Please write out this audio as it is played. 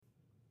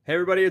Hey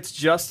everybody, it's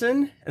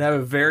Justin, and I have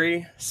a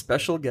very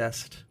special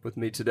guest with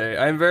me today.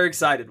 I am very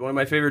excited. One of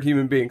my favorite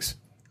human beings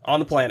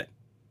on the planet.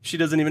 She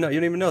doesn't even know. You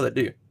don't even know that,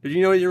 do you? Did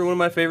you know you're one of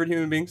my favorite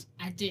human beings?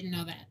 I didn't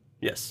know that.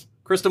 Yes.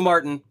 Crystal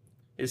Martin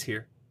is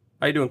here.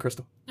 How you doing,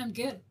 Crystal? I'm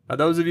good.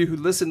 Those of you who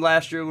listened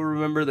last year will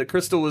remember that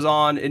Crystal was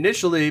on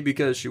initially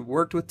because she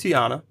worked with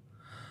Tiana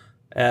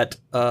at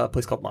a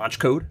place called Launch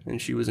Code,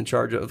 and she was in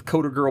charge of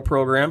Coder Girl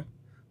program.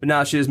 But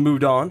now she has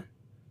moved on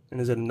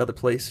and is at another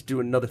place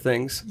doing other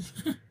things.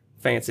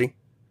 Fancy.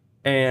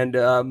 And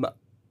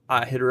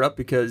I hit her up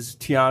because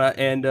Tiana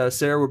and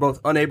Sarah were both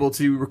unable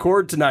to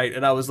record tonight.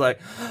 And I was like,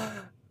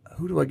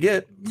 who do I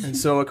get? And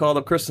so I called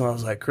up Crystal. And I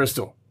was like,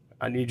 Crystal,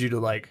 I need you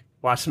to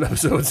watch some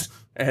episodes.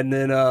 And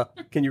then,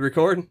 can you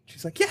record?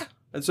 She's like, yeah.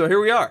 And so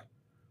here we are.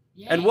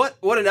 Yay. And what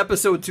an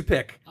episode to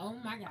pick. Oh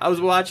my God. I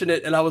was watching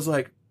it and I was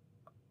like,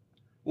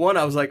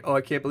 oh, I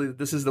can't believe that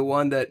this is the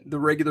one that the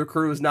regular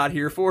crew is not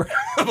here for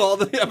of all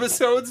the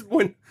episodes.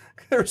 When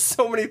there's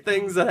so many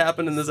things that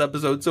happened in this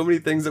episode, so many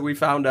things that we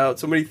found out,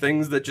 so many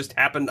things that just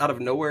happened out of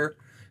nowhere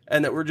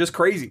and that were just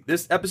crazy.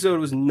 This episode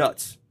was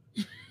nuts.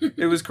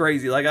 It was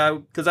crazy.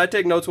 Because I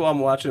take notes while I'm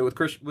watching it with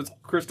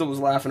Crystal was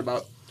laughing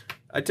about.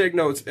 I take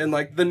notes and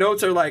the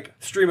notes are like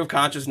stream of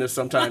consciousness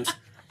sometimes.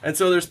 And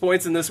so there's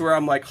points in this where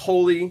I'm like,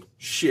 holy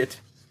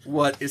shit,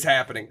 what is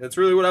happening? That's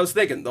really what I was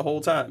thinking the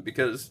whole time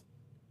because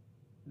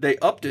they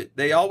upped it.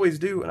 They always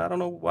do. And I don't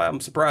know why I'm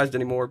surprised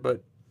anymore,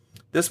 but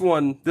this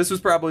was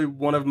probably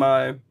one of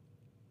my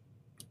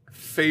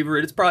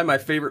favorite. It's probably my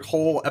favorite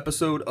whole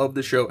episode of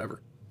the show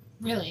ever.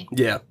 Really?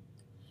 Yeah.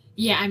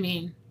 Yeah, I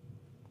mean,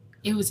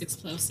 it was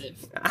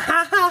explosive.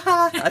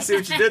 I see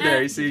what you did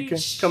there. You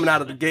see coming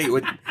out of the gate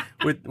with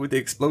the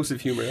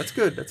explosive humor. That's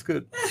good. That's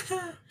good.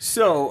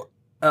 So,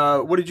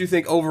 what did you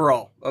think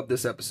overall of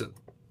this episode?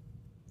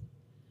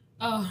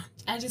 Oh,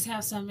 I just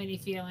have so many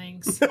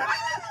feelings.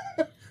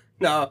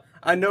 Now,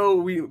 I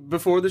know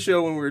before the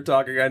show when we were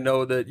talking, I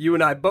know that you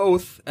and I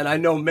both, and I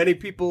know many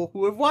people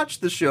who have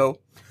watched the show,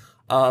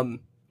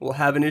 will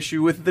have an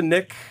issue with the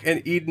Nick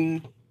and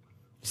Eden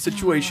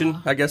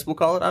situation, I guess we'll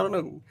call it. I don't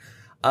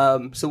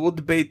know. So we'll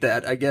debate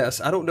that, I guess.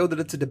 I don't know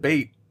that it's a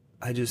debate.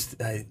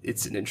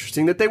 It's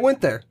interesting that they went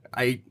there.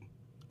 I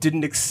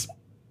didn't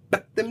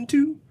expect them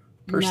to,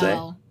 per se.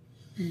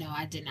 No,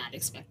 I did not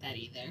expect that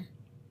either.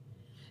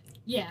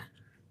 Yeah.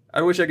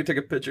 I wish I could take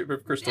a picture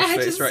of Crystal's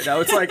face right now.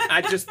 It's like,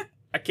 I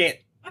can't.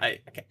 I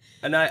can't.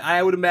 And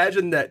I would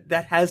imagine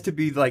that has to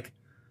be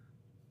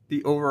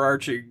the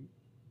overarching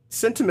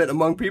sentiment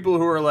among people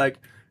who are like,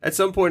 at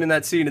some point in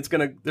that scene,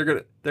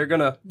 they're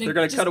gonna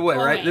cut away,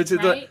 right?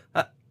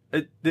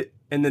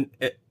 And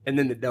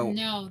then they don't.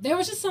 No, there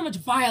was just so much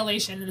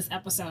violation in this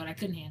episode. I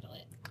couldn't handle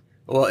it.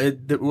 Well,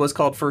 it was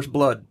called First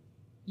Blood.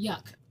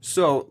 Yuck.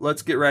 So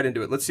let's get right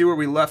into it. Let's see where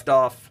we left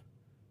off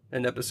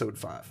in episode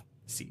 5,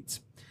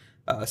 Seeds.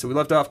 So we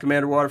left off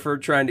Commander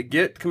Waterford trying to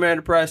get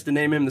Commander Price to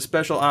name him the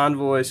special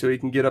envoy so he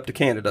can get up to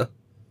Canada,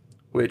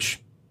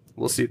 which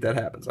we'll see if that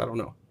happens. I don't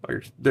know.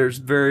 There's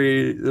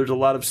a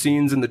lot of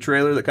scenes in the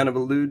trailer that kind of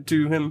allude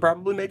to him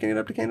probably making it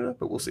up to Canada,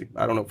 but we'll see.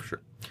 I don't know for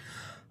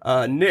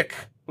sure. Nick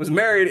was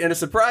married in a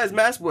surprise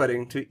mass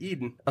wedding to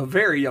Eden, a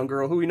very young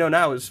girl who we know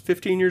now is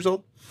 15 years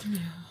old,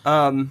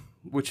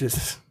 which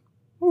is...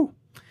 Whew.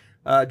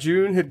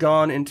 June had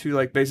gone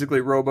into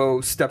basically Robo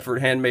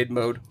Stepford Handmaid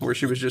mode where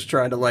she was just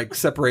trying to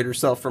separate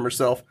herself from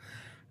herself.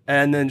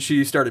 And then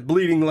she started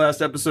bleeding the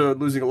last episode,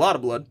 losing a lot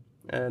of blood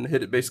and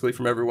hid it basically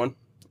from everyone.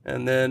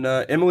 And then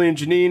Emily and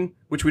Janine,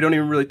 which we don't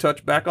even really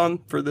touch back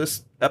on for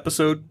this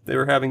episode, they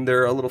were having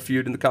their little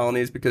feud in the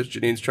colonies because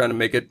Janine's trying to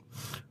make it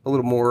a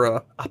little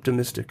more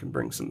optimistic and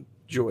bring some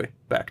joy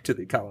back to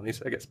the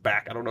colonies. I guess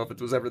back. I don't know if it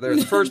was ever there in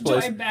the first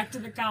place. Joy back to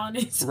the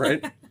colonies.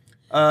 Right.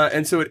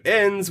 And so it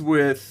ends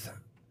with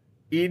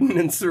Eden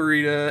and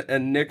Serena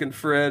and Nick and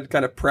Fred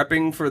kind of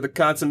prepping for the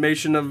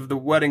consummation of the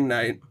wedding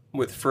night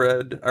with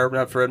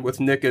with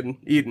Nick and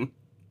Eden.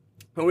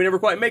 But we never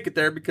quite make it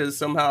there because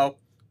somehow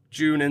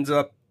June ends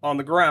up on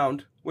the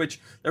ground, which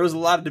there was a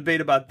lot of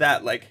debate about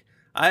that.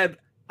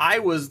 I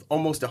was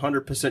almost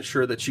 100%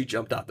 sure that she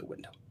jumped out the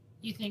window.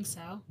 You think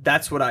so?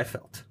 That's what I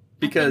felt.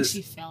 Because I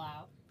think she fell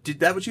out. Did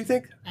that what you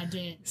think? I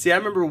did. See, I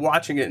remember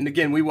watching it, and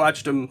again, we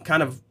watched them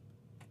kind of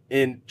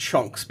in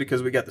chunks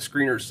because we got the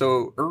screeners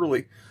so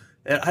early.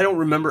 And I don't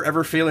remember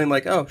ever feeling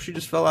like, oh, she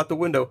just fell out the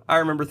window. I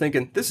remember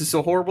thinking, this is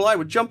so horrible, I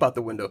would jump out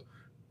the window.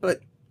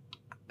 But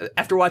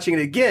after watching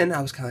it again,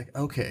 I was kind of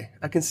like, okay,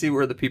 I can see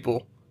where the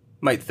people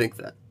might think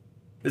that.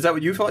 Is that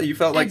what you felt? You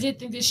felt like... I did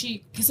think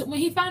that because when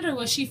he found her,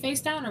 was she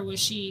face down or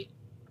was she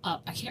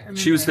up? I can't remember.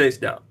 She was face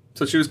down.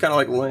 So she was kind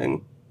of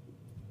laying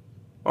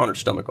on her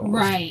stomach almost.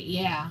 Right,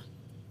 yeah.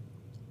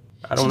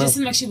 I don't know. She just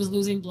seemed like she was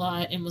losing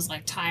blood and was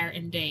tired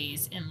and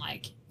dazed and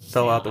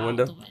fell out the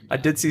window. I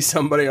did see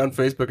somebody on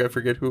Facebook, I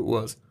forget who it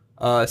was,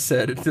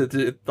 said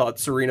it thought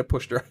Serena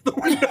pushed her out the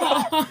window.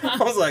 I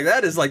was like,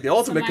 that is the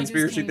ultimate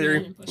conspiracy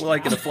theory. In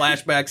a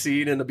flashback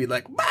scene and it'll be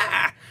like,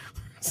 bah!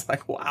 It's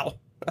like, wow,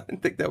 I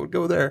didn't think that would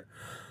go there.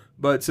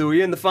 But so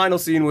we end the final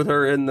scene with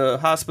her in the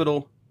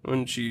hospital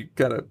when she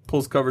kind of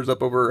pulls covers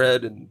up over her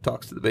head and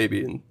talks to the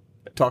baby and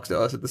talks to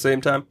us at the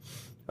same time,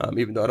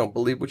 even though I don't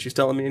believe what she's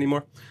telling me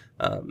anymore.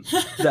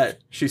 That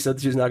she said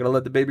that she's not going to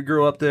let the baby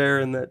grow up there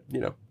and that,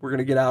 we're going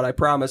to get out, I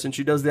promise. And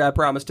she does the I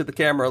promise to the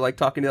camera, like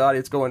talking to the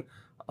audience going,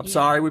 I'm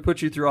sorry we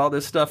put you through all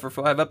this stuff for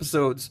 5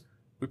 episodes.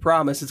 We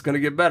promise it's going to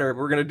get better.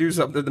 We're going to do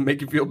something to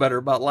make you feel better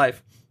about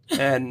life.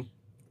 And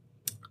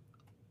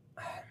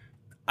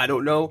I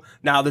don't know,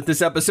 now that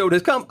this episode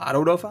has come, I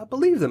don't know if I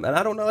believe them. And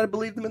I don't know that I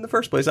believe them in the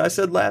first place. I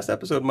said last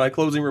episode, my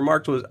closing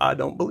remarks was, I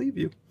don't believe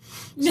you.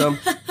 So,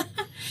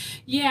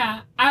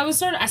 yeah, I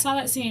saw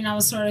that scene and I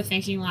was sort of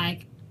thinking,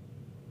 like,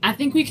 I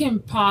think we can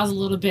pause a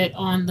little bit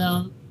on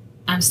the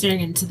I'm staring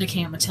into the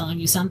camera telling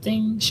you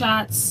something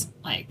shots.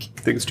 Like,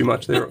 I think it's too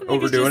much. They're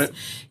overdoing it.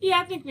 Yeah,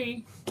 I think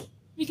we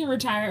can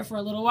retire it for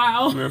a little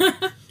while. Yeah.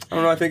 I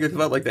don't know. I think it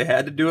felt like they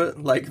had to do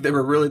it. Like they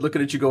were really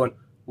looking at you going,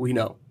 we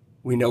know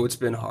it's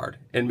been hard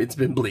and it's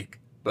been bleak,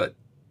 but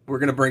we're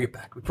going to bring it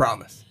back. We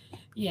promise.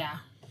 Yeah,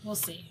 we'll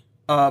see.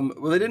 Well,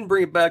 they didn't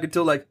bring it back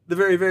until like the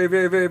very, very,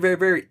 very, very, very,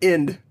 very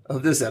end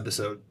of this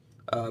episode.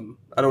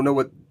 I don't know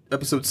what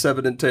episode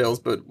 7 entails,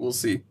 but we'll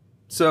see.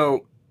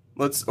 So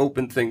let's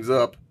open things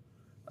up.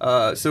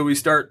 So we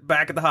start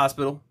back at the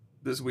hospital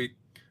this week,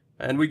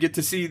 and we get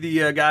to see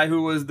the guy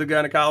who was the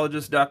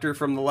gynecologist doctor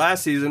from the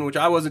last season, which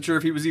I wasn't sure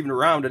if he was even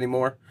around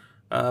anymore.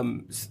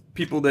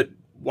 People that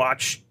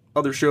watch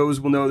other shows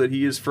will know that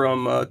he is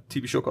from a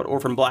TV show called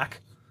Orphan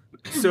Black.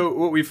 So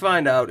what we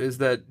find out is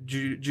that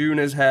June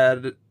has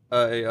had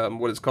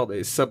what is called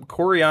a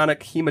subchorionic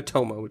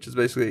hematoma, which is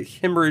basically a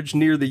hemorrhage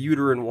near the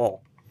uterine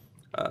wall.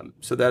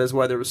 So that is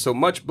why there was so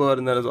much blood,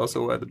 and that is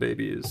also why the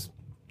baby is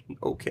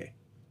okay.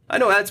 I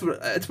know that's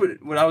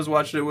what when I was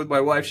watching it with my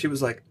wife, she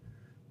was like,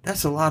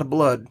 "That's a lot of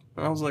blood."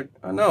 And I was like,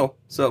 "I know."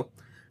 So,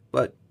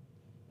 but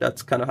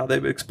that's kind of how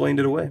they've explained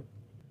it away.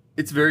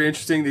 It's very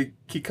interesting that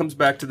he comes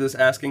back to this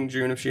asking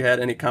June if she had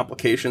any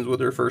complications with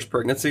her first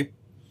pregnancy,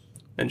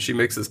 and she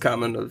makes this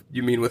comment of,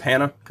 "You mean with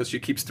Hannah?" Because she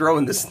keeps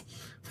throwing this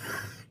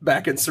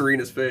back in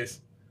Serena's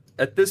face.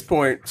 At this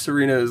point,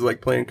 Serena is like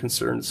playing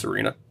concerned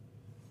Serena,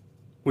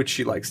 which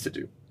she likes to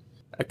do.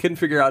 I couldn't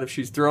figure out if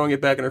she's throwing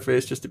it back in her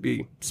face just to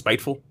be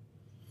spiteful,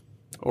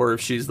 or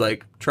if she's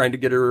like trying to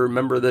get her to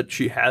remember that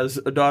she has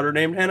a daughter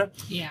named Hannah.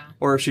 Yeah.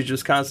 Or if she's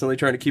just constantly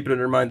trying to keep it in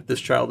her mind that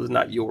this child is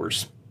not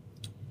yours.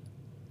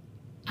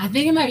 I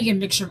think it might be a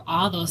mixture of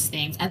all those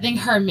things. I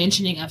think her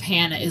mentioning of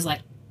Hannah is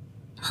like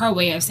her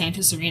way of saying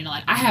to Serena,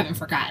 like, I haven't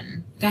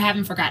forgotten. I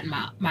haven't forgotten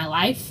my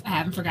life. I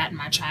haven't forgotten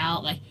my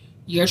child. Like,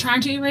 you're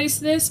trying to erase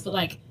this, but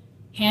like,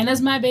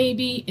 Hannah's my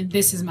baby and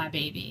this is my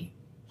baby.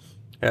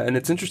 Yeah, and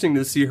it's interesting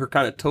to see her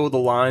kind of toe the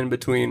line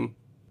between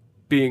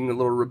being a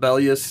little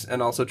rebellious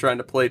and also trying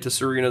to play to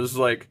Serena's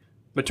like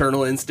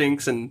maternal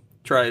instincts and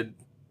try to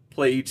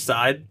play each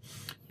side,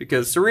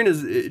 because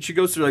she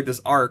goes through like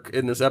this arc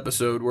in this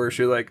episode where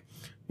she like,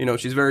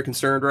 she's very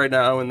concerned right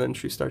now, and then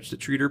she starts to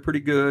treat her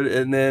pretty good,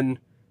 and then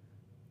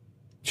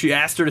she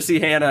asked her to see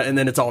Hannah, and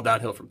then it's all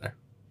downhill from there,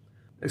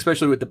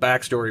 especially with the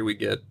backstory we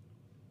get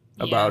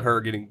about her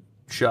getting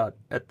shot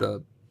at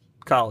the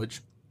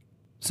college.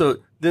 So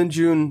then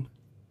June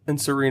and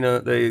Serena,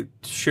 they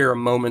share a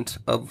moment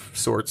of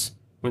sorts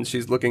when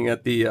she's looking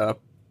at the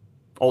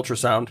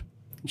ultrasound.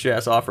 She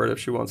asks Offred if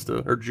she wants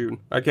to, or June.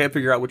 I can't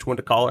figure out which one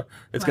to call her.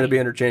 It's going to be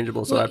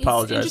interchangeable, so I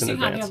apologize in advance. It's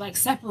interesting how they're like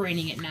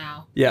separating it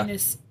now. Yeah.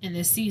 In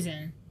this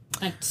season,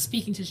 like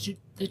speaking to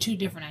the two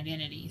different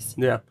identities.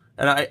 Yeah,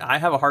 and I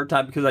have a hard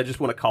time because I just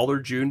want to call her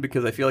June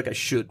because I feel like I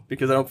should,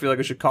 because I don't feel like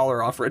I should call her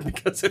Offred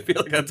because I feel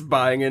like that's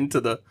buying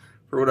into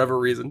for whatever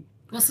reason.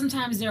 Well,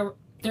 sometimes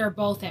they're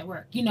both at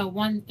work.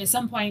 One at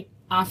some point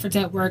Offred's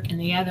at work,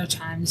 and the other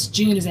times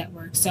June is at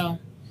work. So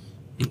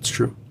it's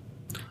true.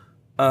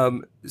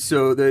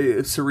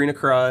 So Serena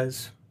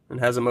cries and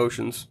has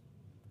emotions.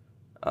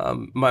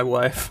 My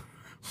wife,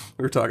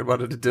 we were talking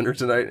about it at dinner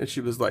tonight, and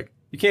she was like,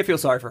 "You can't feel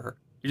sorry for her.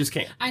 You just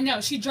can't." I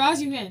know. She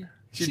draws you in.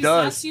 She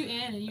does. Sucks you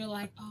in, and you're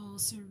like, "Oh,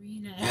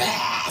 Serena."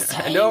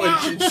 I know,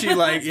 and she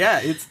like,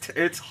 yeah,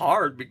 it's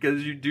hard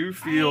because you do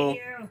feel,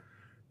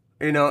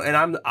 and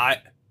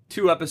I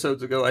 2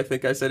 episodes ago, I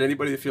think I said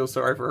anybody that feels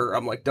sorry for her,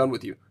 I'm like done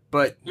with you.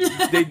 But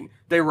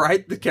they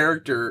write the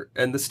character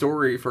and the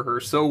story for her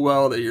so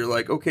well that you're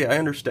like, okay, I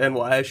understand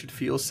why I should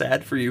feel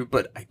sad for you,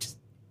 but I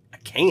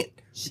can't,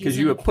 because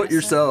you have put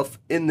yourself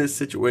in this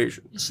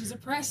situation. She's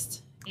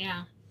oppressed.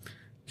 Yeah.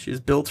 She's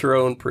built her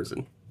own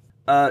prison.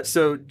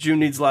 So June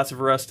needs lots of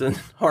rest and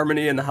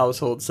harmony in the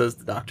household, says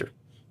the doctor,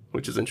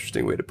 which is an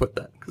interesting way to put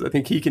that, because I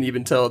think he can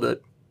even tell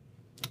that,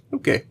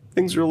 okay,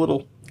 things are a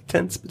little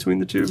tense between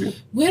the two of you.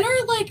 When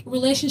are like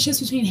relationships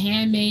between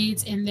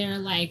handmaids and their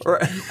like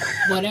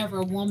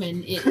whatever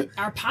woman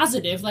are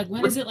positive? Like,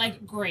 when is it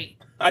like great?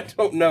 I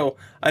don't know.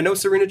 I know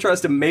Serena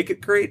tries to make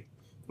it great,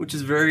 which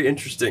is very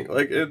interesting.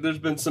 Like, there's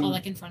been some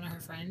like in front of her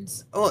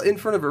friends. Oh, in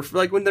front of her,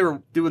 like when they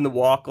were doing the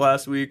walk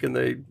last week and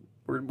they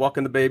were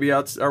walking the baby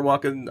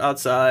walking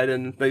outside,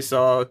 and they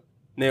saw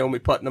Naomi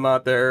putting them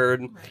out there,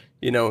 and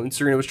and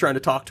Serena was trying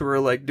to talk to her,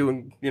 like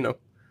doing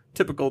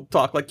typical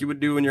talk like you would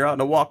do when you're out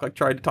on a walk, like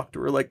trying to talk to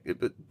her, like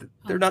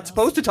they're not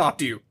supposed to talk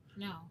to you.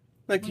 No.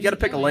 Like, you got to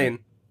pick a lane,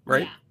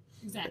 right?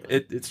 Yeah,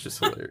 exactly. It's just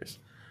hilarious.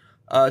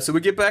 So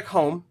we get back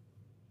home,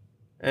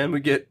 and we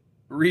get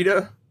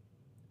Rita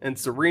and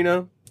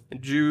Serena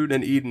and Jude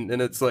and Eden,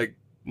 and it's like,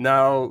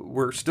 now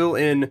we're still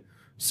in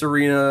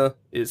Serena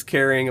is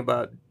caring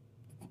about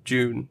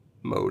June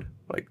mode.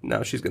 Like,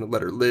 now she's going to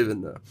let her live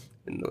in the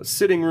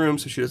sitting room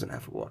so she doesn't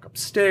have to walk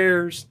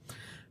upstairs,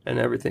 and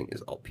everything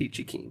is all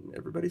peachy keen.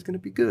 Everybody's going to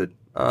be good.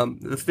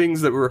 The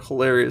things that were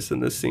hilarious in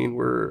this scene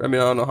were, I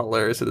mean, I don't know how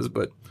hilarious it is,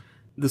 but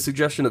the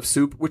suggestion of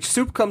soup, which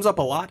soup comes up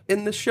a lot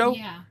in this show.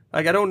 Yeah.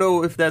 Like, I don't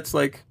know if that's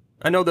like,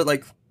 I know that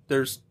like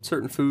there's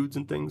certain foods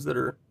and things that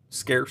are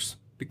scarce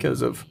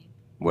because of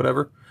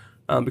whatever,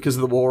 because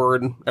of the war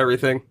and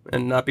everything,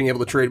 and not being able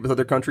to trade with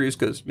other countries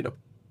because, you know,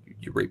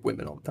 you rape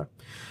women all the time.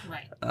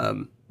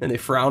 Right. And they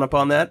frown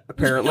upon that,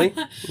 apparently,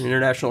 in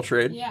international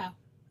trade. Yeah.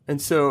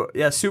 And so,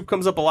 yeah, soup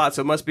comes up a lot,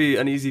 so it must be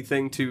an easy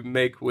thing to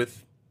make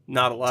with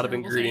not a lot of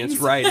ingredients.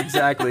 Things. Right,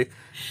 exactly.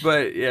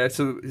 But, yeah,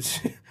 so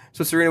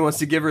Serena wants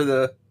to give her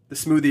the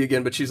smoothie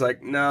again, but she's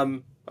like, nah,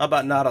 how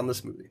about not on the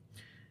smoothie?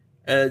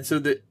 And so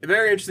the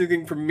very interesting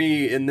thing for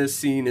me in this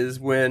scene is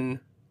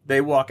when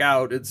they walk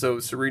out, and so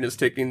Serena's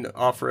taking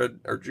Offred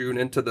or June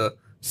into the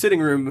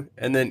sitting room,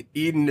 and then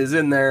Eden is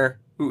in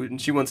there,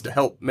 and she wants to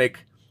help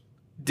make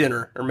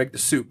dinner or make the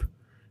soup.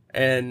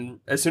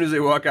 And as soon as they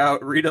walk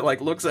out, Rita like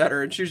looks at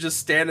her, and she's just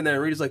standing there,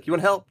 and Rita's like, you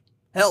want help?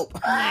 Help.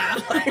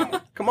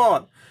 Like, come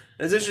on.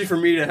 And it's interesting for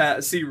me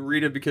to see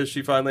Rita because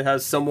she finally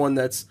has someone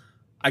that's,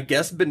 I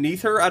guess,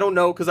 beneath her. I don't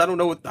know, because I don't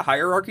know what the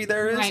hierarchy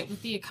there is. Right,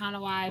 with the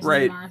Econo wives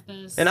Right. and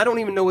Martha's. And I don't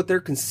even know what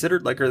they're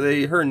considered. Like, are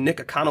they her and Nick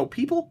Econo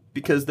people?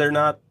 Because they're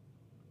not,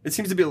 it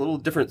seems to be a little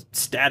different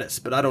status,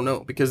 but I don't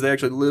know, because they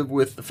actually live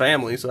with the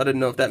family, so I didn't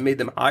know if that made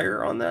them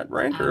higher on that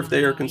rank, or if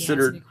they are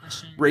considered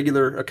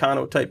regular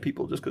Econo type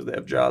people just because they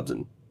have jobs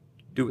and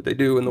do what they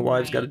do, and the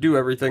wives got to do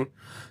everything.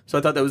 So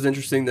I thought that was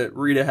interesting that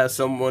Rita has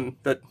someone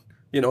that,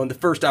 you know, in the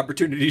first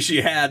opportunity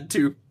she had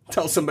to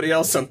tell somebody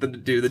else something to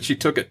do, that she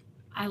took it.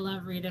 I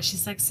love Rita.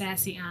 She's like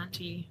sassy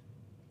auntie.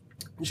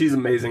 She's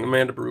amazing.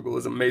 Amanda Brugel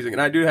is amazing.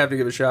 And I do have to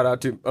give a shout out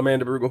to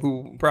Amanda Brugel,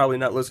 who will probably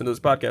not listen to this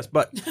podcast,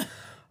 but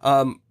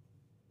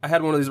I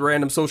had one of these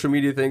random social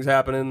media things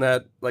happening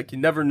that, like, you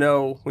never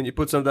know when you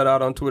put something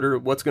out on Twitter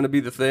what's going to be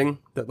the thing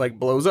that, like,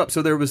 blows up.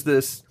 So there was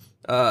this,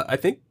 I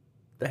think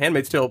the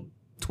Handmaid's Tale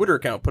Twitter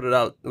account put it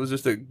out. It was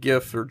just a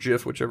GIF or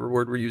GIF, whichever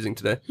word we're using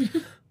today,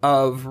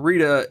 of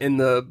Rita in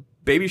the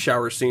baby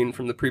shower scene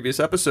from the previous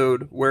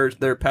episode where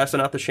they're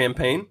passing out the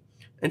champagne.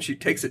 And she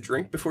takes a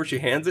drink before she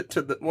hands it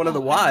to one of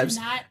the wives.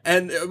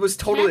 And it was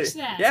totally,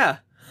 yeah.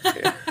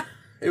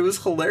 It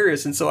was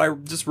hilarious. And so I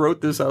just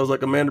wrote this. I was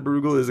like, Amanda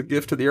Brugel is a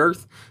gift to the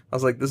earth. I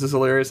was like, this is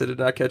hilarious. I did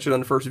not catch it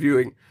on the first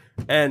viewing.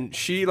 And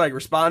she like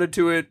responded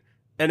to it.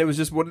 And it was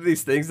just one of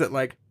these things that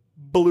like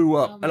blew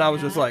up. And I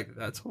was just like,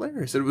 that's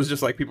hilarious. And it was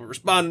just like people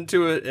responding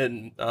to it.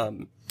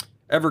 And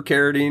Ever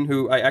Carradine,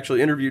 who I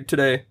actually interviewed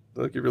today.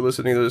 Like, if you're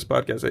listening to this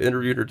podcast, I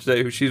interviewed her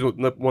today, who she's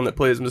the one that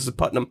plays Mrs.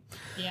 Putnam.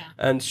 Yeah.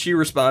 And she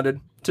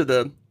responded to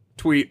the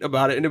tweet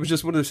about it, and it was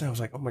just one of those, I was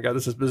like, oh my God,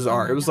 this is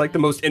bizarre. It was like the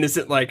most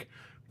innocent, like,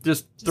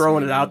 just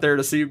throwing it out there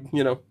to see,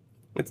 you know,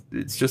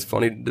 it's just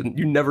funny.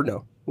 You never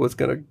know what's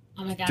going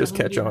to just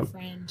catch on.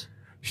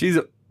 She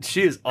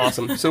is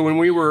awesome. So when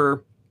we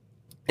were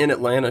in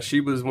Atlanta,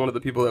 she was one of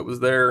the people that was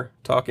there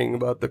talking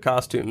about the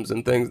costumes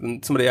and things,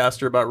 and somebody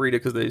asked her about Rita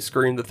because they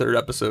screened the third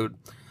episode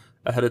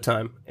ahead of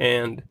time,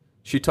 and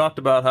she talked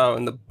about how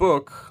in the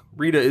book,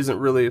 Rita isn't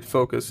really a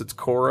focus. It's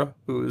Cora,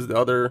 who is the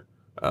other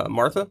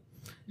Martha.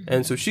 Mm-hmm.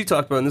 And so she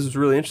talked about, and this is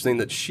really interesting,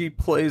 that she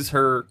plays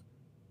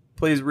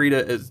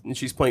Rita and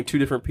she's playing two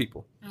different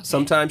people. Okay.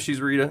 Sometimes she's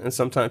Rita and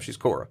sometimes she's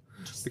Cora.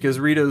 Because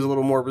Rita is a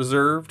little more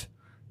reserved,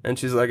 and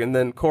she's like, and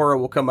then Cora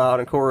will come out,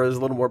 and Cora is a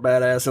little more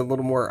badass and a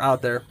little more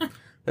out there.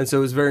 And so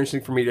it was very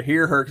interesting for me to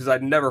hear her, because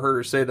I'd never heard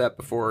her say that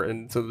before.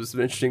 And so it was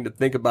interesting to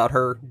think about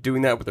her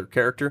doing that with her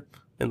character.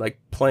 And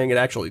like playing it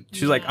actually,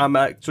 she's like, I'm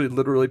actually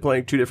literally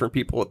playing two different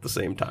people at the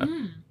same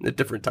time, at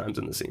different times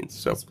in the scenes.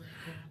 So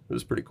it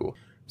was pretty cool.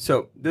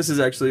 So this is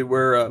actually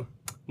where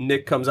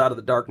Nick comes out of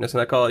the darkness,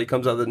 and I call it, he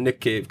comes out of the Nick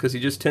cave, because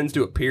he just tends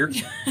to appear.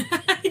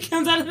 He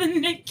comes out of the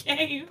Nick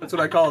cave. That's what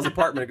I call his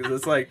apartment, because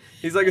it's like,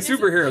 he's like a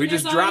superhero. He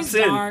just drops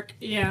in. Dark.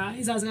 Yeah,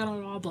 he's always got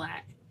on all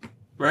black.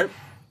 Right?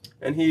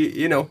 And he,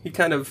 you know, he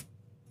kind of,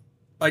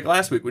 like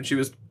last week when she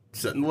was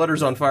setting the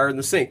letters on fire in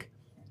the sink,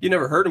 you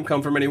never heard him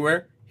come from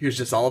anywhere. He was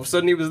just all of a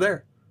sudden he was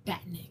there.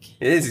 Batnick.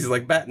 It is. He's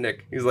like Batnick.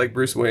 He's like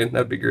Bruce Wayne.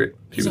 That'd be great.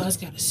 He's always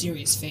got a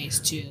serious face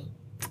too.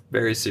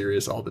 Very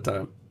serious all the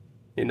time.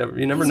 You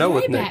never know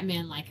with Nick.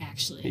 Batman-like,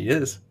 actually. He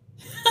is.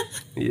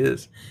 He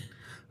is.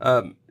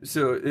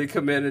 So they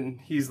come in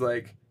and he's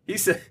like, he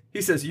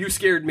says, "You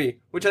scared me,"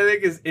 which I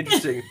think is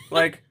interesting.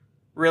 Like,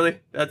 really?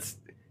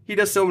 He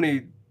does so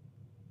many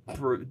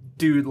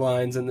dude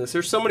lines in this.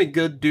 There's so many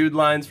good dude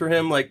lines for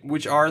him, like,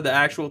 which are the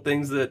actual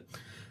things that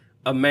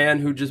a man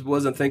who just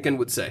wasn't thinking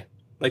would say.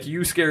 Like,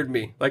 "You scared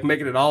me," like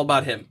making it all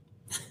about him.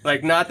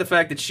 Like, not the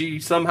fact that she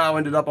somehow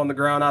ended up on the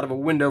ground out of a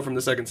window from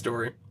the second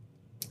story.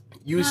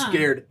 You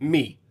scared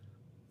me.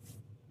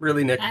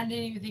 Really, Nick? I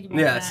didn't even think about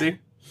Yeah, that. see?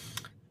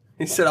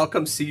 He said, I'll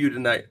come see you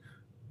tonight.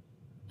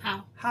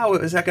 How? How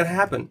is that going to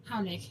happen?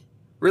 How, Nick?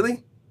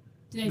 Really?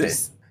 Did they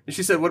just... And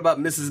she said, what about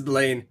Mrs.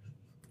 Blaine?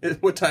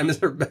 What time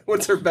is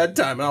what's her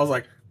bedtime? And I was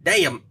like,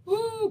 damn.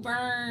 Ooh,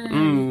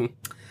 burn.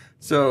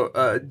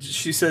 So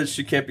she says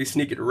she can't be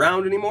sneaking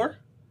around anymore.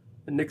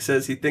 And Nick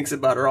says he thinks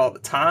about her all the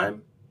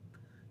time.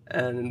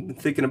 And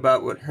thinking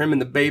about what him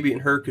and the baby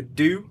and her could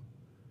do.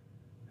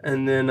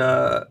 And then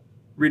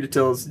Rita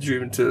tells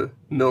June to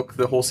milk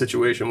the whole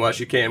situation while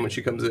she can when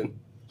she comes in.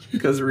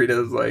 Because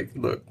Rita is like,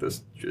 look,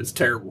 this is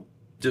terrible.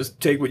 Just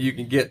take what you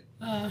can get.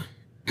 I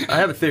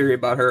have a theory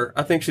about her.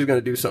 I think she's going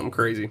to do something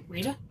crazy.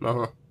 Rita?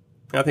 Uh-huh.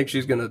 I think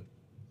she's going to...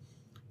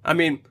 I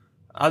mean,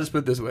 I'll just put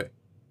it this way.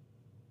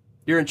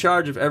 You're in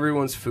charge of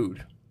everyone's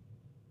food.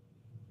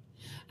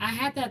 I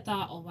had that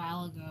thought a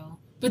while ago.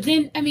 But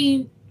then, I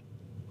mean,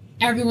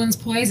 everyone's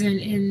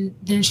poisoned, and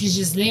then she's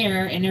just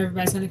there, and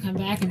everybody's going to come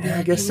back and be like,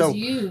 I guess it so. was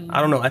you.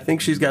 I don't know. I think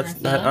she's got...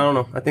 Martha. I don't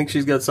know. I think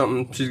she's got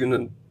something she's going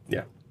to...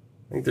 Yeah.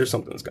 I think there's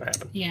something that's going to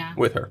happen Yeah.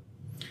 with her.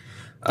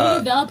 They're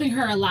developing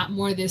her a lot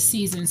more this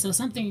season, so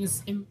something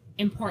is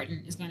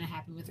important is going to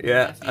happen with her.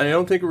 Yeah, I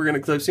don't think we're going to...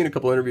 Because I've seen a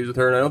couple interviews with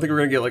her, and I don't think we're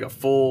going to get like a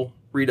full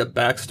Rita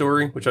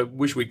backstory, which I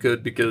wish we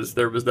could, because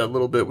there was that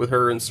little bit with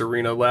her and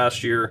Serena last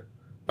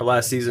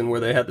season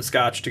where they had the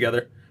scotch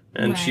together,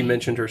 and she Right.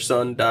 mentioned her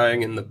son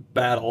dying in the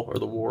battle or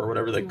the war or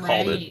whatever they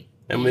called it. Right.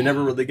 And we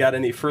never really got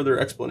any further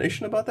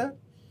explanation about that.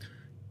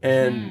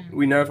 And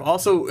we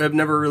have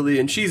never really,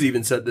 and she's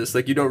even said this,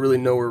 like, you don't really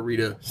know where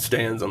Rita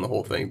stands on the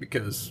whole thing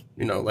because,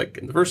 you know, like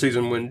in the first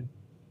season when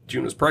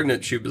June was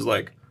pregnant, she was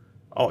like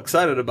all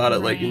excited about it.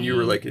 Like, and you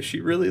were like, is she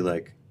really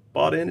like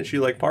bought in? Is she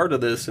like part of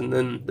this? And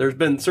then there's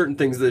been certain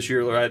things this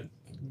year where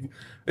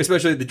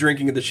especially the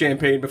drinking of the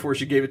champagne before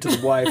she gave it to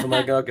the wife. I'm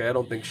like, okay, I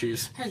don't think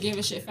she's Her give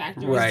a shit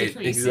factor right. is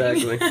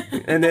decreasing.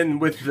 Exactly. And then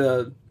with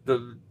the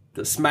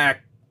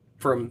smack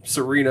from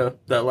Serena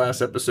that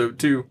last episode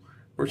too,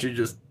 where she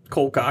just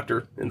cold cocked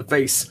her in the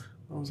face.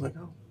 I was like,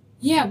 oh.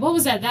 Yeah, what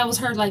was that? That was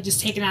her like just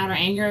taking out her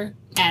anger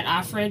at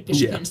Alfred, but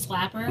she Yeah. couldn't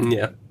slap her.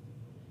 Yeah.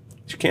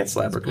 She can't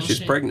slap her because she's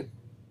bullshit. pregnant.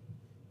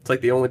 It's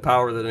like the only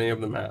power that any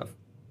of them have.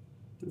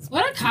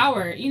 What a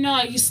coward. You know,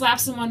 like you slap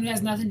someone who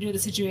has nothing to do with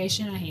the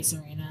situation. I hate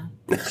Serena.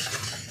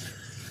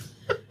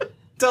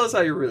 Tell us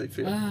how you really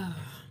feel. Ugh.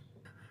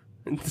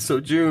 And so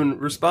June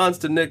responds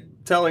to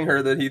Nick telling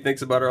her that he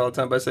thinks about her all the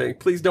time by saying,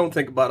 please don't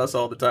think about us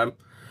all the time.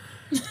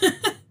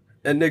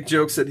 And Nick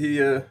jokes that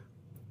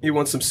he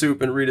wants some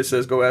soup, and Rita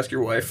says, go ask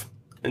your wife.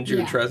 And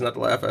June tries not to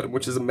laugh at him,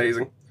 which is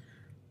amazing.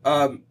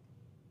 So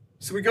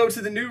we go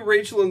to the new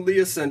Rachel and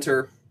Leah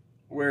Center,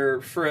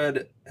 where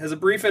Fred has a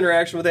brief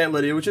interaction with Aunt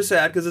Lydia, which is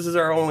sad because this is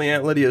our only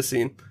Aunt Lydia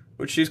scene,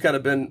 which she's kind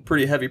of been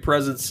pretty heavy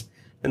presence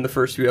in the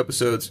first few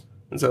episodes,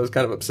 and so I was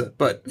kind of upset.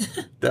 But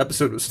the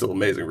episode was still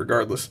amazing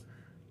regardless.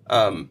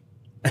 And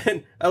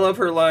I love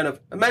her line of,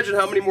 imagine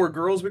how many more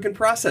girls we can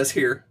process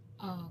here.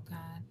 Oh,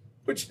 God.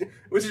 Which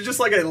is just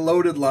like a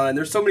loaded line.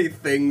 There's so many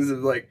things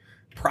of like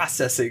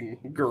processing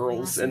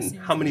girls and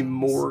how many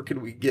more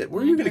could we get?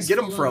 Where are you going to get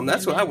them from?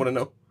 That's what I want to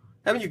know.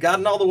 Haven't you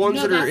gotten all the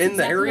ones that are in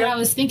the area? What I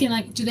was thinking,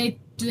 like, do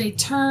they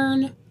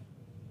turn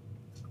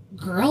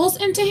girls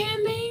into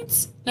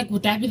handmaids? Like,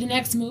 would that be the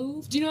next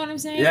move? Do you know what I'm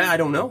saying? Yeah, I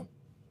don't know.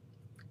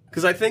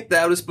 Because I think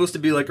that was supposed to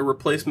be like a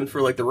replacement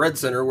for like the Red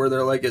Center, where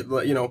they're like,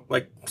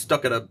 like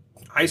stuck at a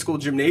high school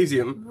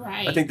gymnasium.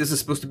 Right. I think this is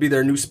supposed to be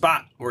their new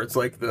spot, where it's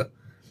like the,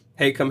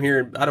 hey, come here.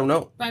 And I don't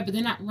know. Right, but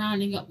they're not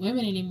rounding up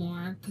women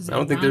anymore. I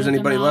don't think there's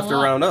anybody left to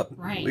round up.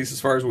 Right. At least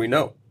as far as we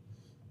know.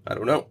 I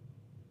don't know.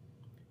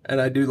 And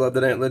I do love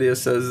that Aunt Lydia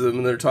says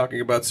when they're talking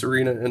about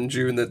Serena and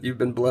June that you've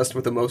been blessed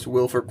with the most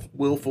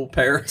willful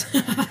pair.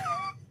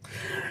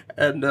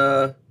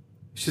 And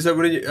she said,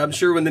 I'm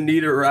sure when the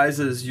need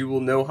arises, you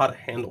will know how to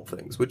handle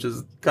things, which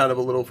is kind of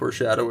a little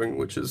foreshadowing,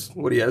 which is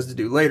what he has to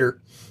do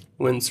later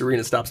when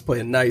Serena stops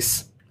playing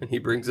nice and he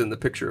brings in the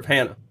picture of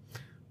Hannah.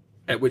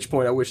 At which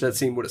point I wish that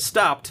scene would have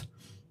stopped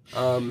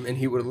and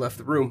he would have left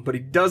the room. But he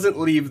doesn't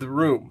leave the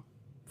room,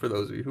 for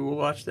those of you who will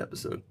watch the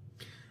episode.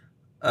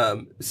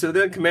 So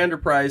then Commander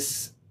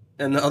Price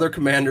and the other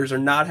commanders are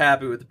not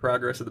happy with the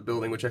progress of the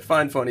building, which I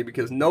find funny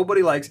because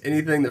nobody likes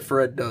anything that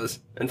Fred does,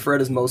 and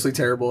Fred is mostly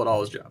terrible at all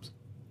his jobs.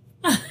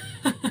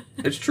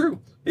 It's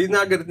true. He's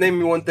not good at name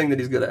me one thing that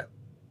he's good at.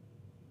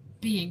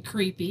 Being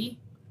creepy.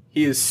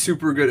 He is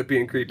super good at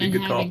being creepy. And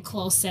good having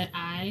call. close set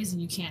eyes,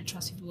 and you can't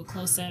trust people with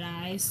close set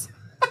eyes.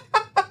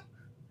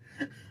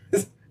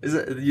 Is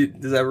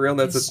that real?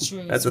 That's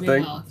true. That's it's a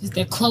real. thing. If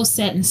they're close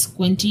set and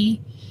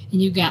squinty,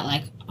 and you got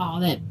like all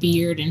that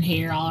beard and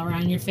hair all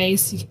around your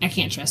face, I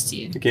can't trust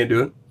you. You can't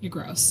do it. You're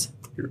gross.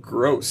 You're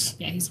gross.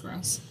 Yeah, he's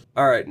gross.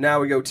 All right, now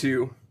we go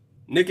to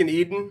Nick and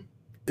Eden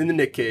in the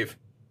Nick cave.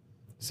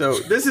 So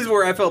this is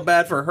where I felt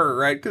bad for her,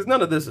 right? Because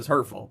none of this is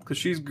her fault. Because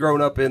she's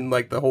grown up in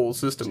like the whole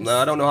system. Now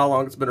I don't know how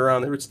long it's been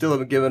around. They still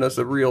haven't given us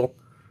a real,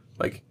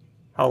 like,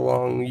 how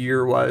long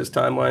year-wise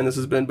timeline this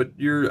has been, but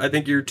I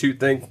think year 2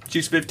 thing.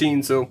 She's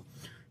 15, so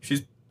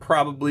she's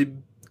probably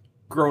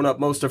grown up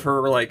most of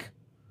her like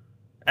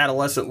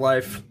adolescent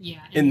life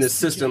in this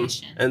system,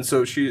 and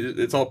so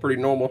it's all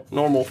pretty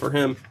normal for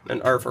him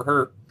or for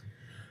her.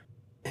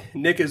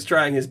 Nick is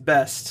trying his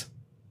best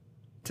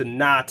to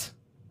not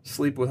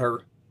sleep with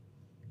her,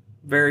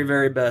 very,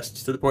 very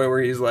best, to the point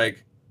where he's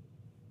like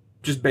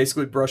just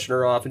basically brushing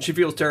her off, and she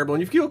feels terrible,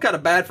 and you feel kind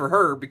of bad for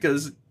her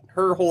because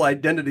her whole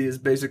identity is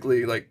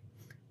basically like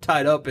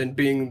tied up in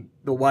being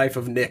the wife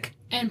of Nick,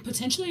 and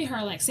potentially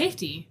her like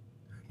safety.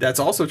 That's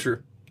also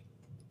true.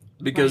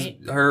 Because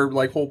her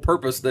like whole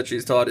purpose that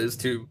she's taught is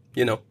to,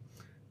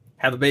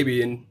 have a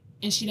baby, and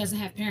she doesn't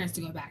have parents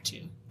to go back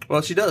to.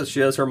 Well, she does.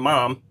 She has her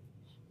mom.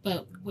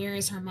 But where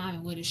is her mom,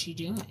 and what is she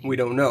doing? We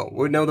don't know.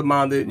 We know the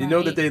mom. You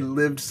know that they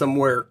lived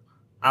somewhere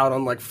out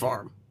on like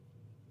farm.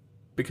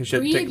 Because she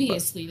had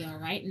previously though,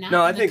 right? Now,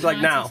 no, I think like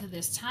now. To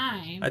this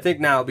time. I think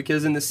now,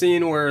 because in the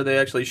scene where they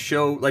actually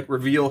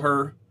reveal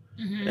her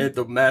at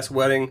the mass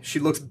wedding, she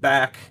looks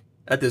back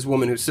at this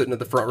woman who's sitting at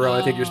the front row.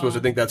 I think you're supposed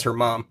to think that's her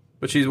mom.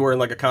 But she's wearing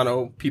like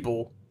Akano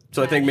people.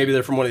 So I think maybe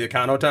they're from one of the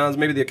Akano towns.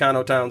 Maybe the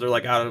Akano towns are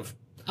like out of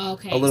a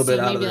little bit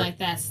out of there. Maybe like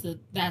that's the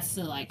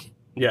like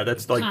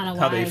that's like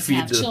how they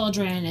feed the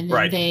children, and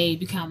then they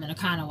become an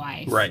Akano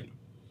wife. Right.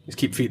 Just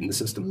keep feeding the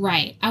system.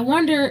 Right. I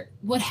wonder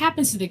what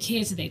happens to the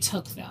kids that they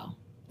took though.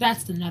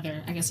 That's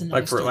another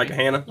like for story. Like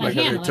Hannah, like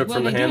Hannah, they took what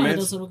from are the they doing with handmaids.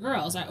 Those little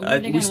girls.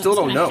 We still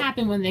don't know. What's going to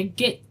happen when they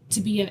get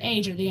to be of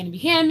age? Are they going to be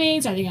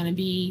handmaids? Are they going to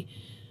be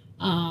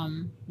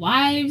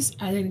wives?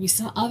 Are they going to be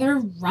some other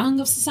rung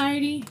of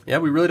society? Yeah,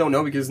 we really don't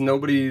know because we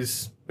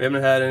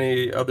haven't had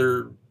any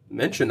other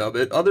mention of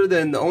it, other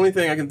than the only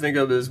thing I can think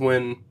of is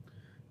when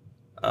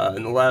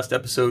in the last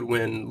episode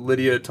when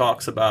Lydia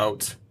talks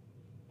about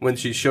when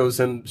she shows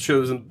him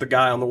the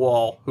guy on the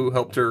wall who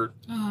helped her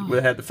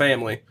had the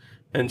family,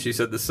 and she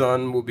said the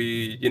son will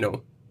be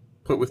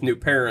put with new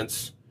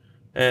parents,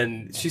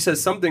 and she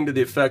says something to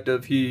the effect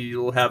of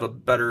he'll have a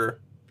better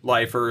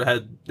life, or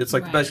it's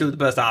like basically the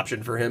best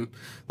option for him.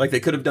 Like they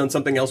could have done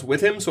something else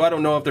with him, so I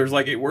don't know if there's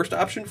like a worst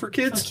option for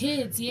kids. For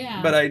kids,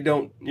 yeah. But I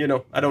don't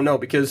know,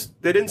 because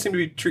they didn't seem to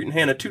be treating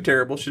Hannah too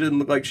terrible. She didn't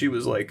look like she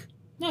was like...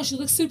 No, she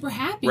looks super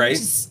happy, right? Which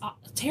is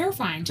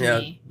terrifying to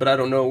me. But I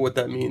don't know what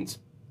that means.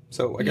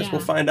 So I guess we'll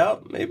find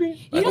out,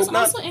 maybe. It's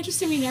also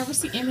interesting we never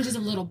see images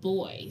of little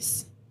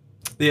boys.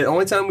 The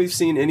only time we've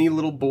seen any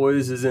little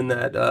boys is in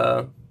that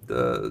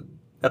the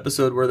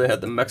episode where they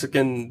had the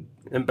Mexican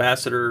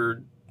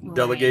ambassador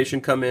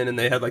delegation come in, and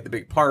they had like the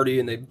big party,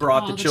 and they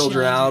brought the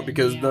children out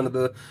because none of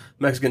the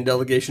Mexican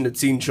delegation had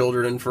seen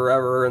children in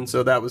forever, and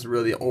so that was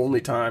really the only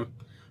time.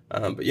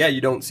 But yeah,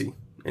 you don't see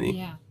any.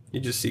 Yeah. You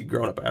just see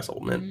grown-up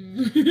asshole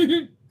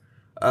men.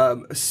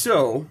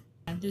 So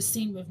this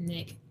scene with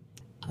Nick,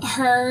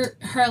 her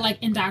like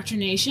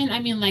indoctrination, I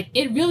mean, like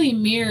it really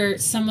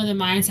mirrored some of the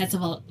mindsets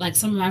of like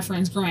some of my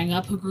friends growing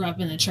up who grew up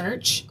in the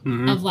church,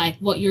 of like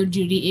what your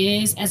duty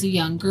is as a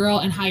young girl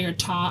and how you're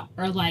taught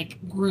or like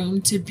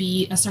groomed to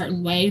be a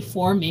certain way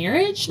for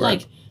marriage.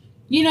 Like,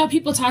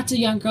 people talk to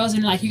young girls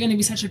and they're like, you're going to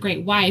be such a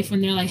great wife, when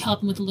they're like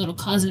helping with a little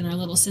cousin or a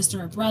little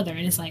sister or brother,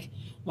 and it's like,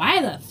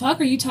 why the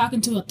fuck are you talking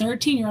to a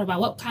 13-year-old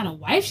about what kind of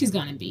wife she's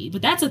going to be?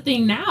 But that's a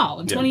thing now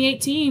in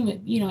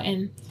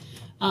 2018,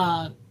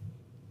 and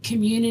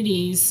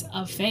communities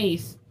of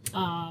faith.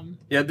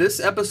 This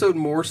episode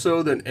more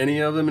so than any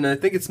of them, and I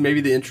think it's maybe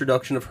the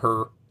introduction of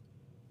her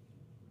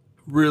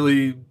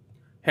really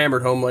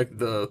hammered home like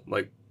the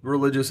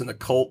religious and the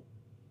cult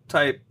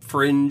type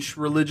fringe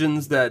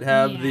religions that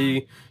have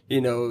the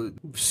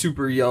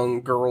super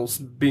young girls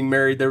being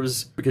married. There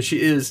was, because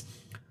she is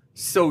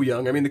so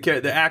young. I mean,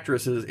 the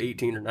actress is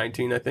 18 or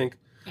 19, I think.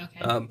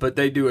 Okay. But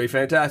they do a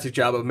fantastic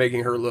job of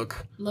making her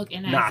look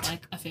and act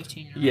like a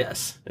 15-year-old.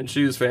 Yes, and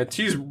she's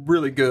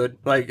really good.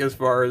 Like as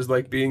far as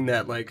like being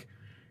that like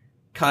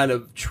kind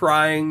of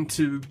trying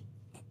to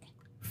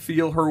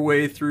feel her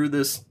way through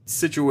this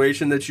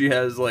situation that she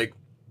has like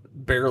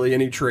barely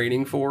any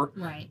training for.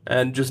 Right.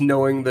 And just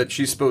knowing that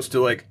she's supposed to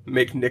like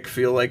make Nick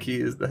feel like he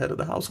is the head of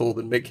the household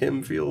and make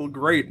him feel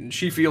great, and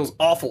she feels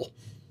awful.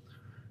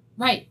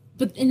 Right.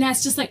 And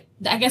that's just like,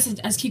 I guess I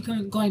just keep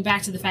going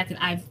back to the fact that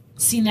I've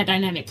seen that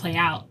dynamic play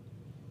out,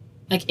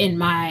 like in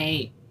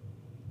my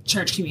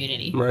church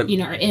community, right.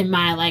 Or in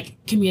my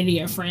like community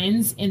of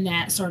friends, in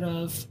that sort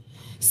of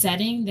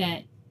setting,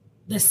 that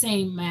the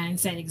same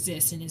mindset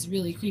exists, and it's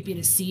really creepy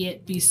to see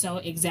it be so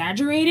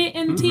exaggerated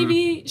in the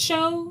TV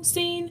show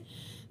scene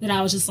that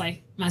I was just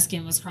like, my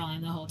skin was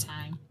crawling the whole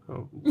time.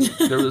 Oh,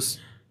 there's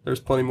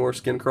plenty more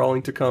skin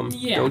crawling to come.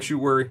 Yeah. Don't you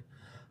worry.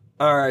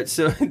 All right,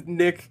 so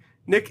Nick.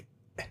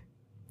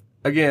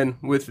 Again,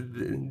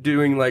 with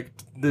doing like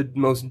the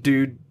most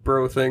dude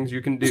bro things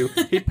you can do,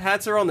 he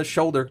pats her on the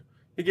shoulder.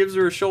 He gives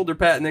her a shoulder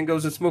pat and then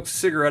goes and smokes a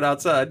cigarette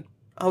outside.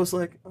 I was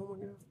like, oh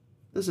my god,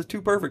 this is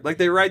too perfect. Like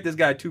they write this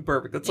guy too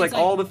perfect. It's like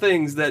all the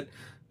things that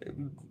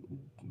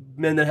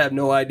men that have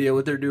no idea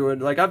what they're doing.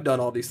 Like I've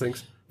done all these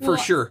things. for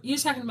sure. You're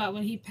talking about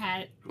when he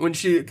pat. When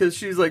because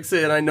she's like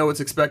saying, I know what's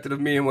expected of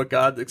me and what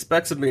God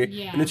expects of me.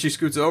 Yeah. And then she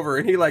scoots over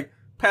and he like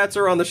pats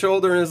her on the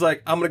shoulder and is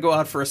like, I'm going to go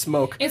out for a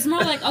smoke. It's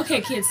more like,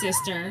 okay, kid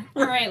sister.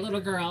 All right,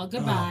 little girl.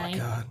 Goodbye. Oh, my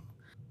God.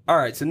 All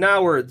right, so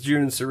now we're at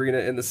June and Serena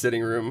in the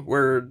sitting room,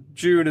 where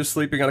June is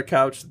sleeping on a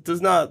couch that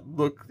does not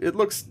look... It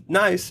looks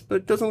nice, but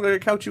it doesn't look like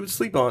a couch you would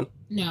sleep on.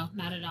 No,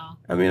 not at all.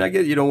 I mean, I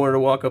get you don't want her to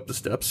walk up the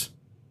steps,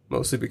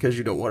 mostly because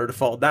you don't want her to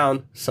fall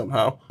down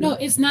somehow. No,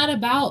 it's not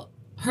about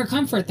her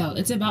comfort, though.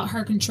 It's about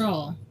her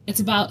control. It's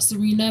about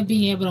Serena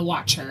being able to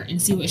watch her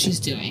and see what she's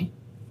doing.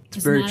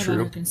 It's very not true.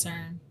 about her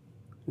concern.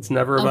 It's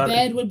never about A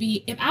bed would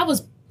be... If I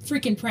was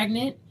freaking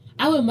pregnant,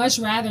 I would much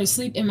rather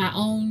sleep in my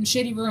own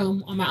shitty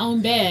room on my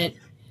own bed,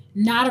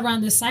 not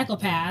around this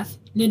psychopath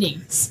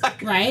knitting,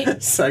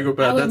 right?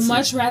 Psychopath. I would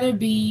much rather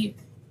be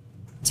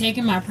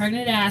taking my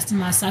pregnant ass to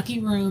my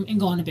sucky room and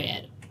going to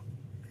bed.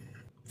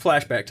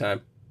 Flashback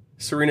time.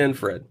 Serena and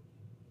Fred.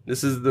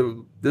 This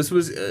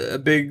was a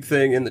big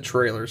thing in the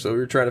trailer, so we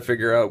were trying to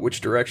figure out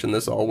which direction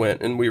this all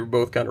went, and we were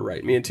both kind of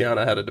right. Me and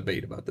Tiana had a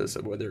debate about this,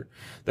 of whether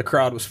the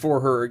crowd was for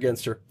her or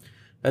against her.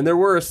 And there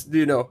were,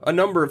 a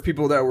number of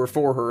people that were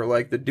for her,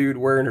 like the dude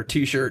wearing her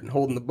t-shirt and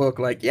holding the book,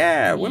 like,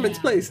 yeah, women's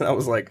place. And I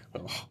was like,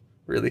 oh,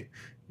 really?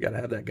 We gotta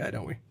have that guy,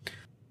 don't we?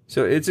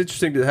 So it's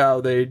interesting to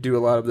how they do a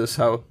lot of this,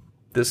 how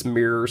this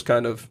mirrors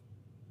kind of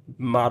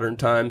modern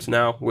times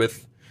now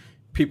with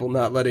people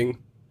not letting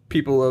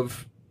people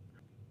of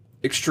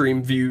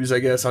extreme views, I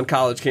guess, on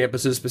college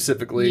campuses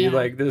specifically. Yeah.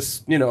 Like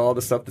this, all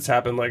the stuff that's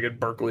happened, like at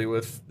Berkeley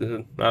with I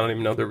don't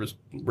even know, there was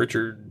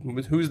Richard,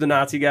 who's the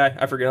Nazi guy?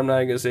 I forget, I'm not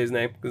even going to say his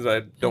name because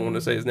I don't want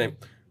to say his name.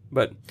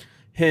 But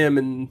him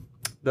and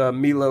the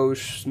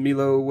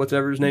Milo,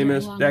 whatever his name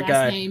is, that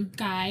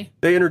guy.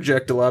 They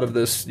interject a lot of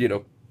this,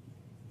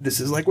 this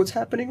is like what's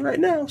happening right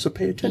now, so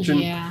pay attention.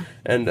 Yeah.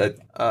 And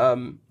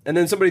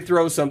then somebody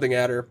throws something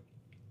at her,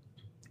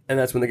 and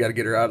that's when they got to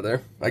get her out of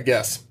there, I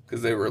guess,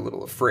 because they were a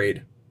little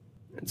afraid.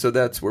 And so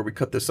that's where we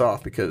cut this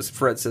off, because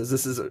Fred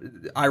says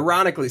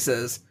ironically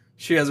says,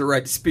 she has a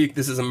right to speak.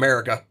 This is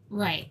America.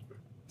 Right.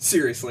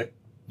 Seriously.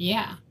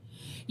 Yeah.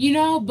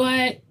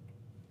 But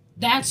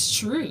that's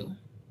true.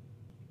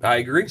 I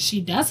agree.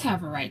 She does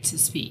have a right to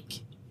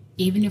speak,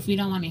 even if we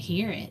don't want to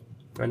hear it.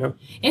 I know.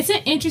 It's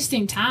an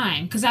interesting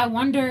time, because I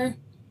wonder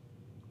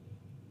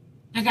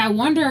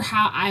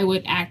how I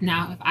would act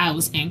now if I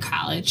was in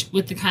college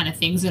with the kind of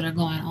things that are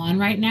going on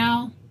right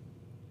now.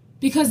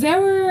 Because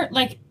there were,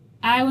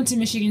 I went to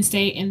Michigan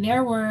State, and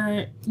there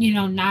were,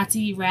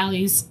 Nazi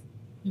rallies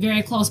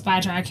very close by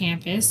to our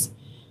campus.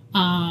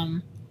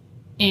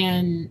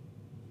 And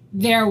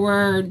there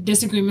were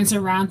disagreements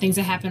around things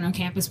that happened on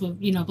campus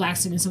with, black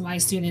students and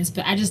white students.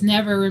 But I just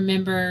never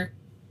remember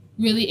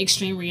really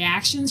extreme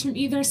reactions from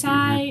either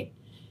side.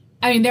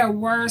 Mm-hmm. I mean, there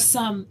were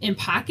some in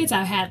pockets.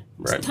 I've had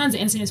tons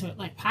of incidents with,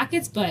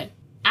 pockets. But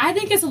I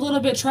think it's a little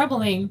bit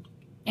troubling.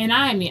 And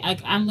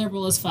I'm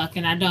liberal as fuck,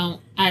 and I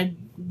don't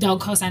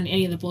co-sign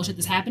any of the bullshit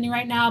that's happening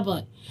right now,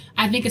 but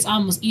I think it's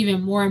almost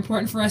even more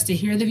important for us to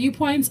hear the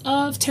viewpoints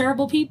of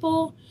terrible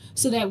people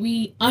so that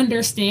we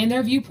understand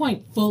their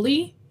viewpoint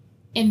fully,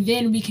 and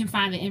then we can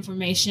find the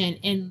information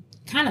and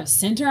kind of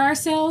center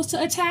ourselves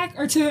to attack,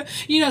 or to,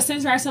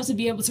 center ourselves to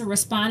be able to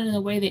respond in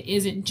a way that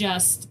isn't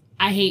just,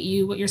 I hate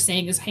you, what you're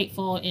saying is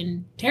hateful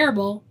and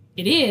terrible.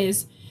 It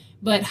is.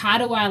 But how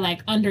do I,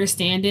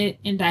 understand it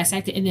and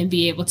dissect it and then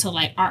be able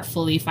to,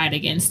 artfully fight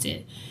against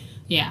it?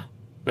 Yeah.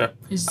 Yeah.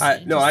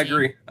 I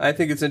agree. I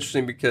think it's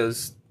interesting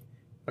because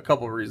a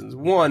couple of reasons.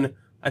 One,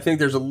 I think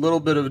there's a little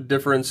bit of a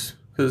difference,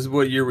 because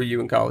what year were you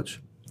in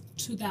college?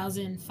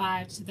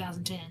 2005,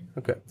 2010.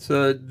 Okay.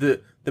 So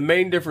the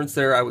main difference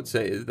there, I would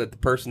say, is that the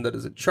person that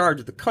is in charge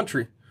of the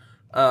country,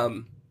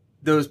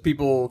 those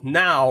people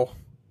now,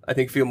 I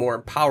think, feel more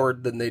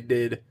empowered than they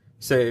did,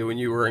 say, when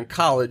you were in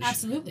college.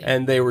 Absolutely.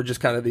 And they were just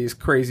kind of these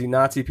crazy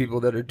Nazi people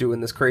that are doing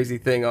this crazy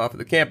thing off of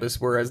the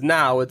campus, whereas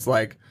now it's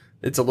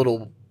it's a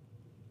little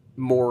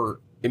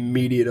more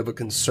immediate of a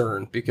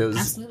concern, because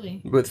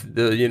Absolutely. With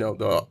the,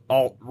 the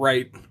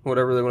alt-right,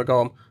 whatever they want to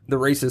call them, the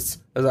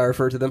racists, as I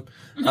refer to them,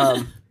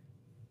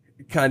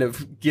 kind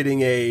of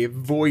getting a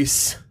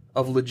voice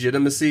of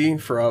legitimacy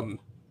from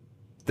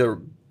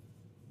the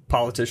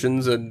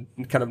politicians and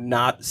kind of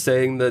not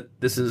saying that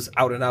this is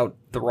out and out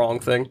the wrong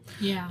thing.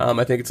 Yeah.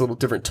 I think it's a little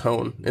different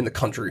tone in the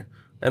country.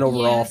 And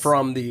overall,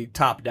 from the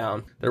top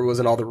down, there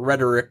wasn't all the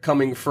rhetoric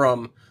coming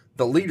from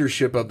the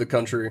leadership of the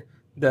country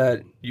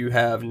that you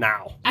have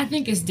now. I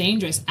think it's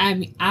dangerous. I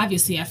mean,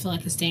 obviously, I feel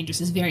like it's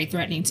dangerous. It's very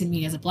threatening to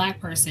me as a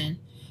black person.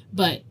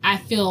 But I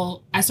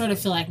sort of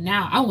feel like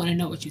now I want to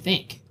know what you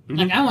think.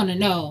 Mm-hmm. I want to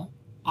know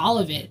all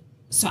of it,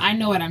 so I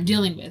know what I'm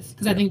dealing with.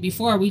 Because I think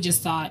before we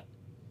just thought,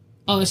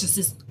 oh, it's just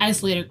this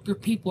isolated group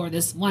of people or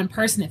this one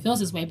person that feels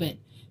this way. But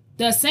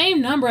the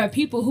same number of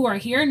people who are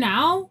here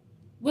now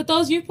with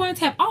those viewpoints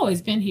have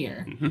always been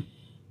here. Mm-hmm.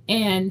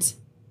 And,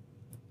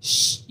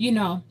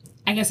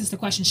 I guess it's the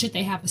question, should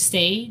they have a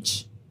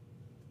stage?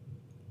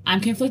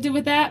 I'm conflicted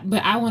with that,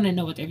 but I want to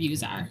know what their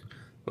views are.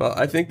 Well,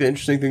 I think the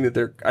interesting thing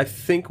that I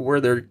think where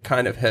they're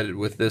kind of headed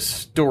with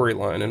this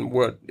storyline and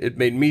what it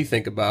made me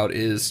think about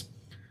is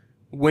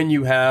when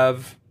you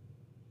have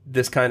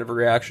this kind of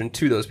reaction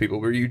to those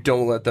people where you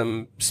don't let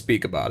them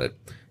speak about it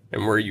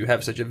and where you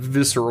have such a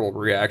visceral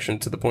reaction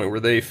to the point where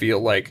they feel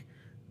like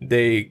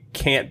they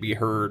can't be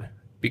heard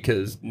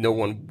because no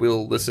one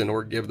will listen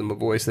or give them a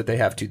voice, that they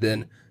have to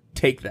then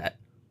take that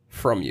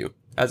from you,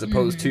 as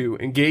opposed to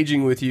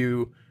engaging with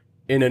you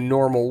in a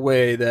normal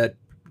way that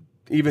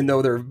even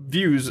though their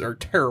views are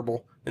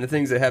terrible and the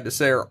things they have to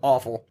say are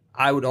awful,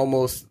 I would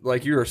almost,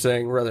 like you were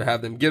saying, rather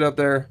have them get up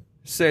there,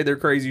 say their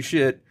crazy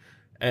shit,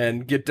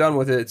 and get done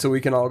with it so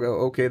we can all go,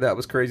 okay, that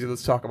was crazy,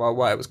 let's talk about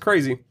why it was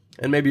crazy.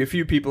 And maybe a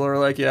few people are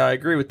like, yeah, I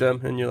agree with them.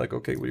 And you're like,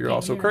 okay, well, you're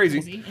also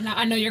crazy. And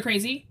I know you're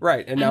crazy.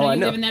 Right. And now I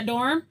know. You live in that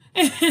dorm.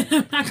 And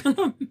I'm not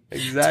going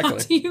to talk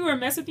to you or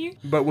mess with you.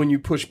 But when you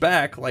push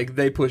back, like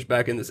they push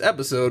back in this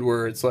episode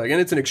where it's like,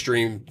 and it's an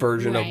extreme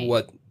version of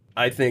what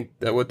I think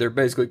that what they're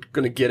basically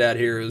going to get at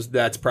here is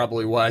that's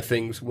probably why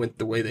things went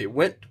the way they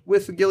went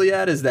with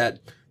Gilead, is that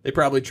they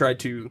probably tried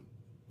to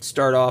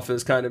start off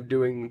as kind of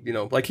doing, you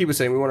know, like he was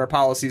saying, we want our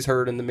policies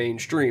heard in the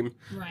mainstream.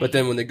 Right. But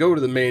then when they go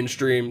to the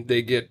mainstream,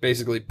 they get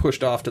basically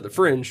pushed off to the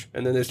fringe,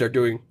 and then they start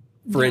doing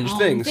fringe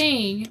things.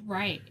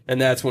 Right.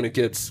 And that's when it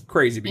gets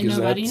crazy because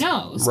and nobody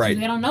knows. Right.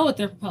 They don't know what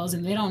they're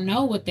proposing. They don't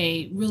know what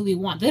they really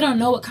want. They don't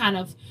know what kind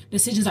of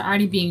decisions are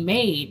already being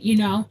made, you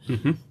know?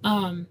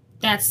 Mm-hmm.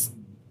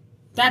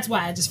 That's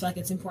why I just feel like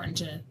it's important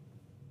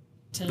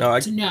to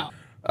know.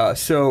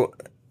 So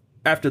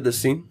after this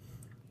scene,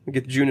 we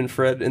get June and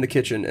Fred in the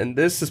kitchen, and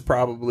this is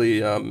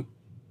probably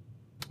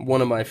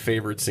one of my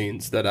favorite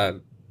scenes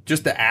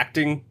just the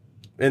acting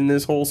in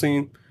this whole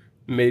scene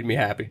made me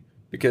happy,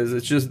 because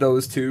it's just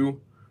those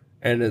two,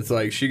 and it's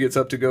like she gets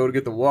up to go to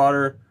get the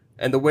water,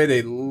 and the way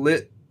they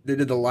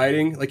did the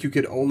lighting, like you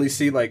could only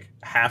see like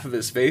half of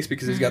his face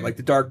because he's got like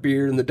the dark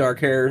beard and the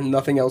dark hair, and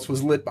nothing else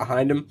was lit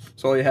behind him.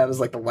 So all you have is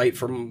like the light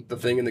from the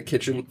thing in the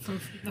kitchen.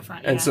 From the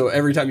front, and so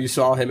every time you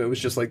saw him, it was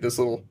just like this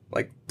little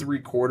like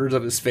 3/4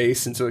 of his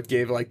face, and so it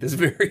gave like this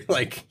very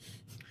like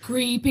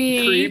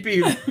creepy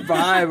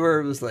vibe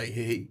where it was like,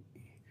 hey,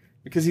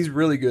 because he's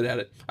really good at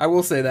it. I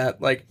will say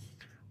that, like,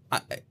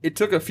 it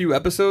took a few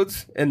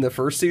episodes in the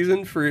first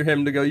season for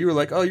him to go, you were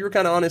like, oh, you were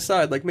kind of on his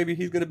side. Like, maybe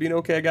he's going to be an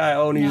okay guy.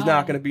 Oh, and he's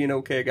not going to be an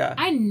okay guy.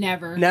 I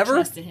never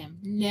trusted him.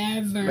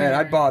 Never. Man,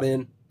 I bought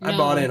in. No. I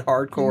bought in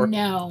hardcore.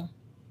 No.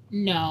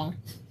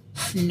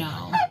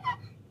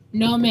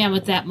 No man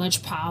with that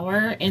much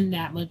power and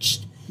that much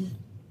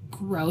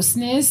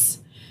grossness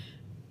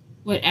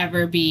would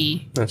ever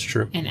be That's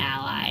true. An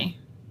ally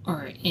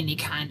or any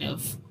kind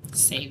of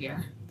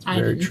savior. I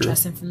didn't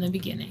trust him from the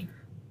beginning.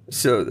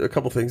 So, a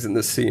couple things in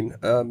this scene.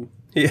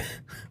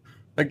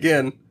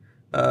 Again,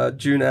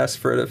 June asked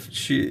Fred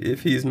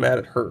if he's mad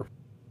at her.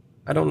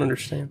 I don't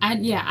understand. I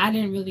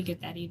didn't really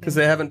get that either. Because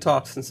they haven't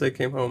talked since they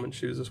came home, and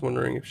she was just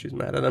wondering if she's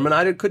mad at him. And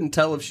I couldn't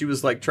tell if she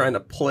was like trying to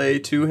play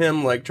to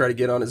him, like try to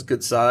get on his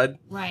good side.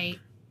 Right.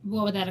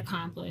 What would that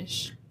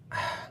accomplish?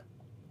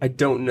 I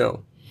don't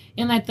know.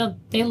 And like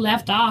they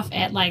left off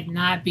at like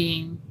not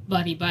being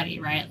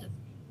buddy, right?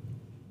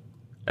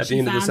 At the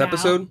end of this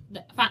episode?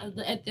 At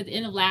the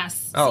end of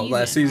last season. Oh,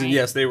 last season, right?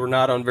 Yes. They were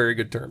not on very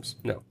good terms.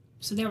 No.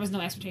 So there was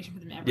no expectation for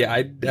them ever.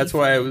 Yeah, that's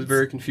why I was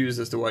very confused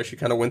as to why she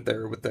kind of went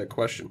there with that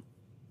question.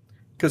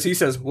 Because he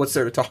says, what's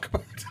there to talk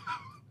about?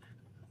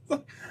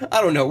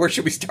 I don't know. Where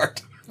should we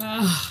start?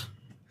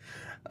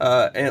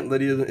 Aunt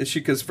Lydia,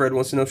 because Fred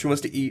wants to know if she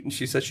wants to eat, and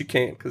she says she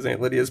can't because Aunt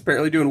Lydia is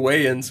apparently doing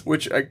weigh-ins,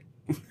 which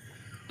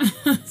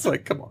it's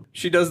like, come on.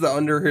 She does the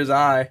under his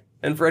eye,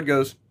 and Fred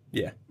goes,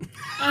 yeah.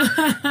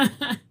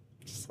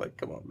 Like,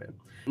 come on, man.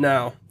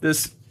 Now,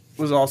 this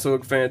was also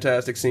a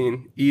fantastic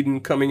scene. Eden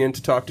coming in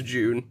to talk to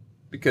June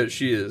because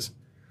she is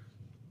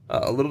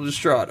a little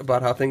distraught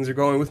about how things are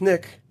going with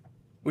Nick,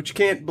 which you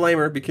can't blame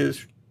her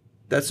because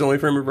that's the only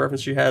frame of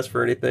reference she has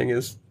for anything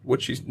is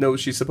what she knows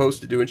she's supposed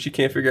to do, and she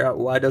can't figure out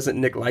why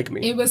doesn't Nick like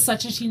me. It was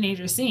such a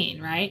teenager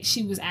scene, right?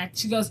 She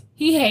goes,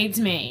 he hates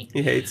me.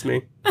 He hates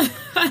me.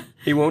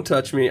 He won't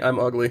touch me. I'm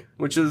ugly,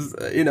 which is,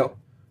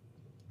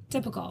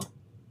 typical.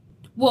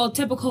 Well,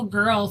 typical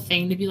girl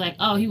thing to be like,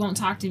 oh, he won't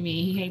talk to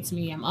me. He hates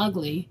me. I'm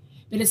ugly.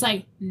 But it's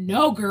like,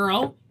 no,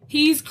 girl.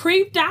 He's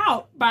creeped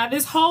out by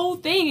this whole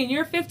thing, and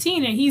you're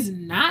 15, and he's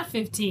not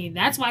 15.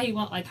 That's why he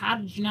won't, like, how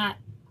did you not?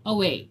 Oh,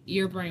 wait,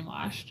 you're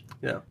brainwashed.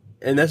 Yeah.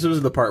 And this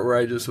was the part where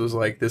I just was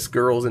like, this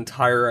girl's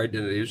entire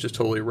identity is just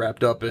totally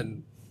wrapped up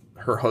in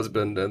her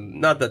husband. And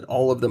not that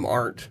all of them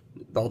aren't,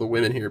 all the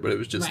women here, but it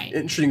was just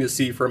interesting to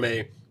see from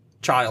a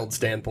child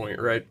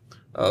standpoint, right?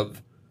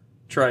 Of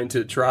trying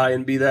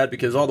and be that,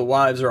 because all the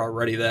wives are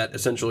already that.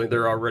 Essentially,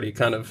 they're already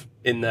kind of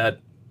in that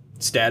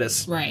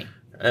status. Right.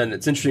 And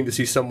it's interesting to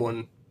see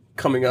someone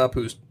coming up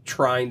who's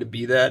trying to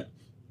be that,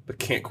 but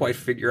can't quite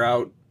figure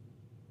out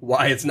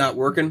why it's not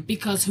working.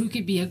 Because who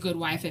could be a good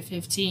wife at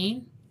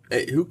 15?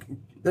 Hey,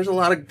 there's a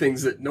lot of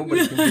things that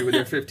nobody can do when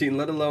they're 15,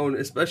 let alone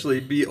especially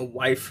be a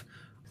wife.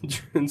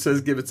 June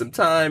says give it some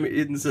time.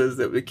 Eden says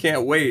that we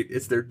can't wait.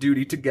 It's their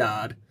duty to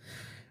God.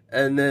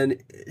 And then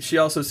she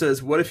also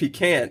says, what if he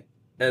can't?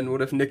 And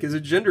what if Nick is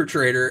a gender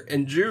traitor?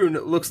 And June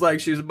looks like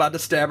she's about to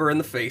stab her in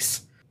the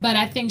face. But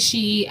I think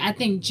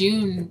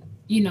June,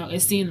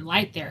 is seeing the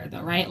light there,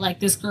 though, right? Like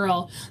this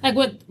girl, like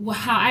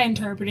how I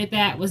interpreted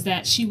that was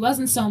that she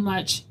wasn't so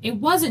much, it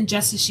wasn't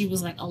just that she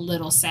was like a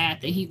little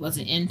sad that he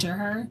wasn't into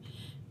her,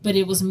 but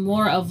it was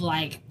more of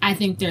like, I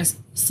think there's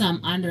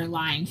some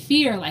underlying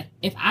fear, like,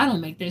 if I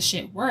don't make this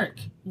shit work,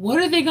 what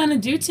are they going to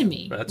do to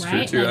me? That's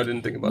right? true, too. Like, I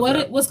didn't think about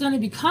that. What's going to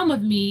become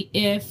of me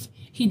if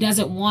he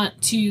doesn't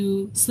want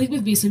to sleep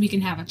with me so we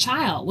can have a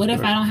child? What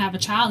if I don't have a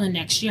child and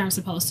next year I'm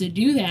supposed to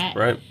do that?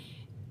 Right.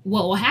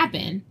 What will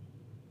happen?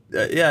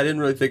 Yeah, I didn't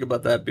really think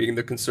about that being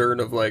the concern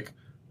of, like,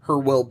 her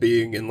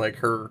well-being and, like,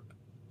 her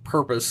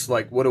purpose.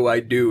 Like, what do I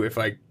do if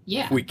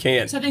we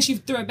can't? So I think she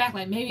threw it back,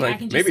 like, maybe I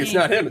can just maybe it's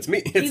not him, it's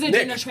me. It's he's a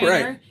Nick, gender traitor.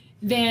 right.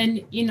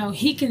 Then,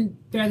 he can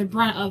bear the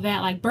brunt of that,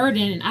 like,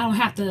 burden, and I don't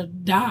have to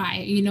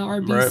die,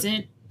 or be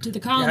sent to the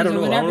colonies or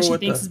whatever she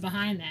thinks is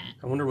behind that.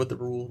 I wonder what the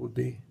rule would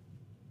be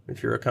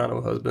if you're a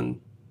Kano husband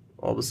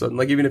all of a sudden.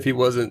 Like, even if he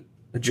wasn't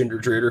a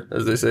gender traitor,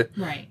 as they say.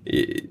 Right.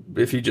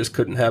 If he just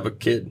couldn't have a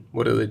kid,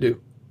 what do they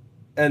do?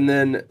 And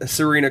then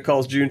Serena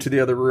calls June to the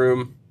other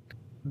room.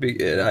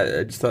 And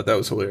I just thought that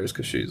was hilarious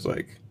because she's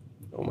like,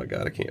 oh my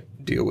God, I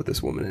can't deal with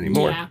this woman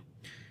anymore. Yeah.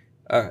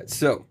 All right,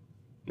 so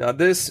now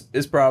this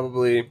is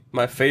probably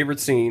my favorite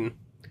scene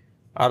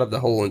out of the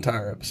whole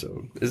entire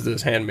episode, is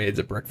this Handmaids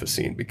at Breakfast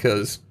scene,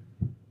 because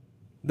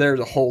there's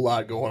a whole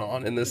lot going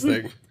on in this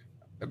thing.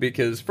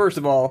 Because, first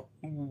of all,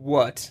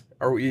 what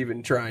are we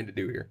even trying to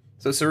do here?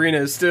 So Serena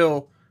is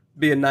still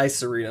being nice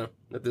Serena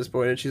at this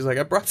point, and she's like,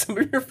 I brought some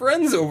of your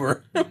friends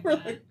over. We're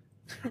like,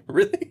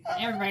 really?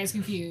 Everybody's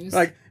confused.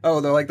 Like,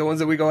 oh, they're like the ones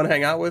that we go and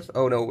hang out with?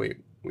 Oh, no, wait.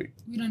 We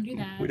don't do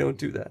that. We don't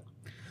do that.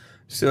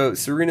 So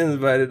Serena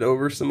invited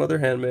over some other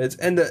handmaids.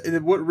 And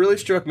what really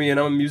struck me, and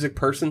I'm a music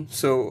person,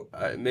 so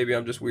maybe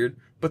I'm just weird,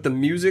 but the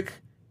music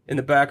in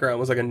the background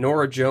was like a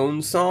Norah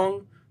Jones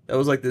song. That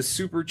was like this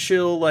super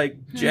chill,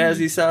 like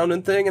jazzy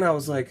sounding thing. And I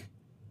was like,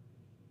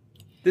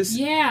 this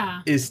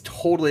is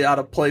totally out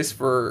of place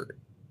for...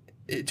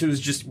 It was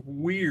just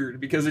weird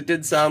because it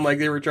did sound like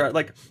they were trying,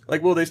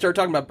 well, they started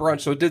talking about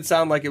brunch, so it did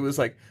sound like it was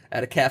like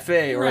at a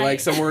cafe or like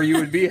somewhere you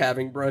would be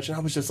having brunch, and I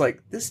was just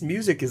like, this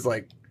music is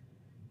like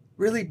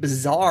really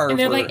bizarre. And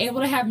they're like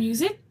able to have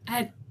music?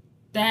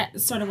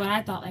 That's sort of what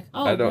I thought. Like,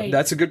 wait,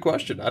 that's a good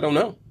question. I don't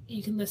know.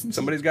 You can listen.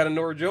 Somebody's got a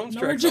Norah Jones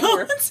Norah track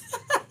somewhere. Jones.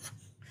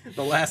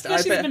 The last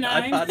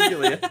iPod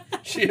Amelia.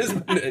 She is.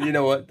 You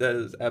know what? That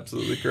is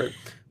absolutely correct.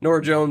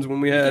 Norah Jones.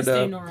 When we had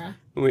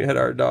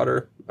our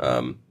daughter,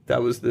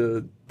 that was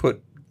the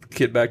Put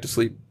Kid Back to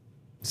Sleep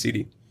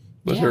CD.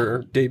 Was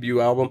her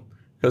debut album,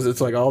 because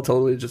it's like all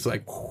totally just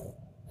like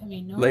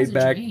laid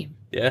back. Dream.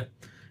 Yeah,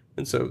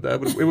 and so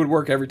it would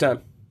work every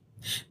time.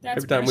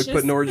 Every time we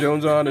put Norah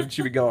Jones on, and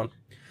she'd be gone.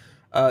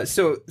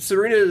 So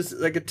Serena is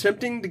like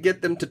attempting to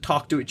get them to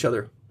talk to each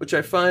other, which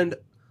I find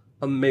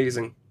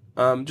amazing.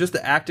 Just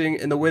the acting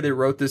and the way they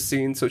wrote this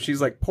scene. So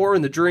she's like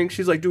pouring the drink.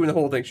 She's like doing the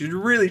whole thing. She's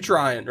really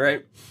trying,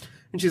 right?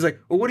 And she's like,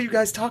 well, what do you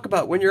guys talk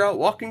about when you're out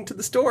walking to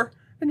the store?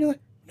 And you're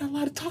like, you're not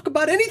allowed to talk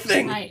about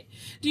anything. Right.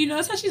 Do you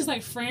notice how she's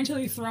like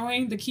frantically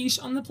throwing the quiche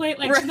on the plate?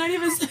 Like she's not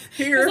even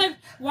here. It's like,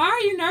 why are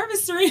you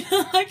nervous,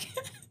 Serena? Like,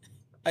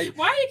 why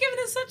are you giving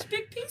us such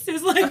big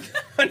pieces? Like,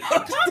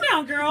 calm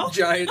down, girl.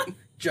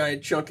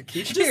 Giant chunk of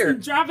quiche just here.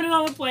 Dropping it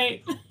on the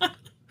plate.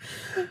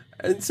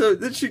 And so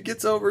then she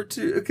gets over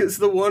to, because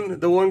the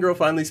one girl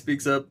finally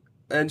speaks up,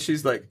 and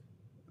she's like,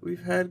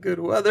 we've had good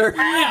weather.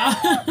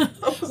 Yeah.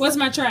 What's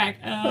my track?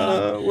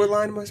 What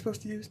line am I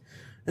supposed to use?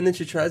 And then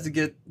she tries to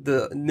get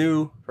the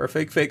new, or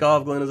fake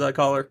Ovglin, as I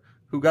call her,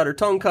 who got her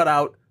tongue cut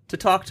out, to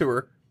talk to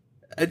her.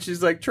 And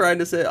she's like trying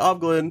to say,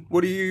 Ovglin,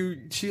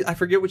 I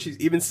forget what she's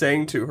even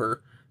saying to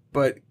her,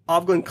 but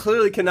Ovglin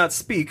clearly cannot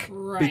speak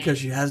because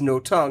she has no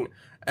tongue.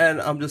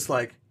 And I'm just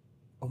like,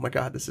 oh my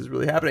God, this is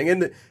really happening.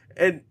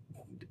 And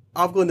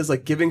Ovglin is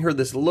like giving her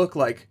this look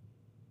like,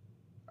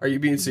 are you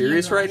being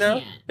serious right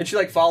now? And she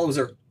like follows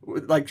her,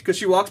 like, because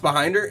she walks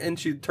behind her and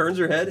she turns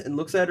her head and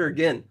looks at her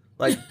again.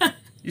 Like,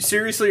 you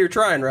seriously are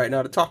trying right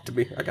now to talk to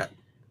me. I got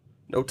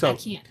no tongue.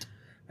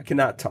 I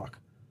cannot talk.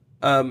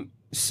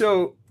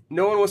 So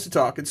no one wants to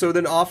talk. And so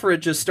then Offred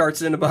just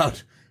starts in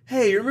about,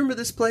 hey, you remember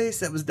this place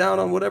that was down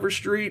on whatever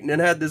street and it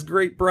had this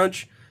great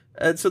brunch?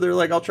 And so they're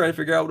like, I'll try to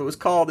figure out what it was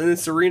called. And then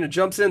Serena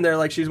jumps in there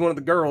like she's one of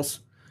the girls.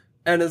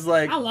 And is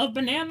like, I love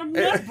banana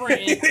nut bread.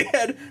 They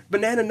had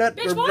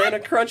banana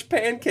crunch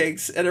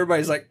pancakes, and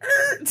everybody's like,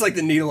 it's like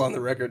the needle on the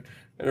record.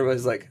 And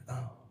everybody's like,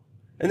 oh.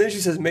 And then she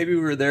says, maybe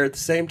we were there at the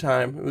same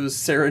time. It was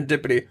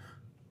serendipity.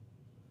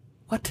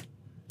 What?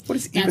 What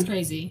is even? That's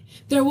crazy.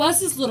 There was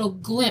this little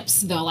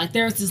glimpse, though. Like,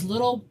 there was this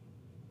little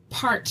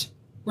part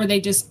where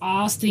they just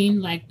all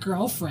seemed like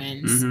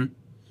girlfriends.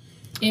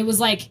 Mm-hmm. It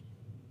was like,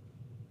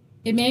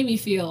 it made me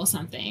feel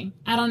something.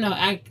 I don't know.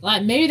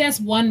 Maybe that's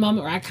one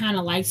moment where I kind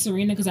of liked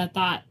Serena because I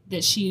thought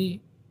that you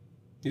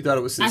thought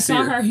it was sincere. I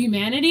saw her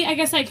humanity. I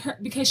guess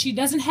because she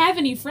doesn't have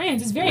any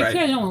friends. It's very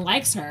clear no one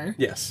likes her.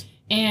 Yes.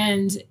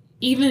 And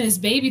even this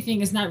baby thing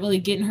is not really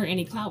getting her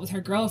any clout with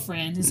her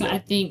girlfriends. And so I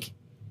think,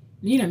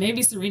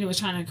 maybe Serena was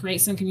trying to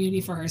create some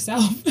community for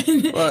herself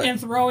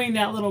and throwing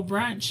that little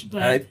brunch.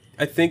 But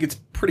I think it's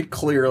pretty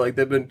clear, like,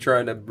 they've been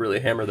trying to really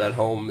hammer that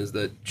home, is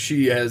that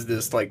she has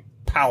this, like,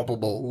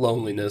 palpable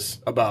loneliness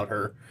about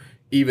her,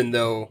 even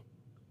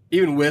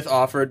with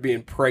Offred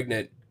being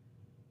pregnant,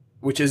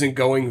 which isn't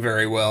going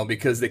very well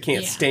because they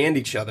can't stand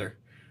each other.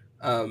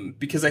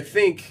 Because I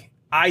think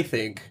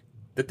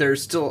that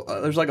there's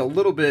like a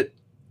little bit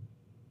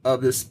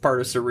of this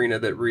part of Serena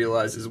that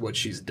realizes what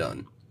she's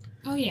done.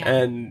 Oh yeah.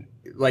 And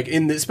like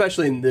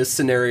especially in this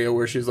scenario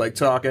where she's like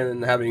talking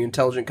and having an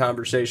intelligent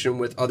conversation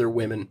with other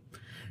women,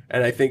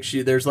 and I think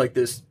there's like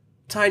this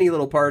tiny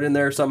little part in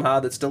there somehow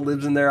that still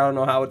lives in there. I don't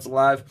know how it's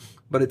alive,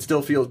 but it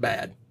still feels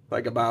bad,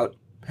 like about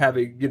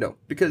having,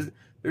 because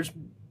there's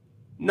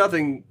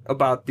nothing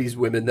about these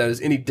women that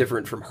is any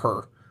different from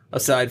her,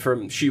 aside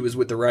from she was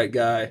with the right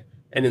guy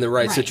and in the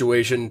right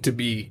situation to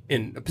be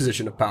in a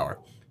position of power.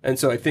 And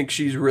so I think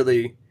she's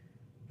really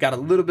got a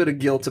little bit of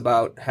guilt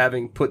about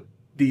having put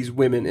these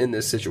women in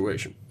this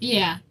situation.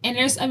 Yeah. And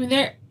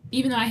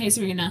even though I hate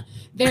Serena,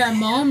 there are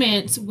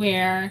moments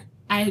where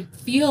I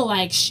feel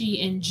like she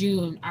and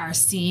June are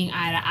seeing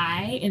eye to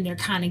eye, and they're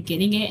kind of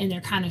getting it, and they're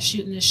kind of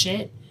shooting the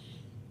shit.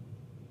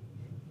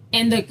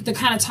 And the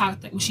kind of talk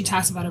that when she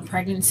talks about her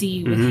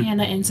pregnancy with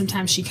Hannah, and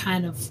sometimes she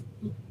kind of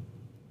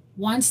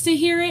wants to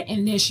hear it,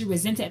 and then she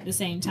resents it at the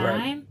same time.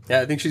 Right.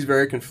 Yeah, I think she's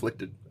very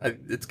conflicted.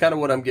 It's kind of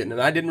what I'm getting,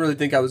 and I didn't really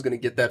think I was going to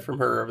get that from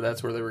her, or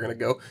that's where they were going to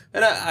go.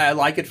 And I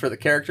like it for the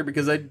character,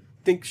 because I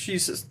think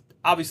she's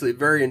obviously a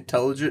very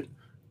intelligent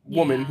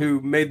woman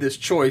who made this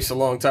choice a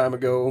long time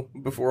ago,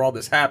 before all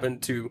this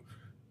happened, to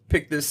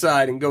pick this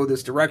side and go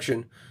this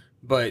direction.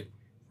 But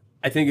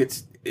I think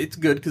it's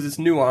good because it's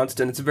nuanced,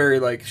 and it's very,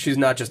 like, she's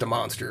not just a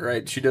monster,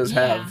 right? She does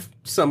have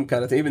some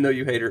kind of thing, even though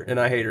you hate her and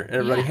I hate her and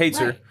everybody hates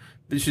her,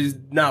 but she's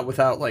not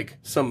without, like,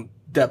 some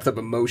depth of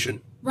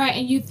emotion. Right,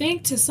 and you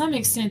think to some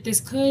extent this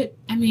could,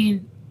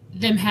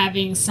 them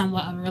having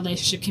somewhat of a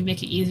relationship can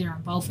make it easier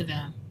on both of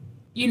them.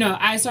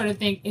 I sort of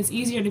think it's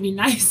easier to be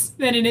nice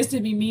than it is to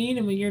be mean,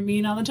 and when you're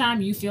mean all the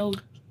time, you feel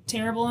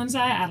terrible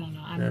inside. I don't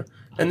know.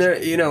 And there,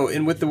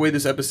 and with the way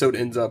this episode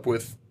ends up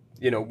with,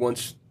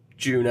 once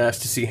June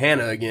asks to see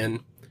Hannah again,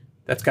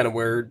 that's kind of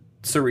where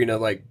Serena,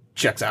 like,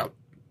 checks out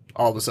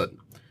all of a sudden.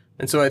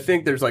 And so I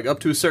think there's, like, up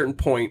to a certain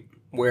point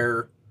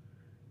where,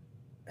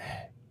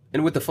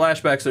 and with the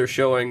flashbacks they're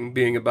showing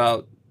being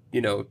about,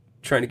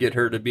 trying to get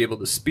her to be able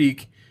to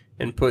speak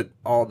and put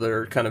all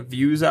their kind of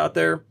views out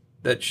there,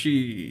 that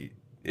she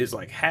is,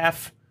 like,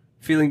 half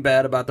feeling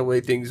bad about the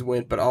way things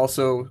went, but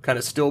also kind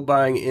of still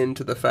buying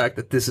into the fact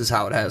that this is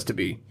how it has to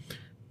be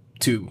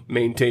to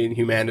maintain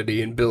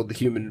humanity and build the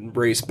human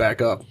race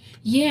back up.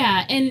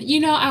 Yeah, and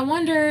I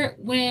wonder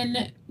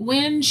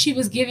when she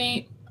was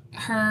giving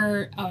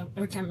her, I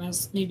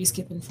was maybe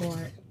skipping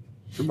forward,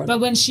 but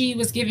when she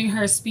was giving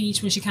her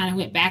speech, when she kind of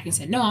went back and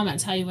said, "No, I'm going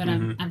to tell you what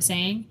I'm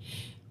saying,"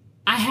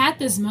 I had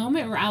this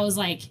moment where I was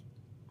like,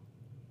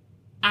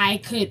 I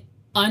could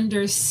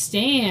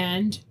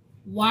understand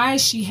why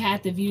she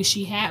had the view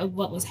she had of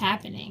what was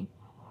happening.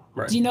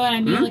 Right. Do you know what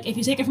I mean? Like, if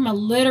you take it from a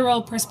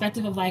literal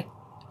perspective of, like,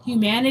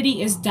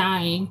 humanity is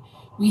dying,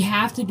 we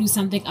have to do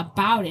something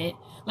about it.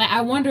 Like,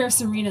 I wonder if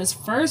Serena's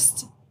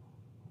first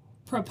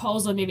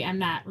proposal, maybe I'm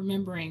not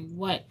remembering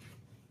what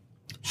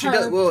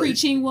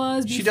preaching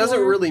was before. She doesn't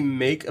really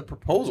make a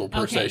proposal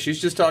per se.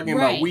 She's just talking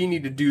about we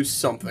need to do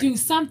something. Do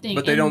something.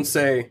 But they don't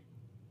say.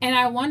 And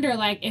I wonder,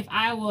 like, if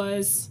I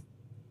was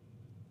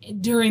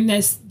during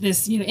this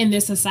in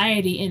this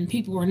society and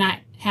people were not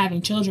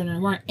having children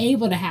and weren't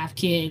able to have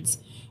kids,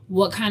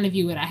 what kind of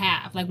view would I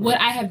have? Like, would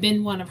I have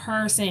been one of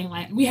her saying,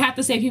 like, we have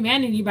to save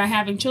humanity by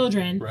having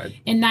children,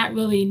 and not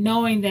really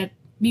knowing that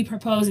me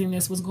proposing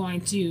this was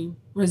going to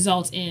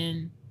result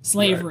in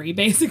slavery,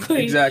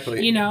 basically.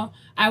 Exactly.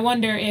 I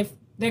wonder if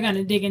they're going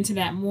to dig into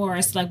that more.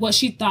 It's like what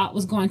she thought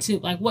was going to,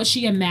 like, what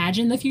she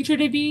imagined the future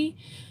to be,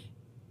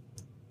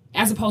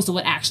 as opposed to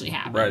what actually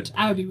happened. Right.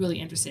 I would be really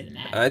interested in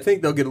that. I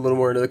think they'll get a little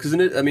more into that,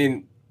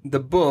 because the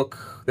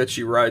book that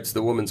she writes,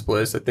 The Woman's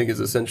Place, I think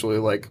is essentially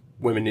like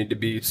women need to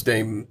be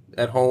staying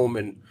at home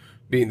and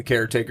being the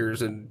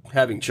caretakers and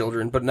having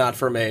children, but not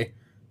from a,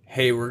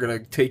 hey, we're going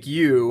to take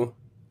you,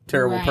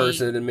 terrible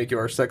person, and make you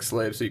our sex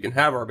slave so you can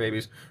have our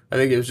babies. I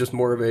think it was just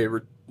more of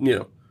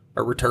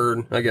a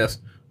return, I guess,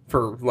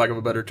 for lack of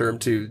a better term,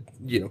 to,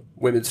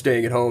 women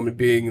staying at home and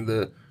being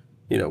the,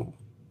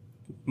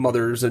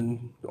 mothers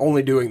and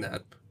only doing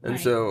that. And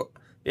so,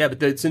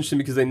 but it's interesting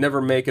because they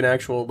never make an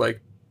actual,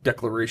 like,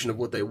 declaration of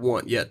what they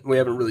want yet. We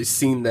haven't really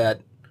seen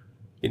that,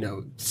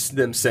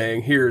 them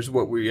saying, here's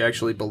what we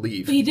actually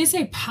believe. But he did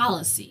say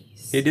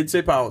policies. He did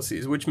say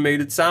policies, which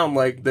made it sound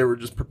like they were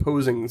just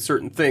proposing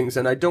certain things.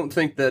 And I don't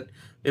think that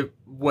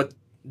what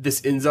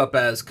this ends up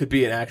as could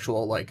be an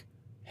actual, like,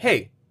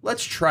 hey,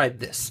 let's try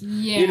this.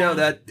 Yeah.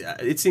 That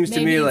it seems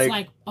maybe to me it's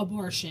like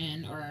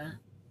abortion or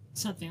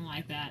something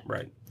like that.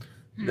 Right.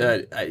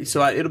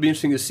 So it'll be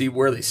interesting to see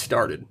where they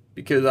started,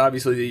 because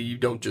obviously you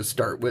don't just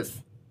start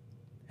with,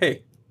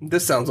 hey,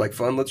 this sounds like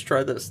fun. Let's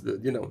try this.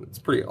 It's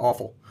pretty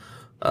awful.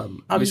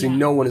 Obviously,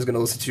 no one is going to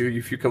listen to you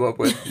if you come up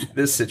with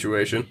this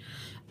situation.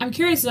 I'm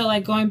curious, though,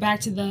 like going back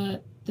to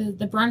the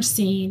brunch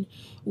scene,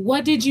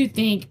 what did you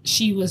think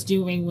she was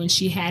doing when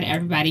she had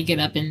everybody get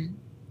up and,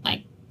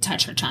 like,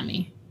 touch her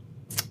tummy?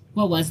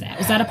 What was that?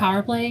 Was that a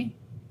power play?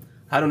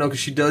 I don't know, because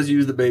she does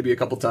use the baby a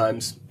couple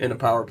times in a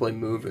power play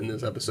move in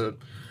this episode.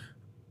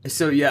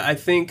 So, yeah,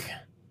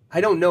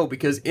 I don't know,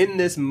 because in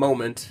this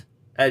moment,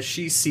 as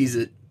she sees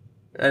it,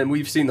 and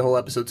we've seen the whole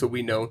episode, so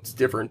we know it's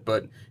different,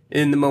 but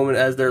in the moment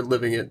as they're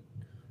living it,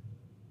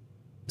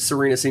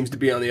 Serena seems to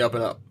be on the up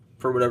and up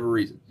for whatever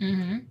reason.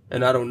 Mm-hmm.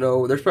 And I don't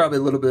know, there's probably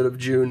a little bit of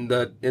June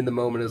that in the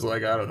moment is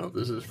like, I don't know if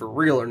this is for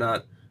real or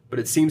not, but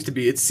it seems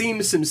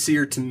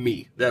sincere to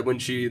me that when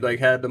she like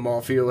had them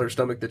all feel her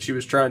stomach that she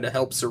was trying to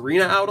help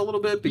Serena out a little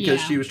bit because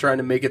she was trying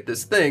to make it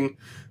this thing,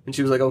 and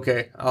she was like,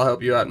 okay, I'll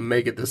help you out and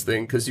make it this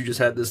thing because you just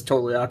had this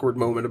totally awkward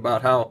moment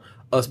about how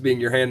us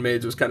being your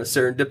handmaids was kind of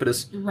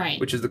serendipitous, right?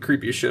 Which is the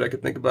creepiest shit I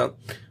could think about.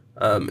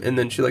 And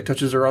then she like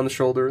touches her on the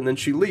shoulder and then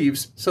she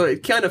leaves. So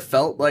it kind of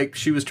felt like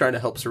she was trying to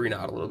help Serena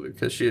out a little bit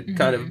because she had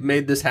kind of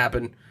made this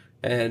happen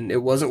and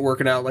it wasn't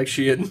working out like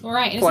she had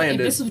planned it. If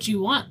this is what you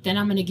want, then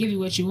I'm going to give you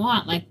what you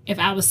want. Like if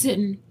I was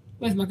sitting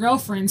with my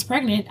girlfriends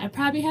pregnant, I'd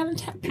probably have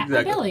them pat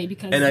my belly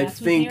because that's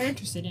what they're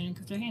interested in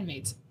because they're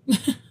handmaids.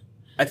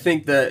 I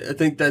think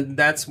that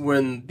that's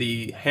when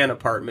the Hannah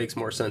part makes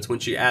more sense. When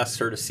she asks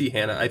her to see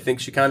Hannah, I think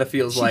she kind of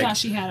feels she thought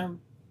she had a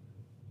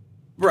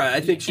right.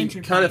 I think she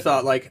kind of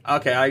thought like,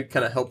 okay, I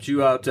kind of helped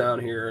you out down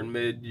here and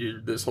made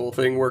this whole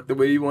thing work the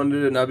way you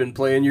wanted it, and I've been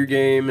playing your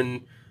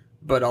game,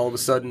 but all of a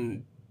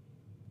sudden,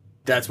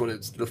 that's when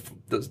it's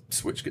the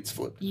switch gets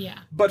flipped. Yeah.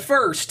 But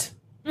first,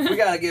 we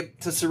gotta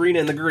get to Serena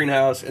in the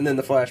greenhouse, and then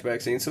the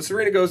flashback scene. So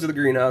Serena goes to the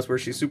greenhouse where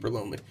she's super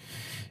lonely,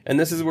 and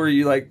this is where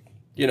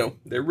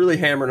they're really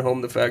hammering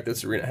home the fact that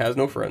Serena has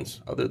no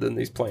friends other than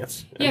these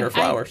plants and her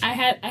flowers. I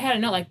had a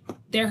note like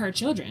they're her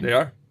children. They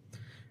are.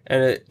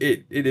 And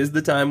it is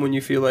the time when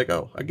you feel like,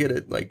 oh, I get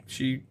it. Like,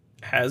 she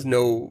has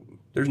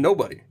there's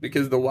nobody.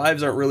 Because the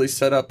wives aren't really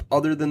set up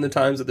other than the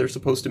times that they're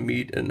supposed to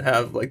meet and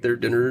have, like, their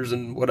dinners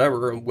and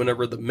whatever. And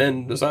whenever the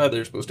men decide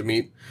they're supposed to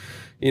meet,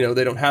 they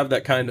don't have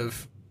that kind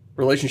of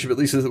relationship, at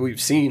least as we've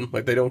seen.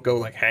 Like, they don't go,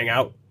 like, hang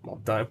out all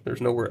the time.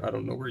 There's nowhere, I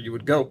don't know where you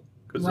would go.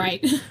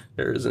 Right.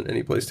 There isn't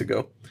any place to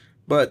go.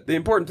 But the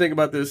important thing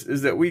about this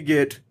is that we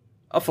get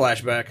a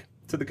flashback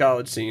to the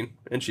college scene,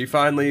 and she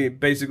finally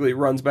basically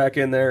runs back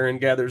in there and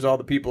gathers all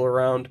the people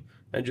around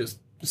and just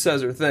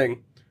says her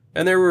thing.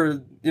 And there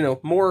were,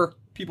 more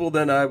people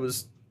than I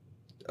was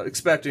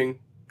expecting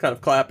kind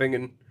of clapping,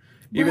 and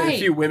even a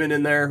few women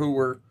in there who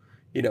were,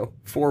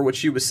 for what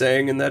she was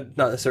saying, and that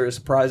not necessarily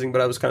surprising, but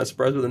I was kind of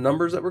surprised with the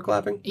numbers that were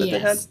clapping that they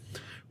had,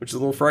 which is a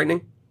little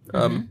frightening.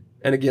 And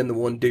again, the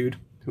one dude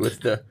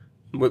with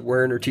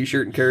wearing her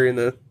t-shirt and carrying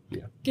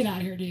Get out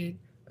of here, dude.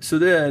 So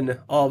then,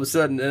 all of a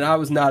sudden, and I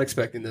was not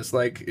expecting this,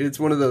 like, it's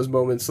one of those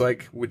moments,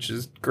 like, which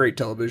is great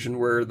television,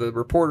 where the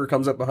reporter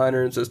comes up behind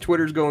her and says,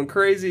 Twitter's going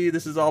crazy,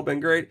 this has all been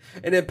great,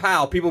 and then,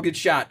 pow, people get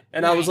shot.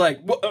 And I was like,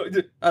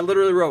 I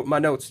literally wrote my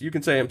notes. You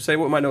can say them. Say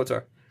what my notes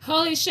are.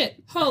 Holy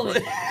shit. Holy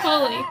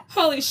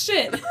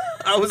shit.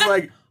 I was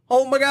like,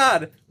 oh my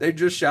God, they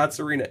just shot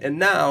Serena. And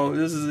now,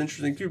 this is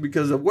interesting, too,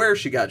 because of where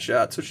she got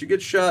shot. So she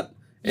gets shot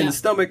in the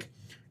stomach,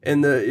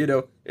 in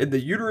the, in the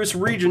uterus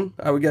region,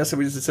 I would guess I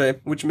would say,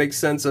 which makes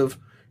sense of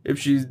if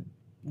she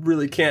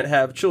really can't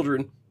have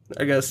children.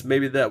 I guess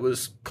maybe that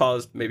was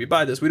caused maybe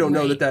by this. We don't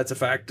know that that's a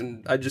fact,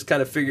 and I just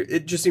kind of figured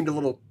it just seemed a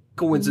little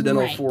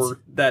coincidental for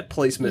that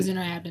placement. It was in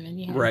her abdomen,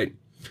 yeah. Right.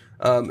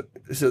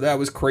 So that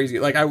was crazy.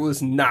 Like, I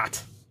was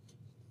not.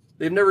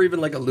 They've never even,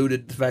 like,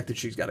 alluded to the fact that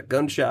she's got a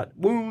gunshot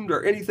wound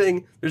or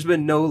anything. There's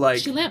been no, like...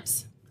 She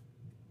limps.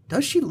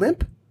 Does she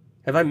limp?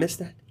 Have I missed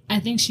that? I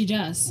think she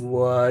does.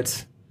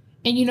 What?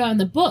 And in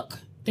the book,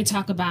 they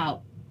talk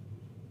about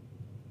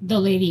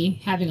the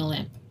lady having a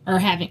limp. Or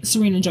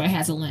Serena Joy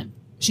has a limp.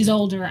 She's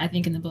older, I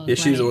think, in the book. Yeah,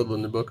 she's older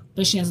in the book.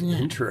 But she has a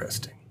limp.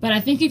 Interesting. But I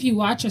think if you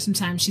watch her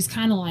sometimes, she's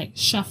kind of like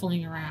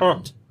shuffling around.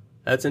 Huh.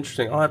 That's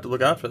interesting. I'll have to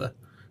look out for that.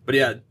 But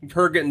yeah,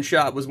 her getting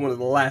shot was one of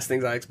the last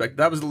things I expected.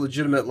 That was a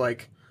legitimate,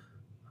 like,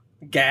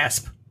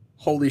 gasp,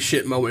 holy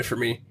shit moment for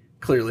me,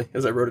 clearly,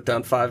 as I wrote it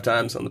down 5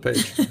 times on the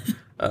page.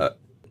 That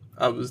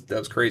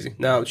was crazy.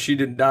 Now, she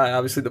didn't die.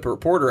 Obviously, the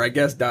reporter, I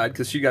guess, died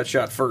because she got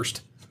shot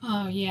first.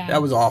 Oh, yeah.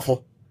 That was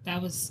awful.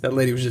 That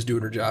lady was just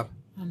doing her job.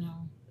 I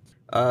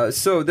know.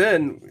 So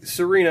then,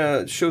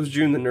 Serena shows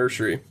June the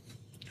nursery.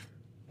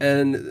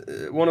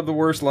 And one of the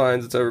worst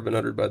lines that's ever been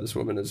uttered by this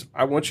woman is,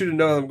 I want you to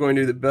know I'm going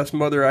to be the best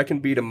mother I can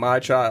be to my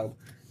child.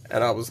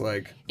 And I was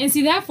like... And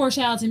see, that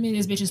foreshadowed to me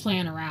this bitch is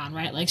playing around,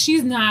 right? Like,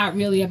 she's not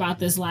really about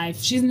this life.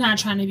 She's not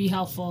trying to be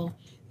helpful.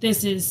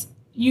 This is...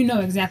 You know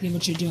exactly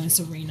what you're doing,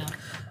 Serena.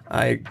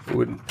 I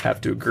would have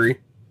to agree.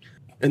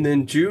 And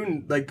then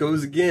June, like,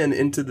 goes again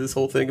into this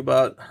whole thing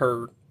about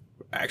her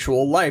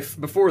actual life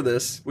before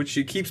this, which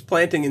she keeps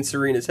planting in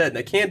Serena's head. And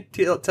I can't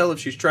tell if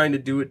she's trying to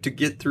do it to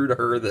get through to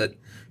her that,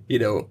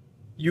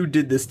 you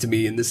did this to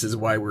me and this is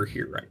why we're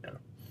here right now.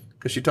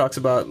 because she talks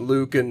about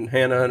Luke and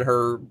Hannah and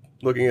her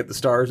looking at the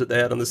stars that they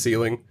had on the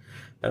ceiling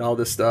and all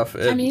this stuff.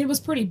 I mean, it was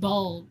pretty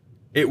bold.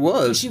 It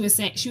was. She was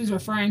saying, she was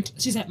referring to,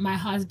 she said, my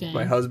husband.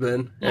 My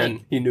husband.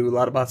 And he knew a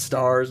lot about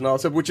stars and all that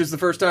stuff, which is the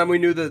first time we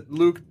knew that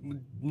Luke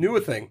knew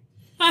a thing.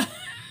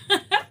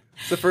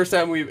 It's the first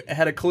time we've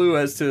had a clue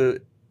as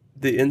to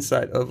the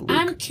inside of Luke.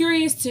 I'm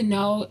curious to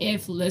know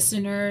if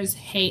listeners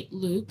hate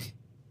Luke.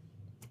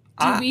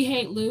 Do we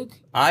hate Luke?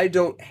 I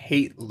don't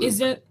hate Luke.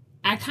 Is it,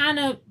 I kind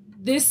of,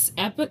 this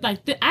epic, like,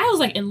 I was,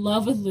 like, in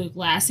love with Luke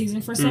last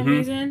season for some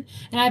reason.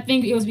 And I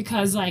think it was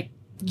because, like,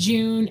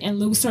 June and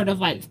Luke's sort of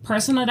like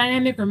personal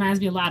dynamic reminds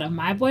me a lot of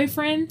my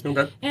boyfriend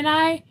and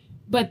I.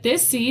 But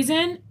this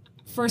season,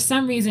 for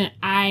some reason,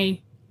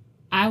 I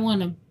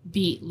want to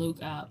beat Luke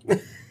up.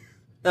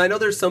 I know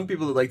there's some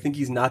people that like think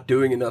he's not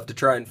doing enough to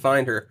try and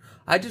find her.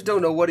 I just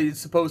don't know what he's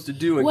supposed to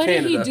do in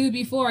Canada. What did he do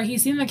before? He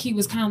seemed like he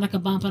was kind of like a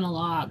bump on a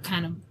log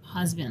kind of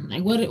husband.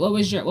 Like what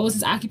was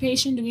his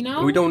occupation? Do we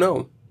know? We don't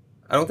know.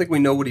 I don't think we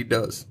know what he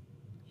does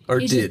or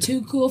he's did. Just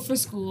too cool for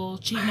school,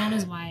 cheating on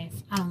his wife.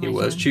 I don't like him. He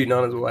was cheating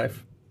on his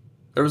wife.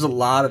 There was a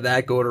lot of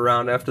that going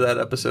around after that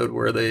episode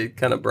where they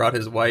kind of brought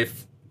his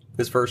wife,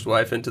 his first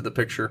wife, into the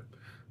picture.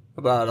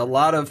 About a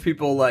lot of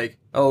people like,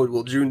 oh,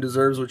 well, June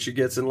deserves what she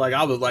gets. And like,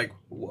 I was like,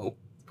 whoa,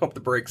 pump the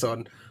brakes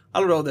on. I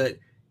don't know that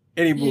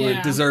any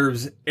woman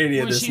deserves any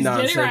of this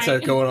nonsense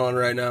that's going on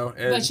right now.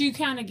 And but you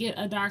kind of get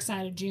a dark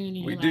side of June.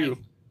 And we do.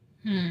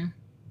 Yeah,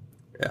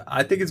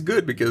 I think it's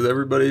good because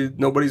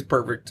nobody's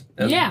perfect.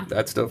 And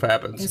that stuff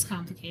happens. It's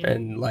complicated.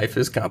 And life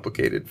is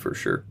complicated for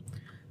sure.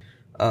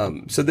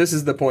 So this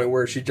is the point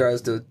where she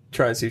tries to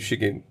see if she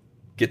can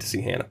get to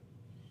see Hannah.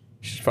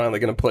 She's finally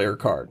going to play her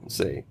card and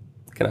say,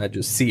 can I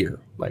just see her?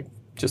 Like,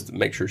 just to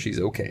make sure she's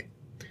okay.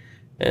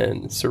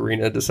 And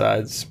Serena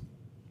decides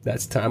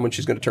that's the time when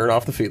she's going to turn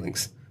off the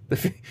feelings.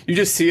 You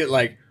just see it,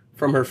 like,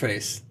 from her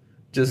face.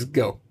 Just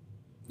go.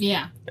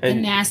 Yeah. And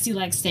the nasty,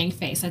 like, stank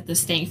face. Like the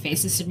stank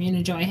face that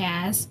Serena Joy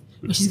has.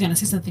 When she's going to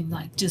say something,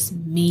 like, just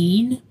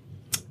mean.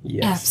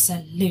 Yes.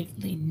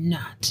 Absolutely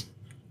not.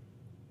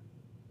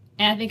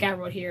 And I think I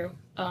wrote here,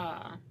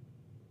 why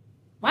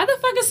the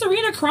fuck is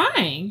Serena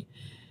crying?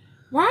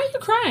 Why are you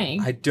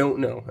crying? I don't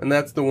know. And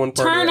that's the one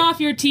part. Turn off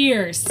your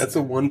tears. That's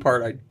the one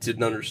part I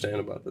didn't understand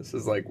about this.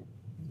 Is like,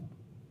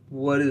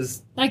 what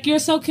is... Like, you're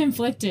so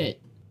conflicted.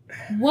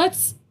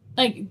 What's...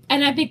 Like,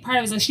 and I think part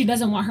of it is like she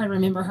doesn't want her to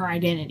remember her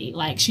identity.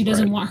 Like, she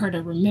doesn't want her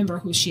to remember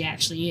who she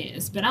actually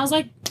is. But I was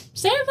like,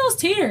 save those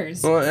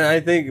tears. Well, and I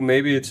think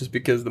maybe it's just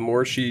because the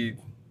more she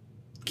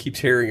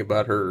keeps hearing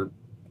about her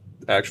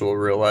actual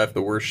real life,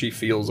 the worse she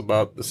feels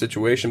about the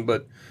situation.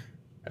 But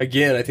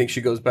again, I think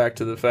she goes back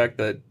to the fact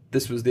that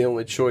this was the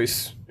only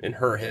choice in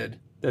her head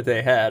that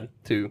they had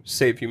to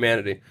save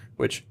humanity,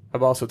 which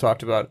I've also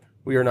talked about.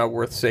 We are not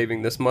worth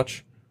saving this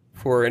much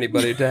for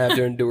anybody to have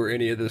to endure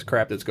any of this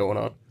crap that's going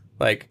on.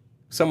 Like,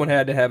 someone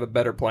had to have a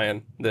better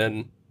plan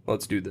than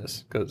let's do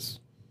this, because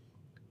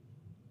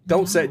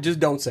just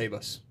don't save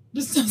us.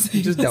 Just don't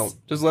save us.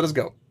 Don't. Just let us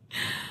go.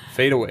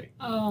 Fade away.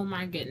 Oh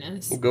my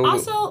goodness. We'll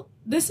also,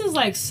 this is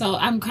like, so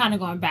I'm kind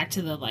of going back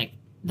to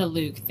the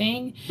Luke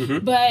thing,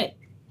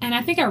 and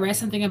I think I read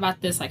something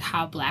about this, like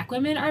how Black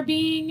women are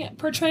being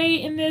portrayed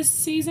in this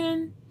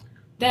season,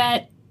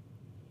 that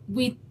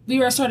we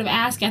were sort of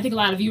asking, I think a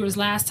lot of viewers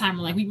last time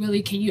were like,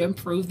 can you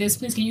improve this,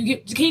 please? Can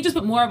you just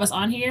put more of us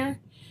on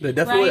here? They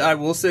definitely, right? I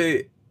will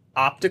say,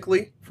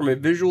 optically, from a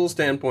visual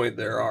standpoint,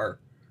 there are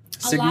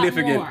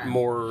significant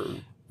more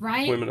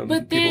right? women of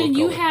But then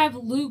you have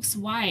Luke's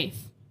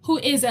wife, who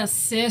is a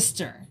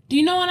sister. Do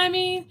you know what I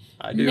mean?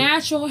 I do.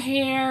 Natural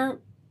hair,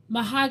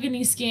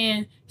 mahogany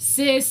skin,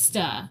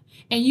 sister.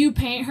 And you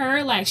paint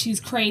her like she's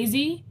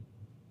crazy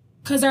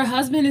because her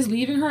husband is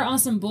leaving her on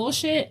some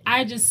bullshit.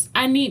 I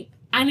need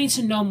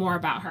to know more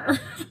about her.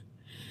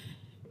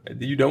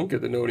 You don't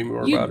get to know any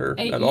more about her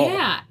at all.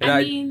 Yeah,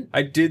 and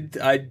I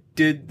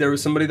did. There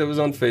was somebody that was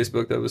on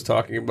Facebook that was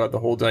talking about the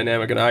whole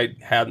dynamic, and I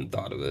hadn't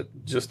thought of it.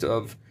 Just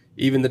of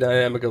even the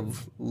dynamic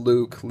of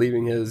Luke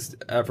leaving his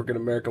African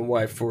American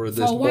wife for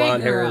this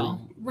blonde haired,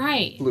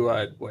 right, blue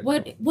eyed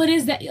white. What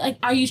is that? Like,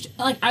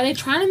 are they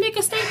trying to make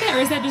a statement, or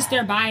is that just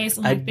their bias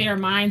and like their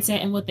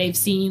mindset and what they've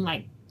seen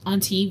like on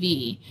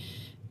TV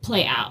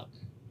play out?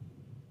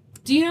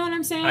 Do you know what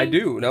I'm saying? I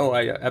do. No,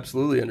 I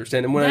absolutely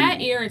understand. And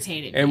that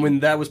irritated me. And when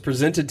that was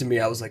presented to me,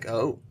 I was like,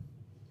 oh,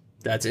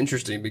 that's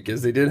interesting,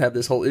 because they did have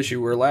this whole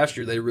issue where last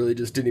year they really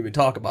just didn't even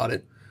talk about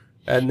it.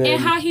 And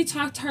how he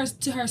talked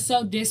to her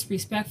so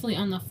disrespectfully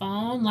on the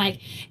phone,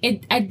 like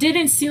it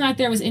didn't seem like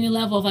there was any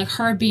level of like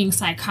her being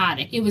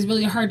psychotic. It was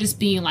really her just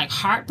being like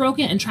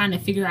heartbroken and trying to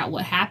figure out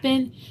what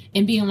happened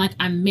and being like,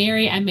 I'm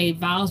married, I made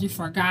vows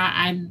before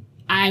God,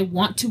 I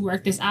want to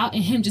work this out,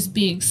 and him just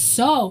being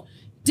so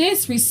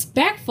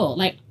disrespectful.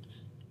 Like,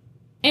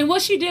 and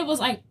what she did was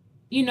like,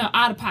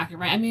 out of pocket,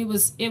 right? I mean,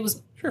 it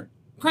was sure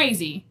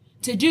crazy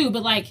to do,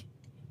 but like,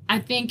 I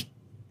think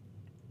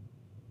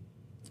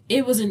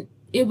it wasn't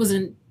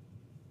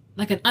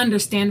like an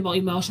understandable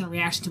emotional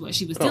reaction to what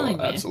she was dealing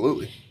with.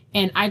 Absolutely.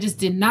 And I just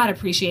did not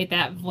appreciate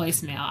that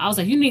voicemail. I was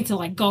like, you need to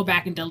like go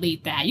back and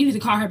delete that. You need to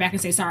call her back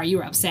and say, sorry, you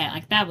were upset.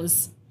 Like that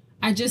was,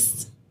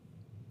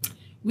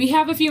 we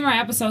have a few more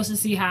episodes to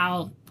see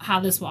how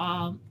this will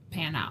all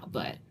pan out,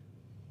 but.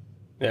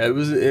 Yeah,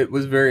 it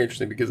was very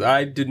interesting because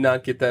I did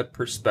not get that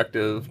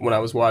perspective when I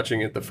was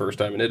watching it the first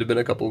time, and it had been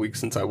a couple of weeks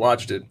since I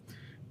watched it.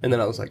 And then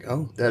I was like,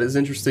 oh, that is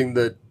interesting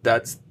that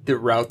that's the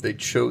route they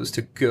chose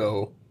to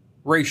go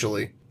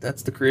racially.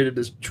 That's the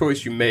creative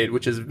choice you made,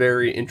 which is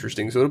very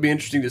interesting. So it'll be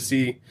interesting to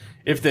see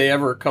if they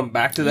ever come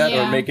back to that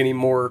or make any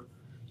more,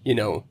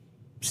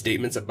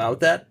 statements about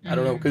that. I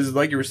don't know, because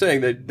like you were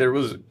saying, that there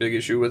was a big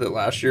issue with it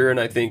last year, and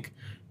I think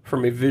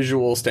from a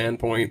visual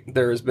standpoint,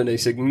 there has been a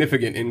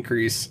significant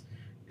increase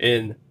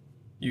in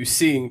you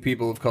seeing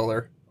people of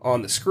color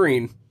on the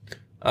screen.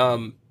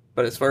 But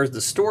as far as the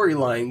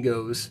storyline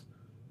goes,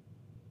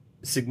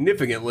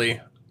 significantly,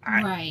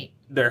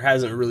 there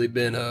hasn't really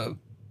been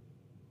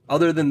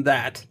other than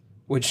that,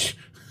 which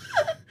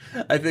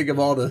I think of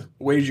all the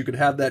ways you could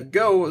have that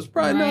go, was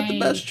probably not the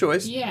best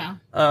choice. Yeah.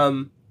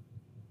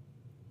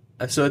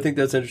 So I think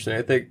that's interesting.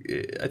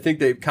 I think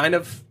they've kind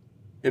of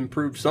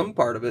improved some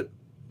part of it,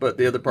 but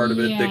the other part of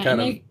it they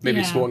kind of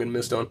maybe swung and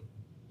missed on.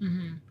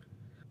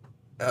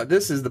 Mm-hmm.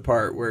 This is the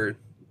part where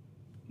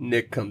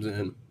Nick comes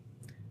in,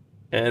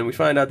 and we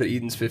find out that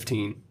Eden's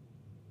 15.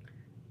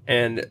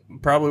 And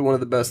probably one of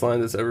the best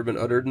lines that's ever been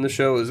uttered in the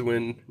show is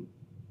when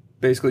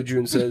basically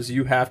June says,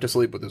 you have to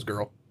sleep with this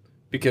girl,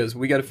 because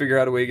we got to figure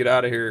out a way to get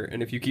out of here,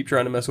 and if you keep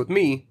trying to mess with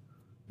me,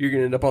 you're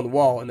going to end up on the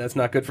wall, and that's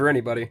not good for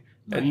anybody.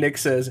 Right. And Nick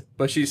says,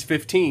 but she's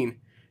 15.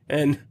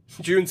 And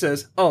June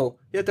says, oh,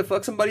 you have to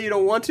fuck somebody you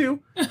don't want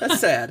to? That's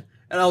sad.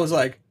 And I was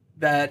like,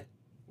 that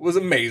was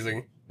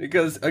amazing.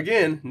 Because,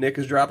 again, Nick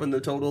is dropping the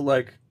total,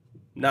 like,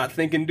 not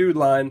thinking dude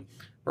line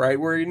right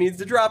where he needs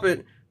to drop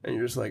it. And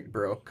you're just like,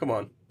 bro, come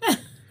on. And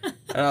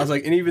I was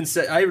like, and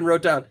I even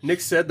wrote down,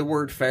 Nick said the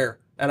word fair,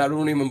 and I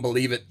don't even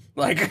believe it.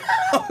 Like,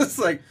 I was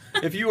like,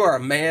 if you are a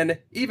man,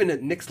 even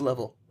at Nick's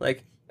level,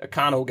 like a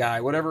Kano guy,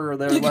 whatever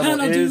their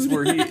level is,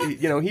 where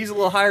he's a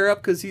little higher up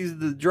because he's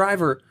the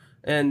driver,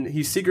 and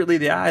he's secretly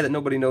the eye that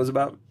nobody knows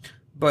about.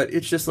 But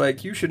it's just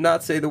like, you should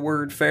not say the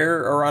word fair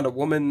around a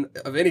woman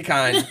of any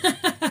kind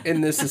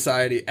in this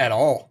society at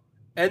all.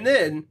 And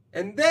then,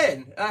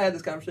 I had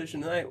this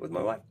conversation tonight with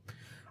my wife.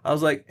 I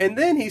was like, and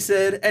then he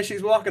said, as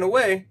she's walking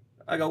away,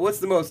 I go, what's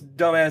the most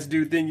dumbass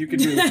dude thing you could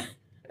do?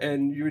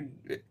 And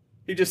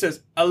he just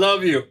says, I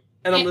love you.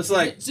 And I'm just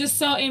like... Just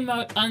so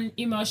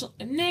unemotional.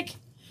 Nick...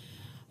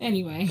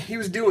 Anyway. He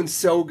was doing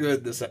so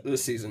good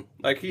this season.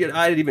 Like,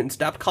 I had even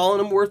stopped calling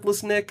him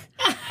Worthless Nick.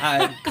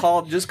 I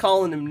just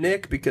calling him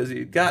Nick because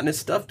he'd gotten his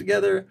stuff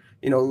together.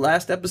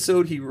 Last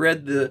episode, he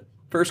read the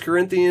 1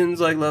 Corinthians,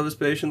 like, love is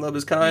patient, love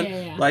is kind.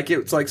 Yeah. Like,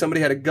 it's like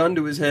somebody had a gun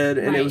to his head,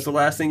 and it was the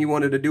last thing he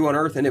wanted to do on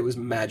earth, and it was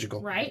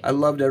magical. Right. I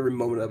loved every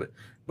moment of it.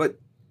 But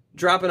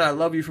dropping I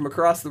love you from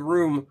across the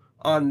room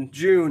on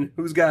June,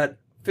 who's got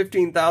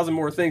 15,000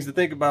 more things to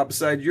think about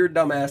besides your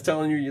dumbass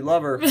telling you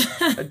love her,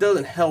 it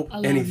doesn't help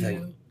anything.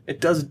 You. It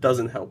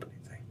doesn't help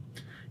anything.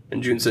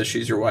 And June says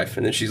she's your wife,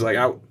 and then she's like,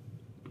 out.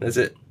 That's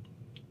it.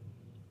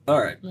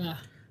 All right. Yeah.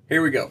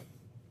 Here we go.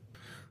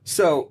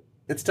 So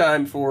it's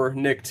time for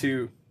Nick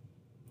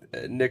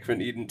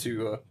and Eden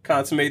to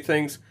consummate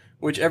things,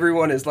 which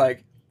everyone is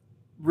like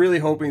really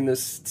hoping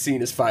this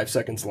scene is 5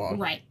 seconds long.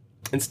 Right.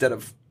 Instead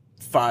of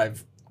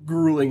 5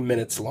 grueling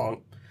minutes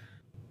long.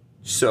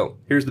 So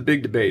here's the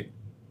big debate.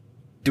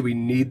 Do we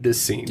need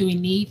this scene? Do we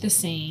need the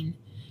scene?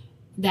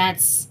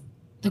 That's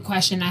the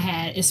question I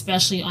had,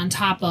 especially on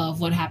top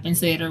of what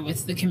happens later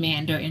with the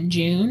commander in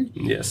June.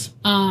 Yes.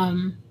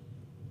 I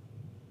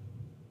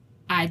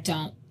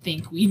don't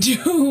think we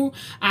do.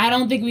 I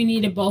don't think we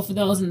needed both of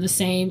those in the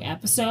same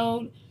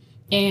episode.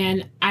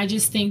 And I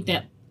just think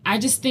that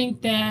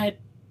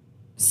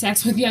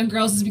sex with young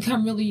girls has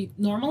become really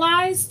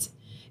normalized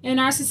in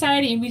our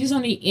society, and we just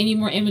don't need any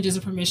more images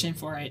or permission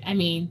for it. I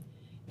mean,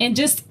 and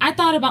just, I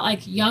thought about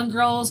like young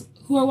girls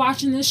who are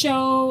watching the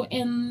show,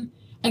 and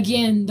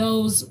again,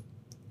 those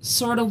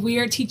sort of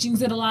weird teachings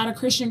that a lot of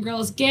Christian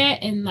girls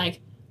get, and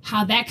like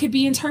how that could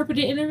be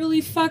interpreted in a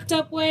really fucked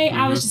up way. Mm-hmm.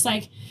 I was just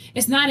like,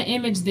 it's not an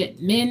image that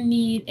men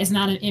need. It's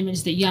not an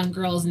image that young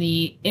girls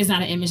need. It's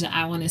not an image that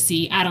I want to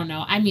see. I don't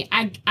know. I mean,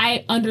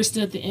 I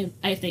understood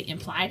if they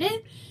implied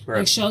it, right.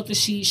 Like showed the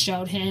sheet,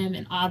 showed him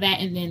and all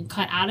that, and then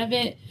cut out of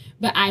it.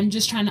 But I'm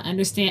just trying to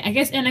understand, I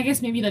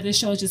guess maybe that this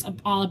show is just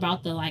all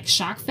about the like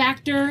shock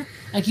factor.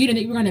 Like, you didn't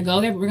think we were going to go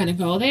there, but we're going to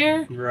go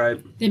there.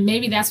 Right. Then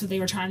maybe that's what they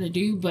were trying to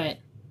do. But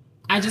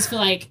I just feel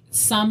like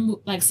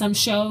some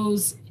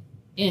shows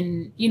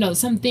in,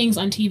 some things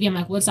on TV, I'm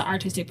like, what's the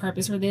artistic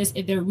purpose for this?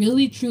 If there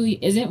really truly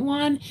isn't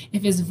one,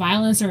 if it's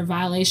violence or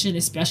violation,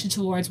 especially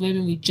towards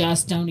women, we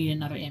just don't need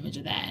another image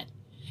of that.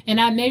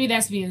 And maybe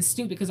that's being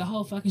stupid because the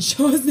whole fucking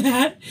show is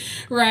that,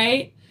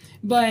 right?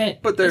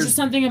 But there's just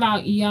something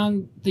about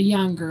the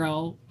young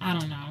girl. I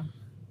don't know.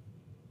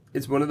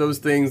 It's one of those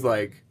things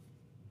like,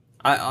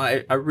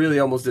 I really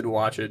almost didn't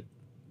watch it,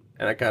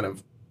 and I kind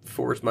of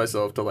forced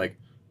myself to like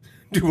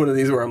do one of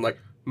these where I'm like,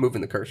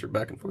 moving the cursor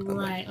back and forth.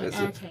 Right.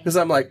 Okay. Because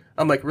I'm like,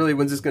 really,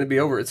 when's this going to be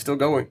over? It's still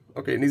going.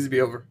 Okay, it needs to be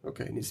over.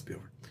 Okay, it needs to be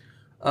over.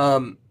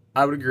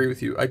 I would agree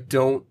with you. I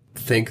don't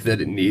think that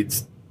it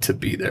needs to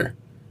be there.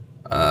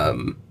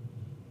 And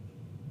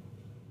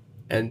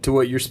to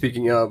what you're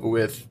speaking of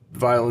with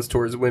violence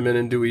towards women,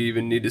 and do we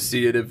even need to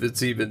see it if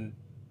it's even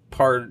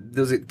part?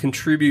 Does it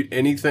contribute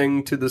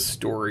anything to the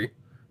story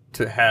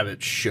to have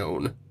it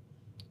shown?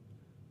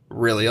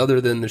 Really,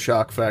 other than the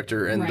shock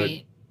factor and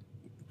the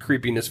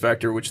creepiness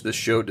factor, which this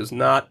show does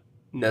not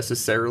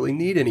necessarily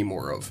need any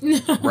more of,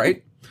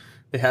 right?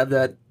 They have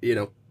that,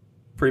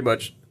 pretty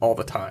much all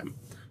the time.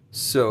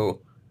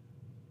 So,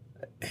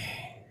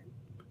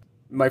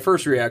 my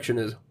first reaction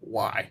is,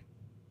 why?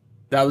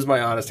 That was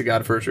my honest to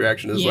God first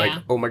reaction is like,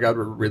 oh my God,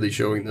 we're really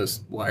showing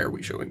this. Why are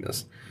we showing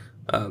this?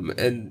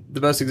 And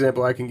the best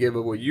example I can give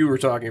of what you were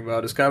talking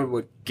about is kind of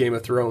what Game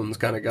of Thrones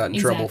kind of got in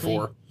trouble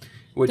for.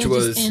 Which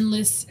was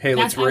endless. Hey,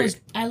 let's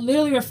rate. I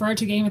literally referred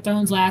to Game of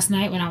Thrones last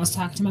night when I was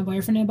talking to my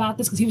boyfriend about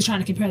this because he was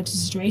trying to compare the two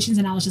situations,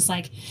 and I was just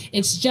like,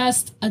 it's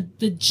just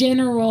the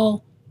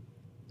general,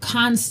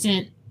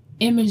 constant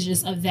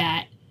images of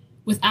that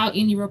without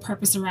any real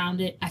purpose around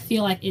it. I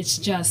feel like it's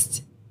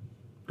just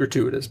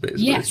gratuitous,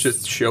 basically. Yes. It's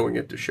just showing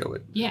it to show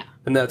it. Yeah.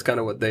 And that's kind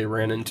of what they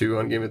ran into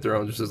on Game of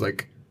Thrones. Just as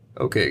like,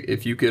 okay,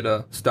 if you could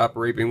stop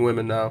raping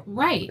women now,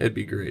 right, it'd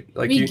be great.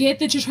 Like we get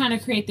that you're trying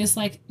to create this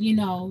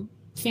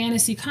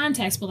fantasy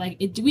context, but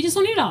we just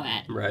don't need all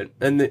that. Right.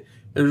 And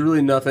there's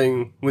really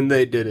nothing, when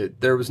they did it,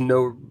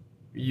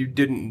 you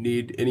didn't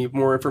need any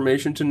more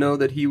information to know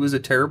that he was a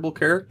terrible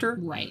character.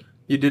 Right.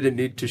 You didn't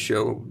need to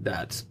show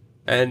that.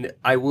 And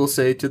I will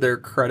say, to their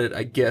credit,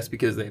 I guess,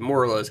 because they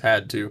more or less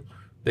had to,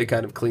 they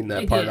kind of cleaned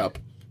that part up.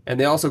 And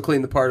they also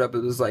cleaned the part up. It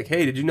was like,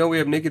 hey, did you know we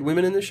have naked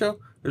women in this show?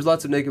 There's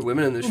lots of naked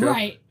women in this show.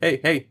 Right.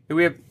 Hey,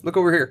 we have, look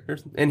over here.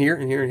 And here,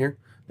 and here, and here.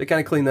 They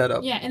kind of cleaned that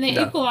up. Yeah, and they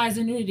equalized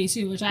the nudity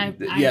too, which I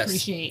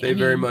appreciate. They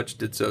very much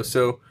did so.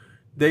 So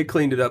they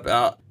cleaned it up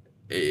out.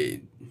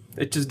 It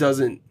just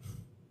doesn't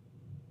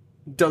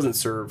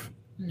serve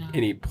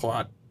any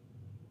plot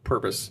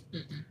purpose.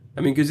 Mm-mm.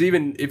 I mean, because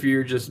even if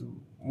you're just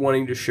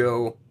wanting to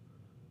show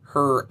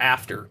her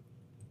after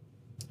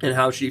and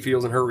how she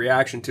feels and her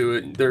reaction to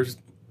it, there's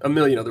a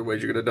million other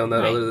ways you could have done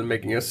that other than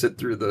making us sit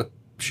through the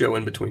show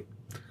in between.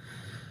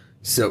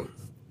 So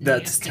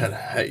that's kind of,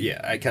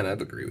 I kind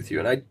of agree with you.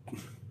 And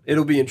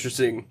it'll be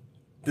interesting.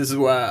 This is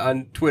why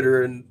on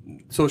Twitter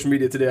and social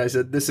media today I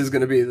said this is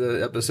going to be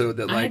the episode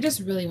that I just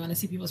really want to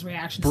see people's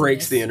reactions.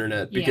 Breaks the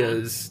internet,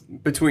 because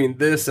between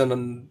this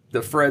and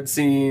the Fred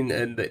scene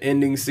and the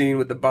ending scene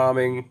with the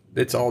bombing,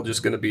 it's all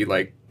just going to be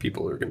like,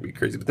 people are going to be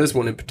crazy. But this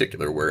one in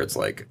particular, where it's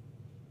like,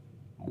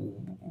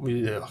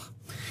 we'll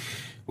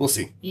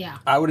see. Yeah,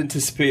 I would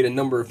anticipate a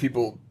number of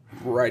people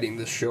writing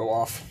this show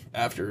off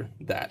after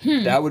that.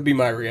 That would be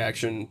my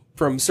reaction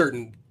from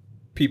certain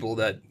people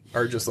that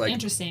are just like,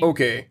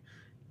 okay,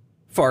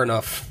 far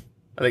enough.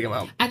 I think I'm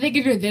out. I think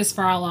if you're this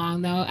far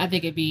along, though, I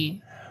think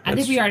we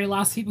already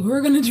lost people who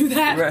are going to do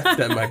that.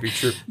 That might be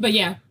true. But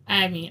yeah,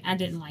 I mean, I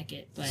didn't like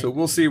it. But so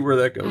we'll see where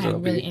that goes.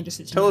 I'm really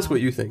interested to Tell us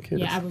what you think.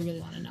 I would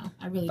really want to know.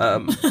 I really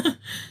do.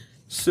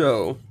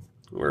 So,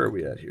 where are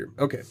we at here?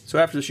 Okay, so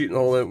after the shooting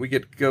hole, we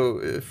get to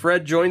go.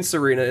 Fred joins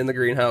Serena in the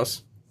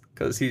greenhouse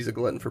because he's a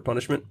glutton for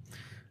punishment.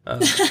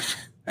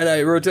 And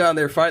I wrote down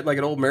they're fighting like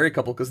an old married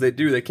couple because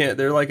they can't,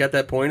 they're like at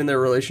that point in their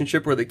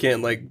relationship where they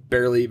can't like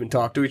barely even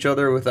talk to each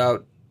other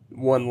without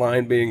one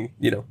line being,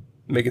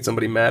 making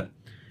somebody mad.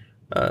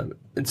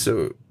 And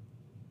so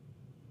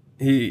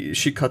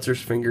she cuts her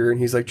finger and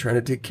he's like trying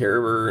to take care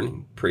of her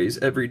and prays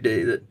every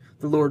day that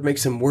the Lord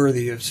makes him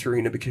worthy of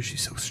Serena because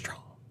she's so strong.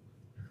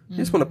 Mm-hmm. I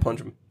just want to punch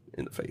him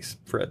in the face.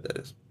 Fred, that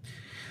is.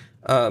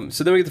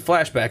 So then we get the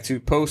flashback to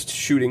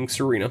post-shooting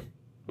Serena,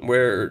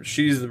 where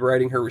she's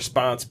writing her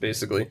response,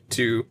 basically,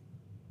 to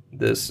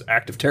this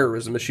act of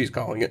terrorism, as she's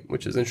calling it,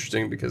 which is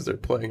interesting because they're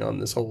playing on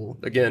this whole,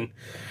 again,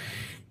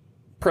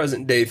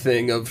 present-day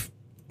thing of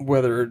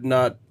whether or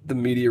not the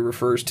media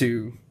refers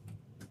to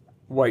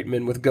white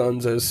men with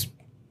guns as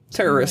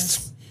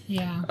terrorists.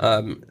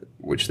 Yeah.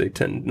 Which they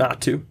tend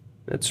not to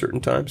at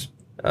certain times.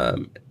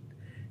 And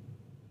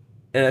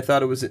I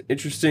thought it was an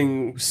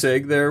interesting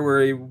seg there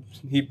where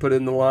he put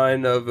in the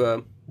line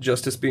of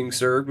justice being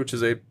served, which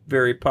is a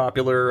very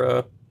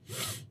popular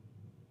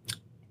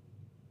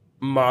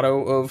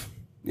motto of,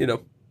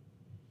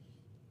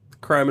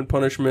 crime and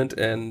punishment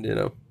and,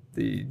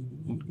 the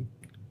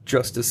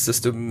justice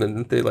system.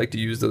 And they like to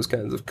use those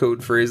kinds of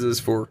code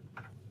phrases for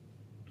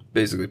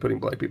basically putting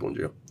black people in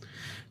jail,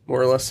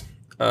 more or less.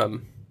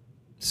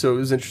 So it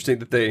was interesting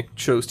that they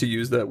chose to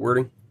use that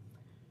wording.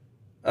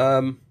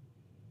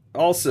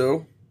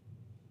 Also,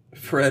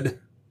 Fred...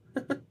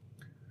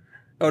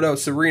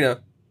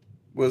 Serena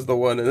was the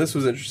one, and this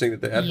was interesting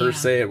that they had her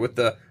say it with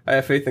the, I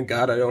have faith in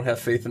God, I don't have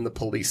faith in the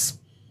police.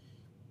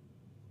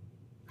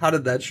 How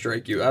did that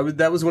strike you?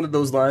 That was one of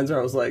those lines where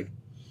I was like,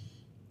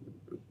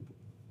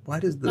 why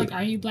does the...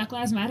 are you Black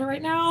Lives Matter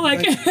right now?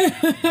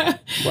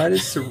 Why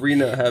does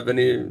Serena have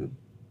any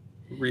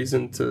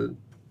reason to...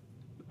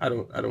 I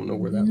don't know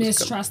where that was coming.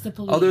 Mistrust the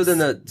police. Other than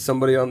that,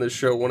 somebody on this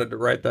show wanted to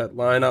write that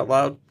line out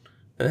loud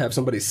and have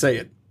somebody say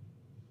it,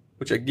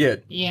 which I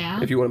get.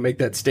 Yeah. If you want to make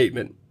that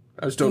statement.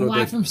 I just don't know.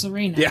 Why from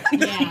Serena? Yeah.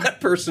 That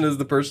person is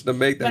the person to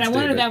make that statement. But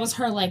I wonder if that was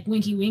her, like,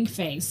 winky wink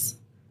face.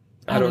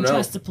 I don't know.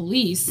 Trust the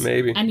police.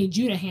 Maybe. I need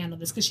you to handle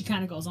this, because she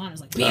kind of goes on.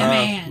 It's like, be a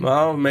man.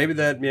 Well, maybe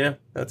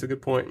that's a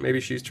good point. Maybe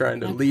she's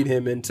trying to lead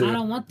him into I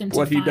don't want them to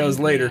what he does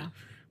later, yeah.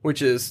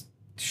 which is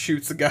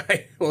shoots the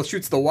guy,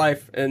 shoots the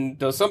wife and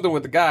does something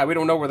with the guy. We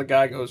don't know where the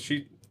guy goes.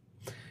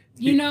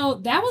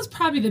 That was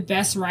probably the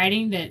best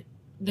writing that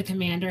the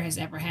commander has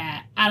ever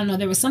had. I don't know.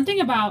 There was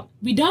something about,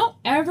 we don't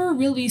ever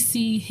really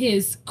see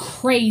his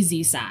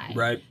crazy side.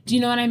 Right. Do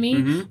you know what I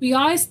mean? Mm-hmm. We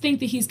always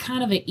think that he's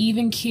kind of an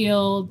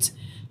even-keeled,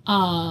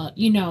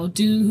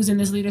 dude who's in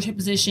this leadership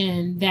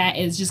position that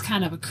is just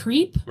kind of a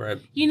creep. Right.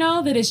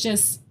 That is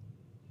just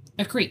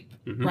a creep,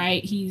 mm-hmm.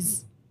 right?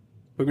 He's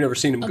we've never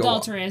seen him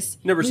adulterous.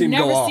 Go off. We've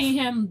never seen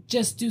him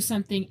just do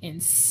something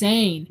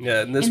insane.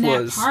 Yeah, and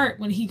that part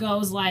when he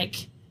goes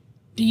like,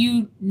 do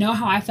you know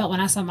how I felt when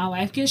I saw my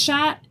wife get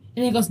shot?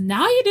 And he goes,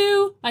 now you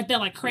do. Like that,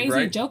 like crazy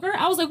right. Joker.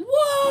 I was like,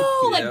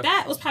 whoa! Yeah. Like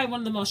that was probably one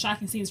of the most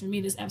shocking scenes for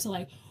me this episode.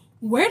 Like,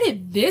 where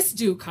did this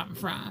dude come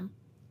from?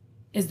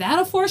 Is that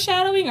a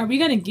foreshadowing? Are we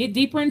gonna get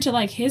deeper into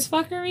like his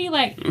fuckery?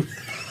 Like,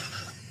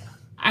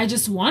 I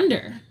just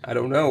wonder. I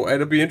don't know.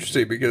 It'll be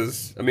interesting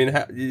because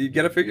you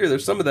got to figure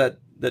there's some of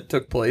that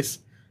took place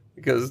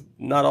because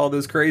not all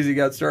this crazy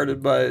got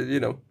started by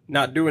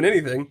not doing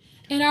anything.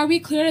 And are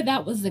we clear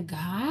that was the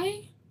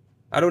guy?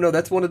 I don't know.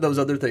 That's one of those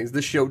other things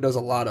this show does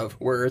a lot of,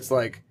 where it's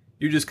like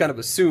you just kind of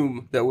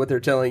assume that what they're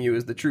telling you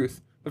is the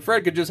truth. But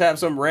Fred could just have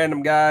some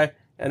random guy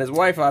and his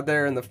wife out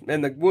there in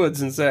the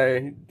woods and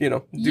say, do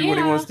what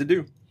he wants to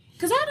do.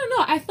 Because I don't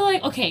know. I feel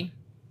like, okay,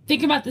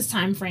 think about this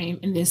time frame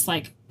in this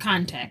like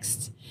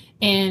context,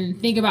 and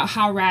think about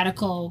how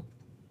radical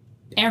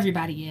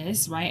everybody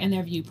is, right, and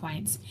their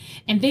viewpoints,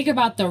 and think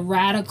about the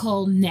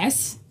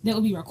radicalness that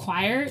would be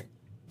required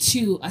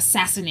to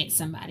assassinate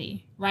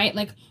somebody, right?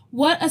 Like,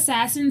 what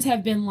assassins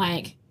have been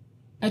like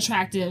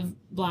attractive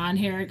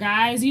blonde-haired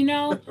guys,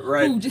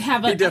 right?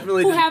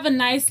 Who have a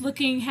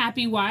nice-looking,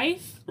 happy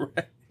wife.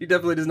 Right. He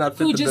definitely does not fit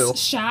the bill. Who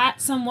just shot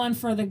someone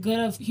for the good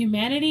of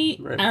humanity,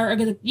 right.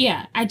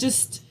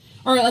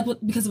 Or like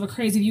because of a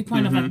crazy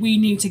viewpoint mm-hmm. of like we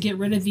need to get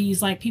rid of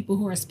these like people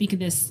who are speaking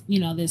this,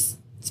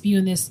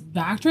 spewing this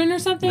doctrine or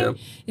something. Yeah.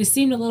 It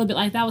seemed a little bit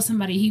like that was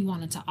somebody he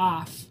wanted to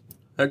off.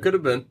 That could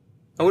have been.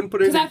 I wouldn't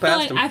put anything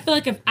past him. I feel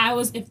like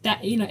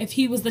if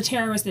he was the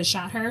terrorist that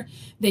shot her,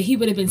 that he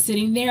would have been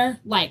sitting there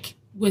like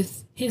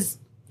with his,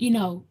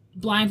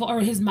 blindfold or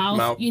his mouth,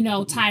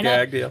 tied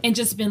gagged, up, yeah. and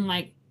just been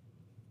like,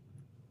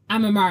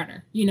 I'm a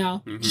martyr,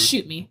 mm-hmm. just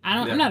shoot me.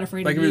 I'm not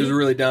afraid of you. Like if he was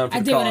really down for the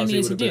cause, I did what I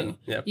needed to do.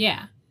 Yeah.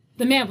 Yeah.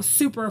 The man was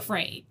super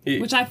afraid,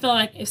 which I feel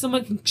like if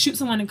someone can shoot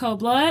someone in cold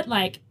blood,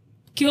 like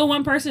kill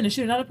one person and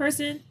shoot another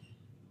person,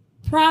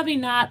 probably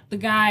not the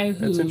guy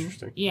who... That's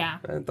interesting. Yeah.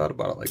 I hadn't thought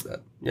about it like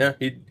that. Yeah.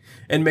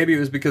 And maybe it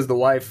was because the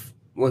wife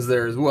was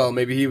there as well.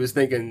 Maybe he was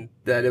thinking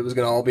that it was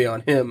going to all be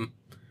on him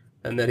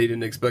and that he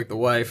didn't expect the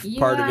wife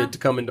part of it to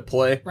come into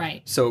play.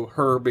 Right. So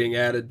her being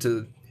added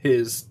to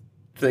his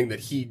thing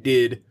that he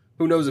did,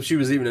 who knows if she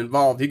was even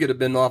involved. He could have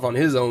been off on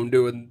his own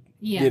doing,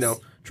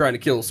 trying to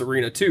kill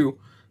Serena too.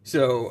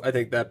 So I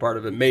think that part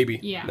of it, maybe.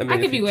 Yeah, I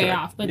could be way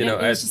off, but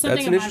there's just something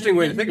that's an interesting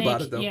way to think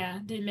about it, though. Yeah,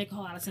 didn't make a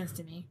whole lot of sense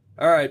to me.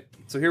 All right,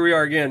 so here we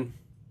are again,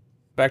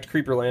 back to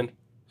Creeperland.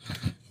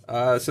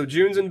 So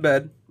June's in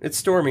bed. It's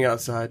storming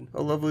outside,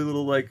 a lovely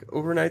little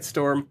overnight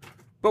storm.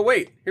 But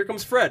wait, here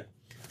comes Fred.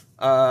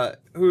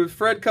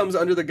 Fred comes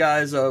under the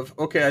guise of,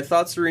 okay, I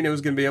thought Serena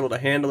was going to be able to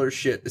handle her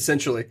shit.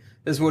 Essentially,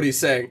 is what he's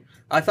saying.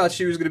 I thought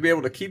she was going to be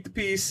able to keep the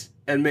peace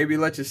and maybe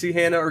let you see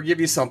Hannah or give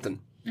you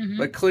something. Mm-hmm.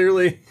 But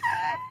clearly,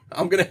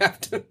 I'm going to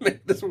have to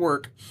make this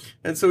work.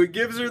 And so he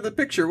gives her the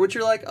picture, which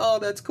you're like, oh,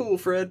 that's cool,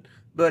 Fred.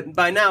 But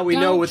by now we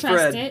know with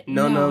Fred. It.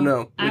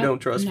 No. We don't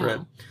trust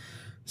Fred.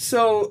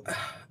 So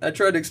I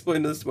tried to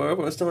explain this to my wife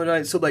when I was telling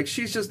her. So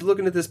she's just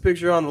looking at this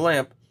picture on the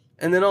lamp.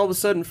 And then all of a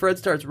sudden Fred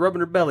starts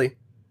rubbing her belly,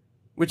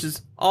 which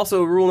is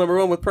also rule number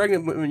 1 with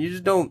pregnant women. You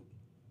just don't,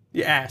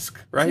 you ask,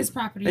 right? It's his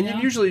property, and you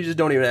usually just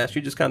don't even ask.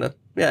 You just kind of,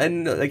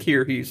 and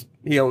here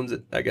he owns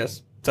it, I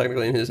guess,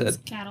 technically in his head. It's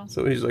cattle.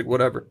 So he's like,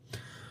 whatever.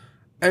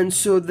 And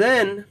so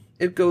then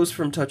it goes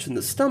from touching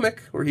the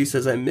stomach, where he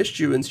says, I missed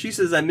you, and she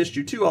says, I missed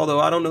you too, although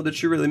I don't know that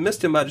she really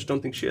missed him. I just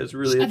don't think she has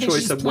really a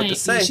choice of what to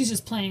say. She's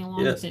just playing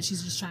along with it.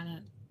 She's just trying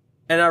to...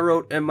 And I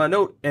wrote in my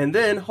note, and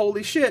then,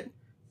 holy shit,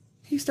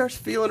 he starts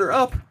feeling her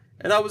up.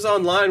 And I was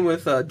online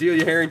with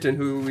Delia Harrington,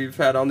 who we've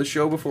had on the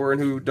show before,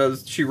 and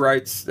she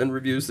writes and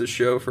reviews this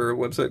show for a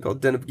website called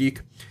Den of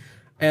Geek.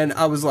 And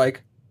I was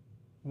like,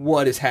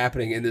 what is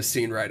happening in this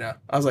scene right now?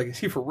 I was like, is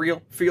he for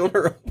real feeling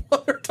her up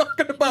while they're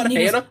talking about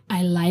Hannah?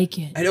 I like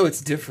it. I know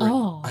it's different.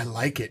 Oh. I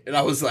like it. And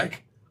I was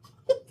like,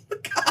 oh my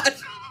God,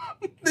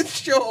 this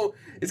show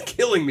is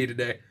killing me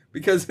today.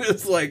 Because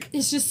it's like...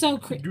 It's just so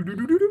crazy.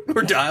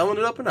 We're dialing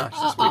it up a notch.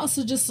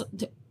 Also, just...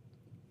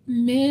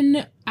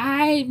 men,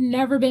 I've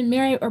never been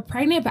married or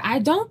pregnant, but I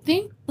don't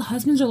think the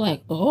husbands are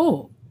like,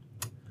 oh,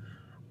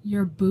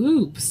 your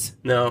boobs.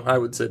 No, I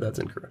would say that's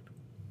incorrect.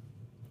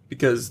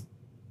 Because,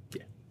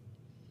 yeah.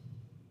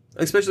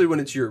 Especially when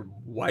it's your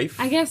wife.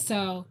 I guess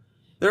so.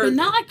 But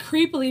not like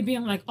creepily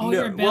being like, oh,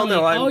 your belly,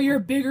 oh, your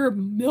bigger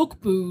milk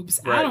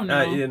boobs. Right. I don't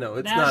know.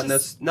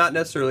 It's not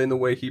necessarily in the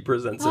way he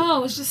presents it.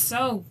 Oh, it's just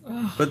so.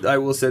 Ugh. But I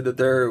will say that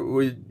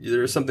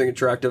there's something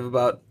attractive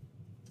about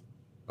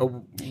a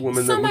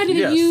woman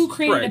somebody that you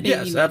created a baby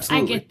yes, with.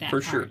 Absolutely, I get that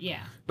for part, sure.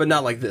 Yeah, but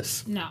not like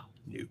this. No.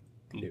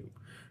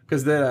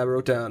 Because then I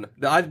wrote down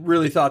that I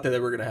really thought that they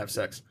were gonna have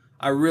sex.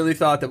 I really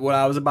thought that what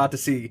I was about to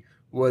see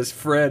was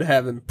Fred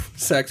having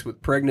sex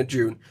with pregnant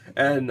June,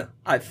 and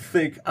I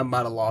think I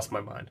might have lost my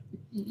mind.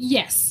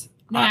 Yes,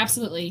 no,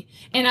 absolutely.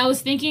 And I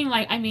was thinking,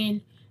 like, I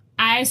mean,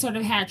 I sort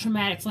of had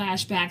traumatic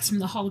flashbacks from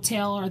the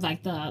hotel or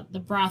like the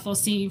brothel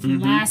scene from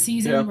last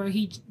season where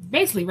he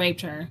basically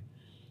raped her,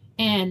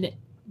 and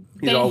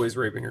he's always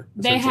raping her.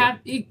 They have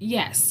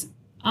yes,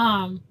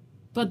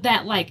 but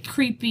that like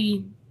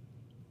creepy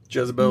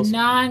Jezebels,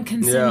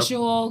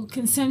 non-consensual,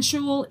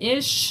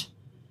 consensual-ish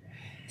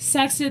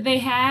sex that they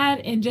had,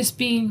 and just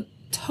being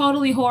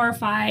totally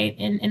horrified,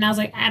 and I was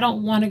like, I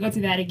don't want to go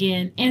through that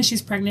again. And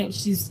she's pregnant.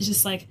 She's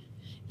just like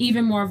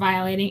even more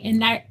violating.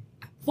 And I,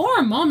 for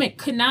a moment,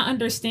 could not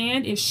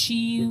understand if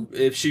she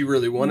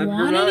really wanted it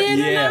or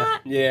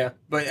not. Yeah.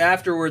 But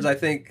afterwards, I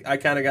think I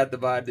kind of got the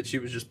vibe that she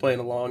was just playing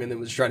along and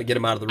then was trying to get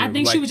him out of the room. I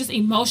think she was just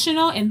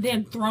emotional and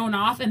then thrown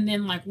off and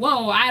then like,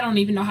 whoa, I don't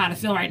even know how to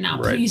feel right now.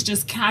 Right. Please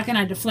just, how can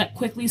I deflect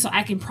quickly so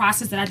I can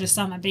process that I just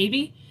saw my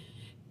baby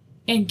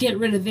and get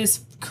rid of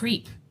this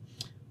creep.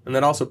 And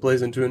that also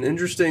plays into an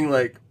interesting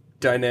like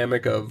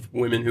dynamic of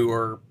women who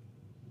are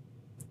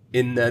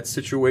in that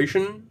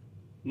situation,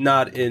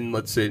 not in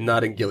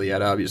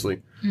Gilead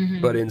obviously,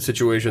 but in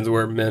situations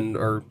where men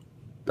are.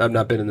 I've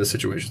not been in this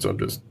situation, so I'm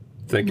just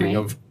thinking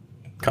of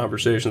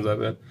conversations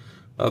I've had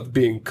of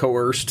being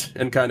coerced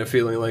and kind of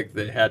feeling like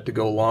they had to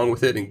go along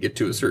with it and get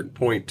to a certain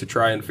point to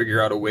try and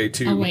figure out a way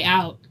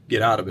out,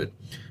 get out of it.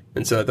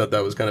 And so I thought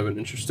that was kind of an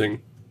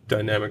interesting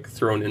dynamic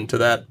thrown into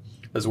that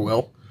as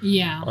well.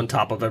 Yeah. On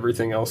top of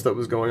everything else that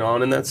was going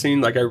on in that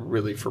scene, like I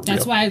really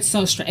That's why it's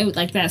so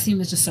like that scene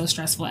was just so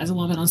stressful as a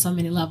woman on so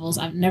many levels.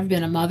 I've never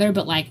been a mother,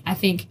 but like I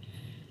think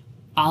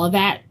all of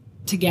that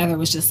together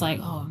was just like,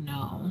 oh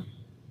no.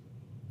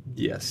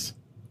 Yes.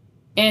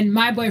 And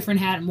my boyfriend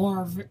had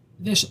more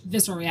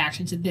visceral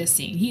reaction to this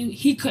scene.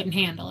 He couldn't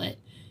handle it,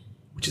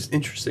 which is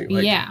interesting.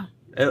 Like, yeah.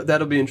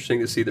 That'll be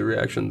interesting to see the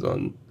reactions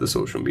on the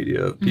social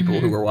media of people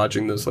who are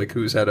watching this, like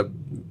who's had a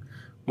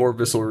more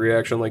visceral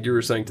reaction, like you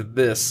were saying, to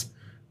this.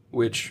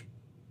 Which,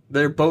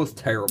 they're both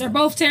terrible. They're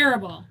both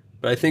terrible.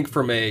 But I think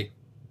from a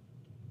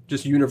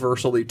just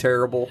universally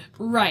terrible.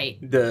 Right.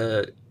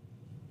 The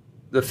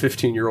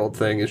 15-year-old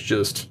thing is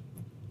just.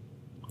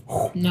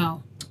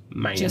 No.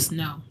 Man. Just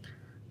no.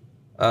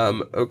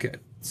 Okay.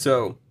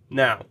 So,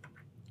 now.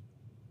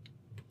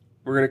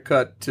 We're going to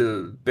cut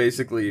to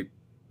basically.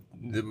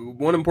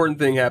 One important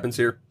thing happens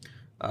here.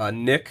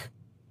 Nick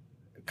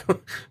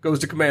goes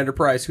to Commander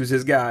Price, who's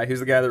his guy. Who's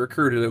the guy that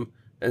recruited him.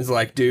 And it's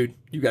like, dude,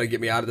 you got to get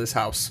me out of this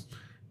house.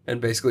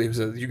 And basically he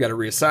says, you got to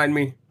reassign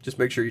me. Just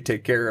make sure you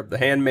take care of the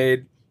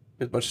handmaid.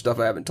 There's a bunch of stuff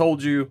I haven't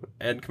told you.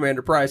 And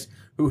Commander Price,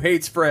 who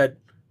hates Fred,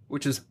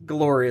 which is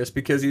glorious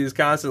because he is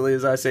constantly,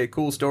 as I say,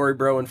 cool story,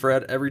 bro, and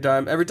Fred every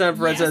time. Every time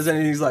Fred says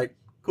anything, he's like,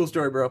 cool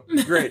story, bro.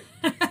 Great.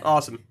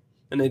 Awesome.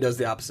 And then he does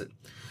the opposite.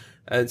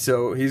 And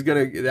so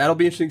that'll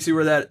be interesting to see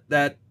where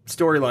that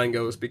storyline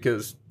goes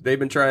because they've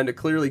been trying to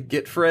clearly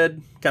get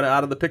Fred kind of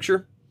out of the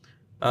picture.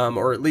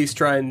 Or at least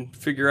try and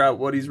figure out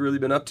what he's really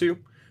been up to.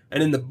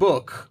 And in the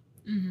book,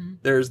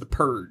 there's the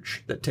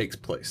purge that takes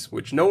place,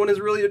 which no one has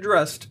really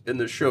addressed in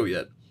this show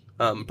yet,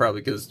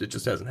 probably because it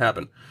just hasn't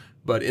happened.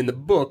 But in the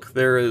book,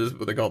 there is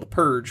what they call the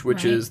purge,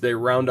 which is they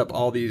round up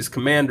all these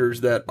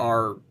commanders that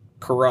are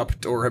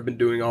corrupt or have been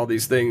doing all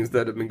these things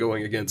that have been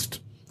going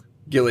against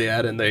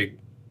Gilead, and I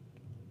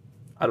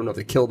don't know if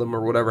they kill them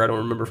or whatever, I don't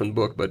remember from the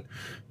book, but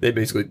they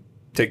basically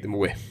take them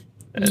away.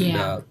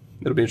 And,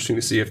 it'll be interesting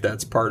to see if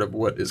that's part of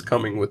what is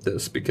coming with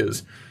this,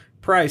 because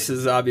Price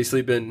has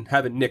obviously been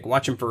having Nick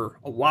watch him for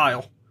a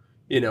while,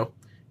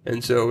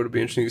 and so it'll be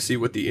interesting to see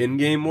what the end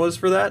game was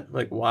for that.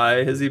 Like,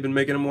 why has he been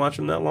making him watch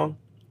him that long?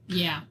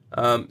 Yeah.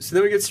 So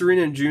then we get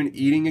Serena and June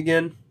eating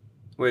again,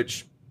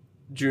 which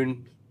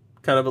June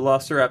kind of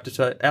lost her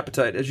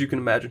appetite, as you can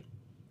imagine.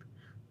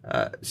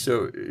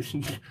 So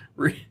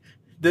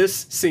this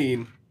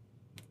scene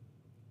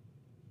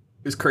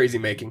is crazy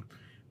making,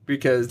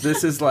 because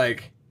this is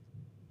like.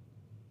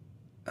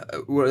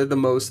 One of the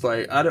most,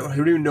 like, I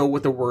don't even know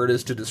what the word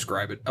is to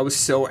describe it. I was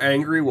so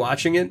angry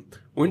watching it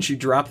when she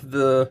dropped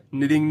the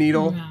knitting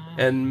needle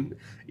and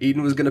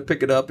Eden was going to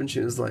pick it up and she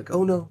was like,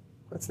 oh no,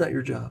 that's not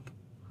your job.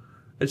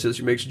 And so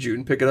she makes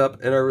June pick it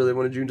up, and I really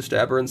wanted June to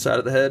stab her in the side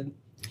of the head,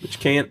 but you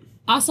can't.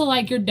 Also,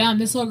 like, you're dumb.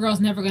 This little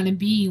girl's never going to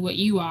be what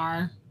you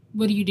are.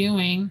 What are you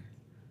doing?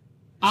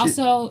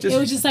 Also, it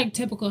was just like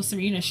typical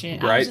Serena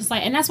shit. Right? I was just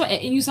like, and that's what,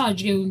 and you saw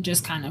June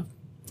just kind of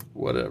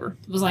whatever.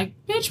 Was like,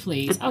 bitch,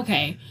 please.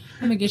 Okay,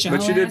 let me get your. But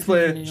whole she did ass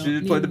play. She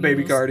did play the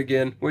baby noodles. card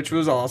again, which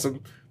was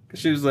awesome.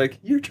 She was like,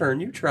 "Your turn,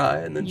 you try,"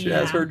 and then she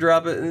has her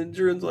drop it, and then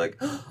Jordan's like,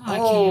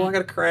 "Oh, I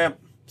got a cramp.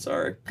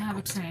 Sorry." I have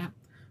a cramp.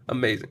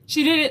 Amazing.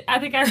 She did it. I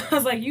think I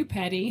was like, "You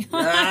petty."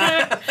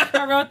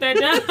 I wrote that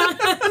down.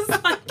 I was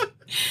like,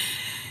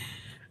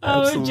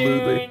 oh,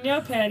 Absolutely. June,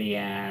 you petty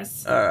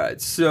ass. All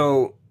right,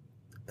 so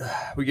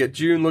we get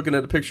June looking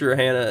at a picture of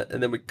Hannah,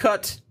 and then we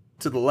cut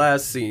to the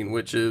last scene,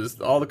 which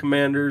is all the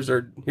commanders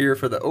are here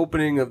for the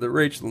opening of the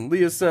Rachel and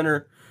Leah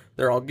Center.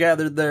 They're all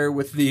gathered there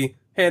with the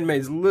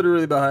handmaids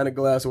literally behind a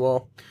glass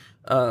wall.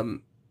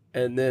 And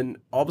then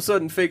all of a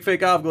sudden, fake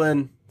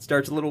Ovglen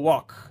starts a little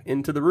walk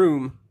into the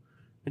room,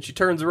 and she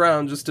turns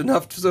around just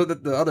enough so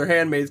that the other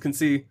handmaids can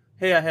see,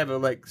 hey, I have a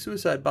like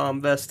suicide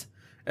bomb vest.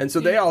 And so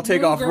they all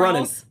take off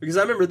running. Because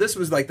I remember this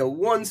was like the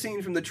one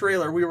scene from the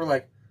trailer we were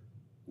like,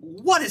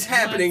 what is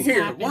happening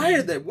here? Why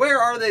are they? Where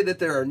are they that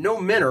there are no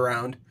men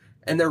around?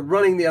 And they're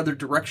running the other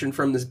direction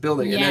from this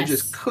building. Yes. And I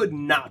just could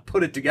not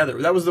put it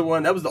together. That was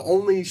the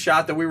only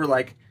shot that we were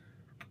like,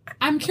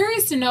 I'm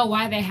curious to know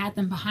why they had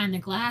them behind the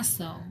glass,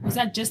 though. Was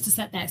that just to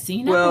set that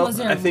scene up? Well, Or was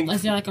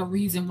there like a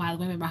reason why the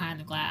women behind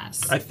the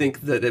glass? I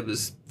think that it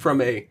was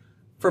from a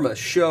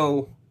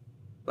show,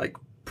 like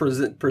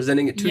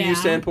presenting it to you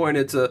standpoint.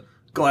 It's a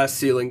glass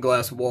ceiling,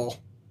 glass wall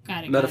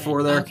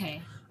metaphor there.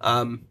 Okay.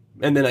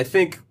 And then I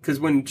think because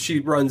when she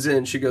runs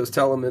in, she goes,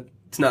 "Tell them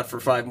it's not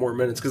for 5 more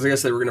minutes," because I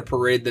guess they were going to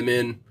parade them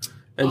in,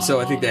 and so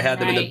I think they had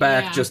them in the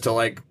back just to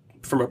like,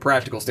 from a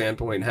practical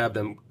standpoint, have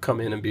them come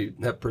in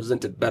and have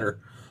presented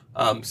better.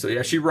 So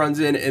yeah, she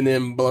runs in and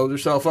then blows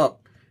herself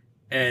up,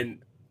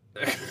 and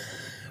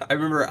I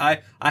remember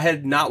I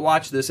had not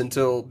watched this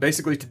until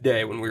basically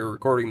today when we were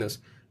recording this.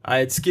 I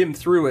had skimmed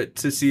through it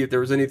to see if there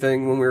was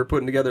anything when we were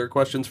putting together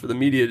questions for the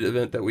media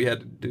event that we had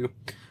to do.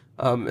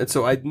 And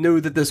so I knew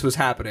that this was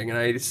happening, and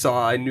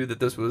I knew that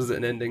this was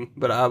an ending,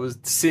 but I was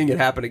seeing it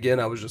happen again.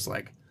 I was just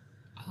like,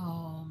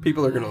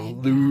 people are going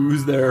to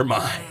lose their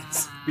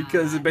minds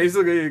because it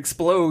basically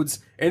explodes,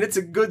 and it's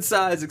a good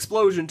size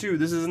explosion too.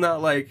 This is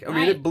not like, I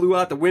mean, it blew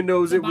out the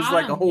windows. It was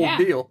like a whole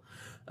deal.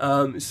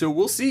 So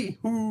we'll see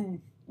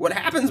what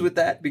happens with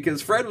that,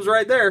 because Fred was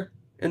right there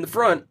in the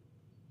front.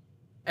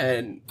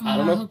 And I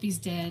don't know. I hope he's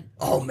dead.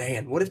 Oh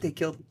man, what if they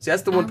killed him? See,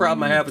 that's the one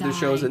problem I have with this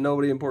show, is that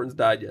nobody important's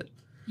died yet.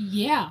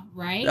 Yeah,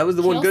 right. That was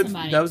the one good.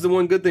 That was the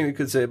one good thing we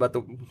could say about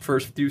the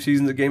first few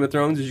seasons of Game of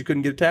Thrones, is you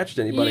couldn't get attached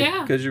to anybody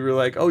because you were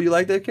like, "Oh, you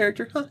like that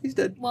character? Huh, he's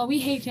dead." Well, we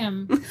hate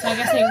him, so I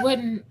guess they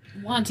wouldn't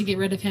want to get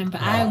rid of him.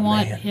 But I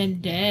want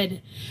him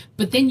dead.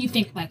 But then you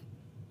think like,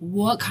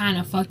 what kind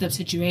of fucked up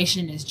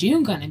situation is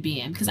June gonna be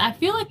in? Because I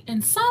feel like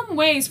in some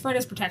ways Fred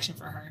is protection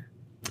for her.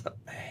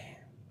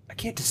 I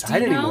can't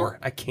decide anymore.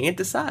 I can't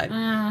decide.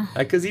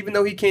 Because even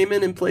though he came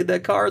in and played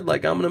that card,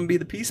 like, I'm going to be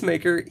the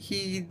peacemaker,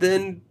 he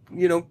then,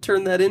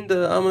 turned that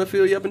into, I'm going to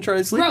feel you up and try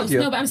and sleep with you.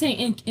 No, but I'm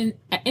saying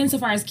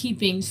insofar as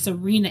keeping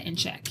Serena in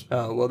check.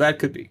 Oh, well, that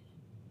could be.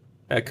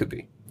 That could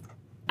be.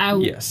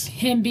 Yes.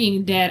 Him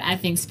being dead, I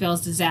think,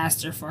 spells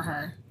disaster for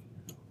her.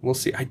 We'll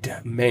see.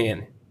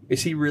 Man,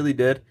 is he really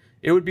dead?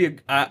 It would be,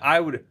 I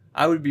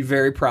would be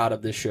very proud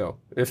of this show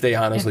if they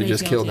honestly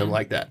just killed him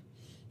like that.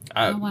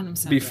 I want him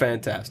so be good.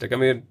 Fantastic.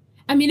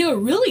 I mean, it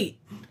would really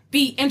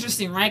be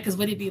interesting, right? Because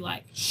would it be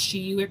like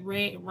she would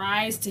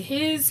rise to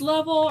his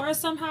level or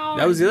somehow?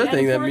 That was the other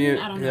thing that me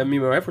and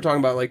my wife were talking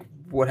about, like,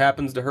 what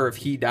happens to her if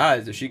he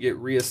dies? Does she get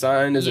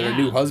reassigned? Is there a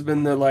new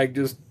husband that, like,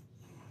 just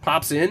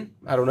pops in?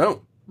 I don't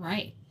know.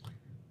 Right.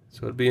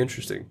 So it'd be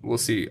interesting. We'll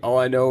see. All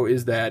I know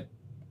is that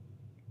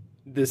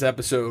this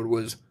episode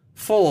was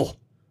full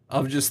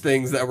of just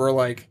things that were,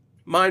 like,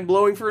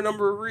 mind-blowing for a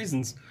number of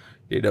reasons.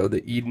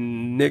 The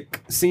Eden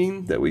Nick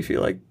scene that we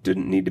feel like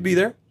didn't need to be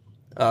there.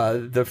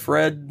 The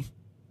Fred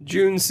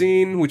June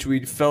scene, which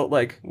we felt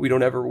like we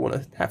don't ever want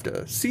to have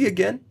to see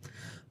again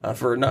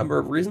for a number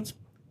of reasons.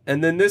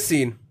 And then this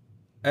scene.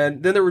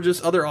 And then there were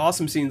just other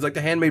awesome scenes, like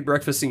the handmade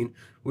breakfast scene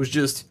was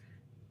just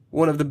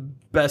one of the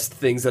best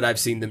things that I've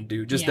seen them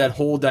do. Just that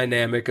whole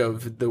dynamic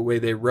of the way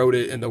they wrote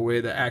it and the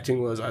way the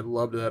acting was. I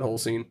loved that whole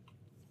scene.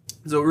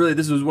 So really,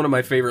 this was one of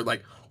my favorite,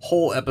 like,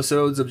 whole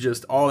episodes of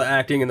just all the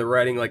acting and the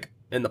writing, like,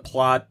 and the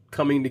plot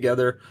coming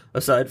together,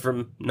 aside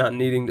from not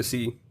needing to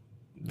see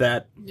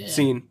that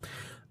scene.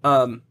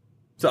 So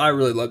I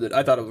really loved it.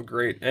 I thought it was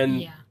great.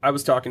 And I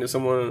was talking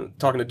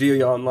to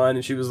Delia online,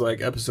 and she was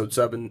like, episode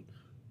 7,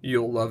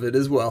 you'll love it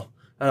as well.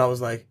 And I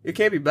was like, it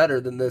can't be better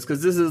than this,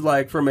 because this is,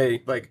 like, from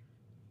a, like,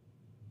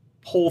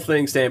 whole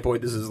thing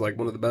standpoint, this is, like,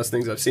 one of the best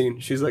things I've seen.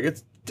 She's like,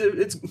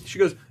 she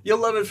goes, you'll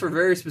love it for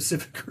very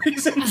specific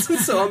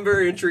reasons. So I'm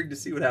very intrigued to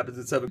see what happens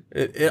at 7.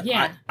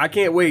 I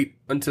can't wait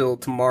until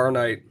tomorrow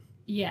night.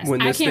 Yes,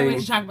 I can't wait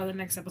to talk about the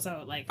next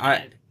episode.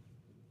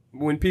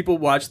 When people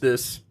watch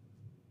this,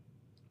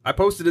 I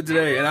posted it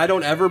today, and I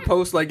don't ever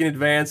post, like, in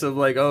advance of,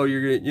 like, oh,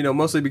 you're,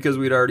 mostly because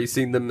we'd already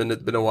seen them, and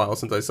it's been a while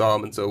since I saw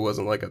them, and so it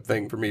wasn't, like, a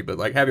thing for me. But,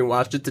 like, having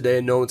watched it today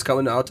and knowing it's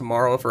coming out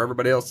tomorrow for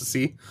everybody else to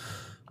see,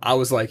 I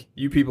was like,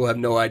 you people have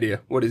no idea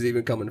what is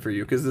even coming for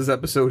you, because this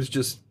episode is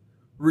just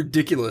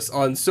ridiculous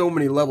on so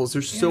many levels.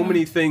 There's so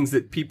many things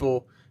that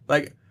people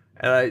like.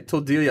 And I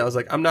told Delia, I was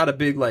like, I'm not a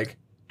big like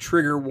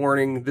trigger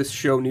warning. This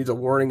show needs a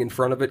warning in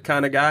front of it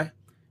kind of guy.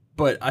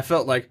 But I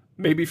felt like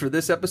maybe for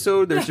this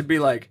episode, there should be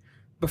like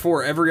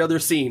before every other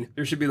scene,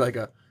 there should be like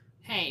a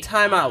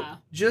timeout,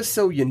 just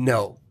so you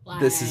know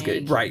this is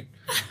good, right?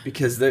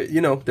 Because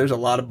there's a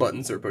lot of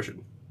buttons they're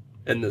pushing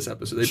in this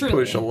episode. They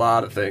push a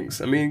lot of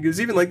things. I mean, because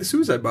even like the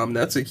suicide bomb,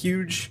 that's a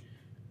huge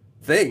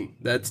thing.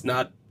 That's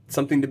not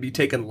something to be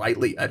taken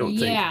lightly, I don't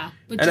think. Yeah,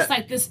 but just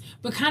like this,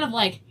 but kind of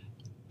like,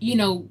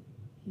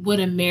 would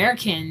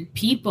American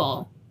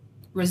people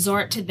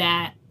resort to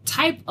that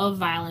type of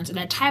violence or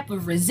that type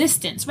of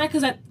resistance, right?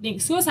 Because I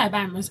think suicide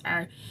bombers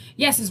are,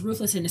 yes, it's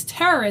ruthless and it's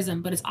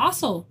terrorism, but it's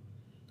also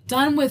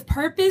done with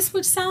purpose,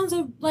 which sounds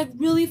like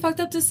really fucked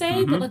up to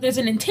say, but like there's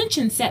an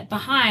intention set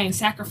behind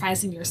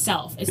sacrificing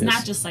yourself. It's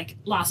not just like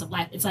loss of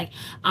life. It's like,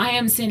 I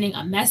am sending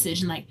a message,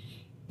 and like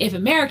if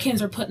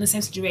Americans are put in the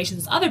same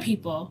situations as other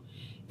people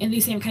in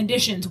these same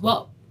conditions,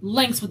 what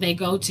lengths would they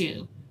go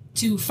to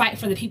fight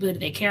for the people that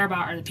they care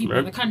about or the people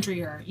of the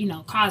country or,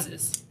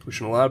 causes?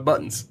 Pushing a lot of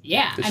buttons.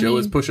 Yeah. The show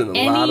is pushing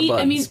a lot of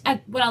buttons.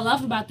 What I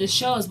love about this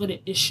show is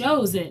it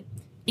shows that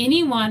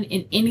anyone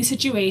in any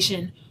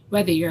situation,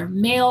 whether you're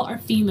male or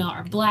female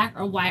or black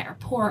or white or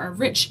poor or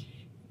rich,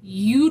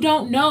 you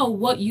don't know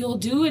what you'll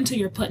do until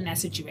you're put in that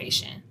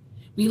situation.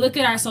 We look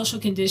at our social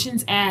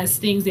conditions as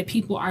things that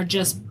people are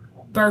just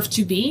birthed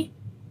to be.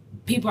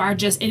 People are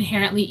just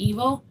inherently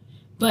evil.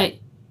 But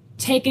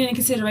taking into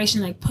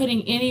consideration, like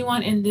putting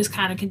anyone in this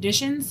kind of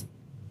conditions,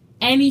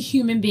 any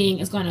human being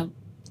is going to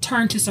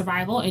turn to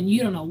survival, and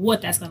you don't know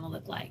what that's going to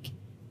look like.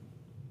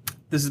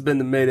 This has been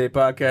the Mayday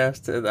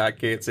Podcast, and I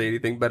can't say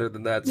anything better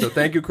than that. So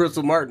thank you,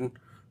 Crystal Martin,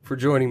 for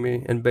joining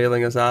me and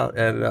bailing us out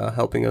and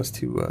helping us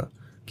to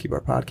keep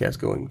our podcast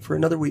going for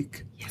another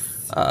week.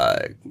 Yes.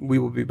 We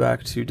will be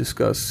back to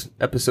discuss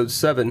episode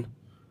 7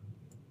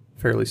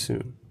 fairly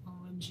soon.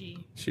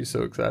 OMG. She's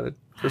so excited.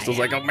 Crystal's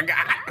like, oh my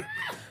God.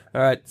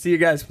 All right. See you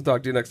guys. We'll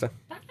talk to you next time.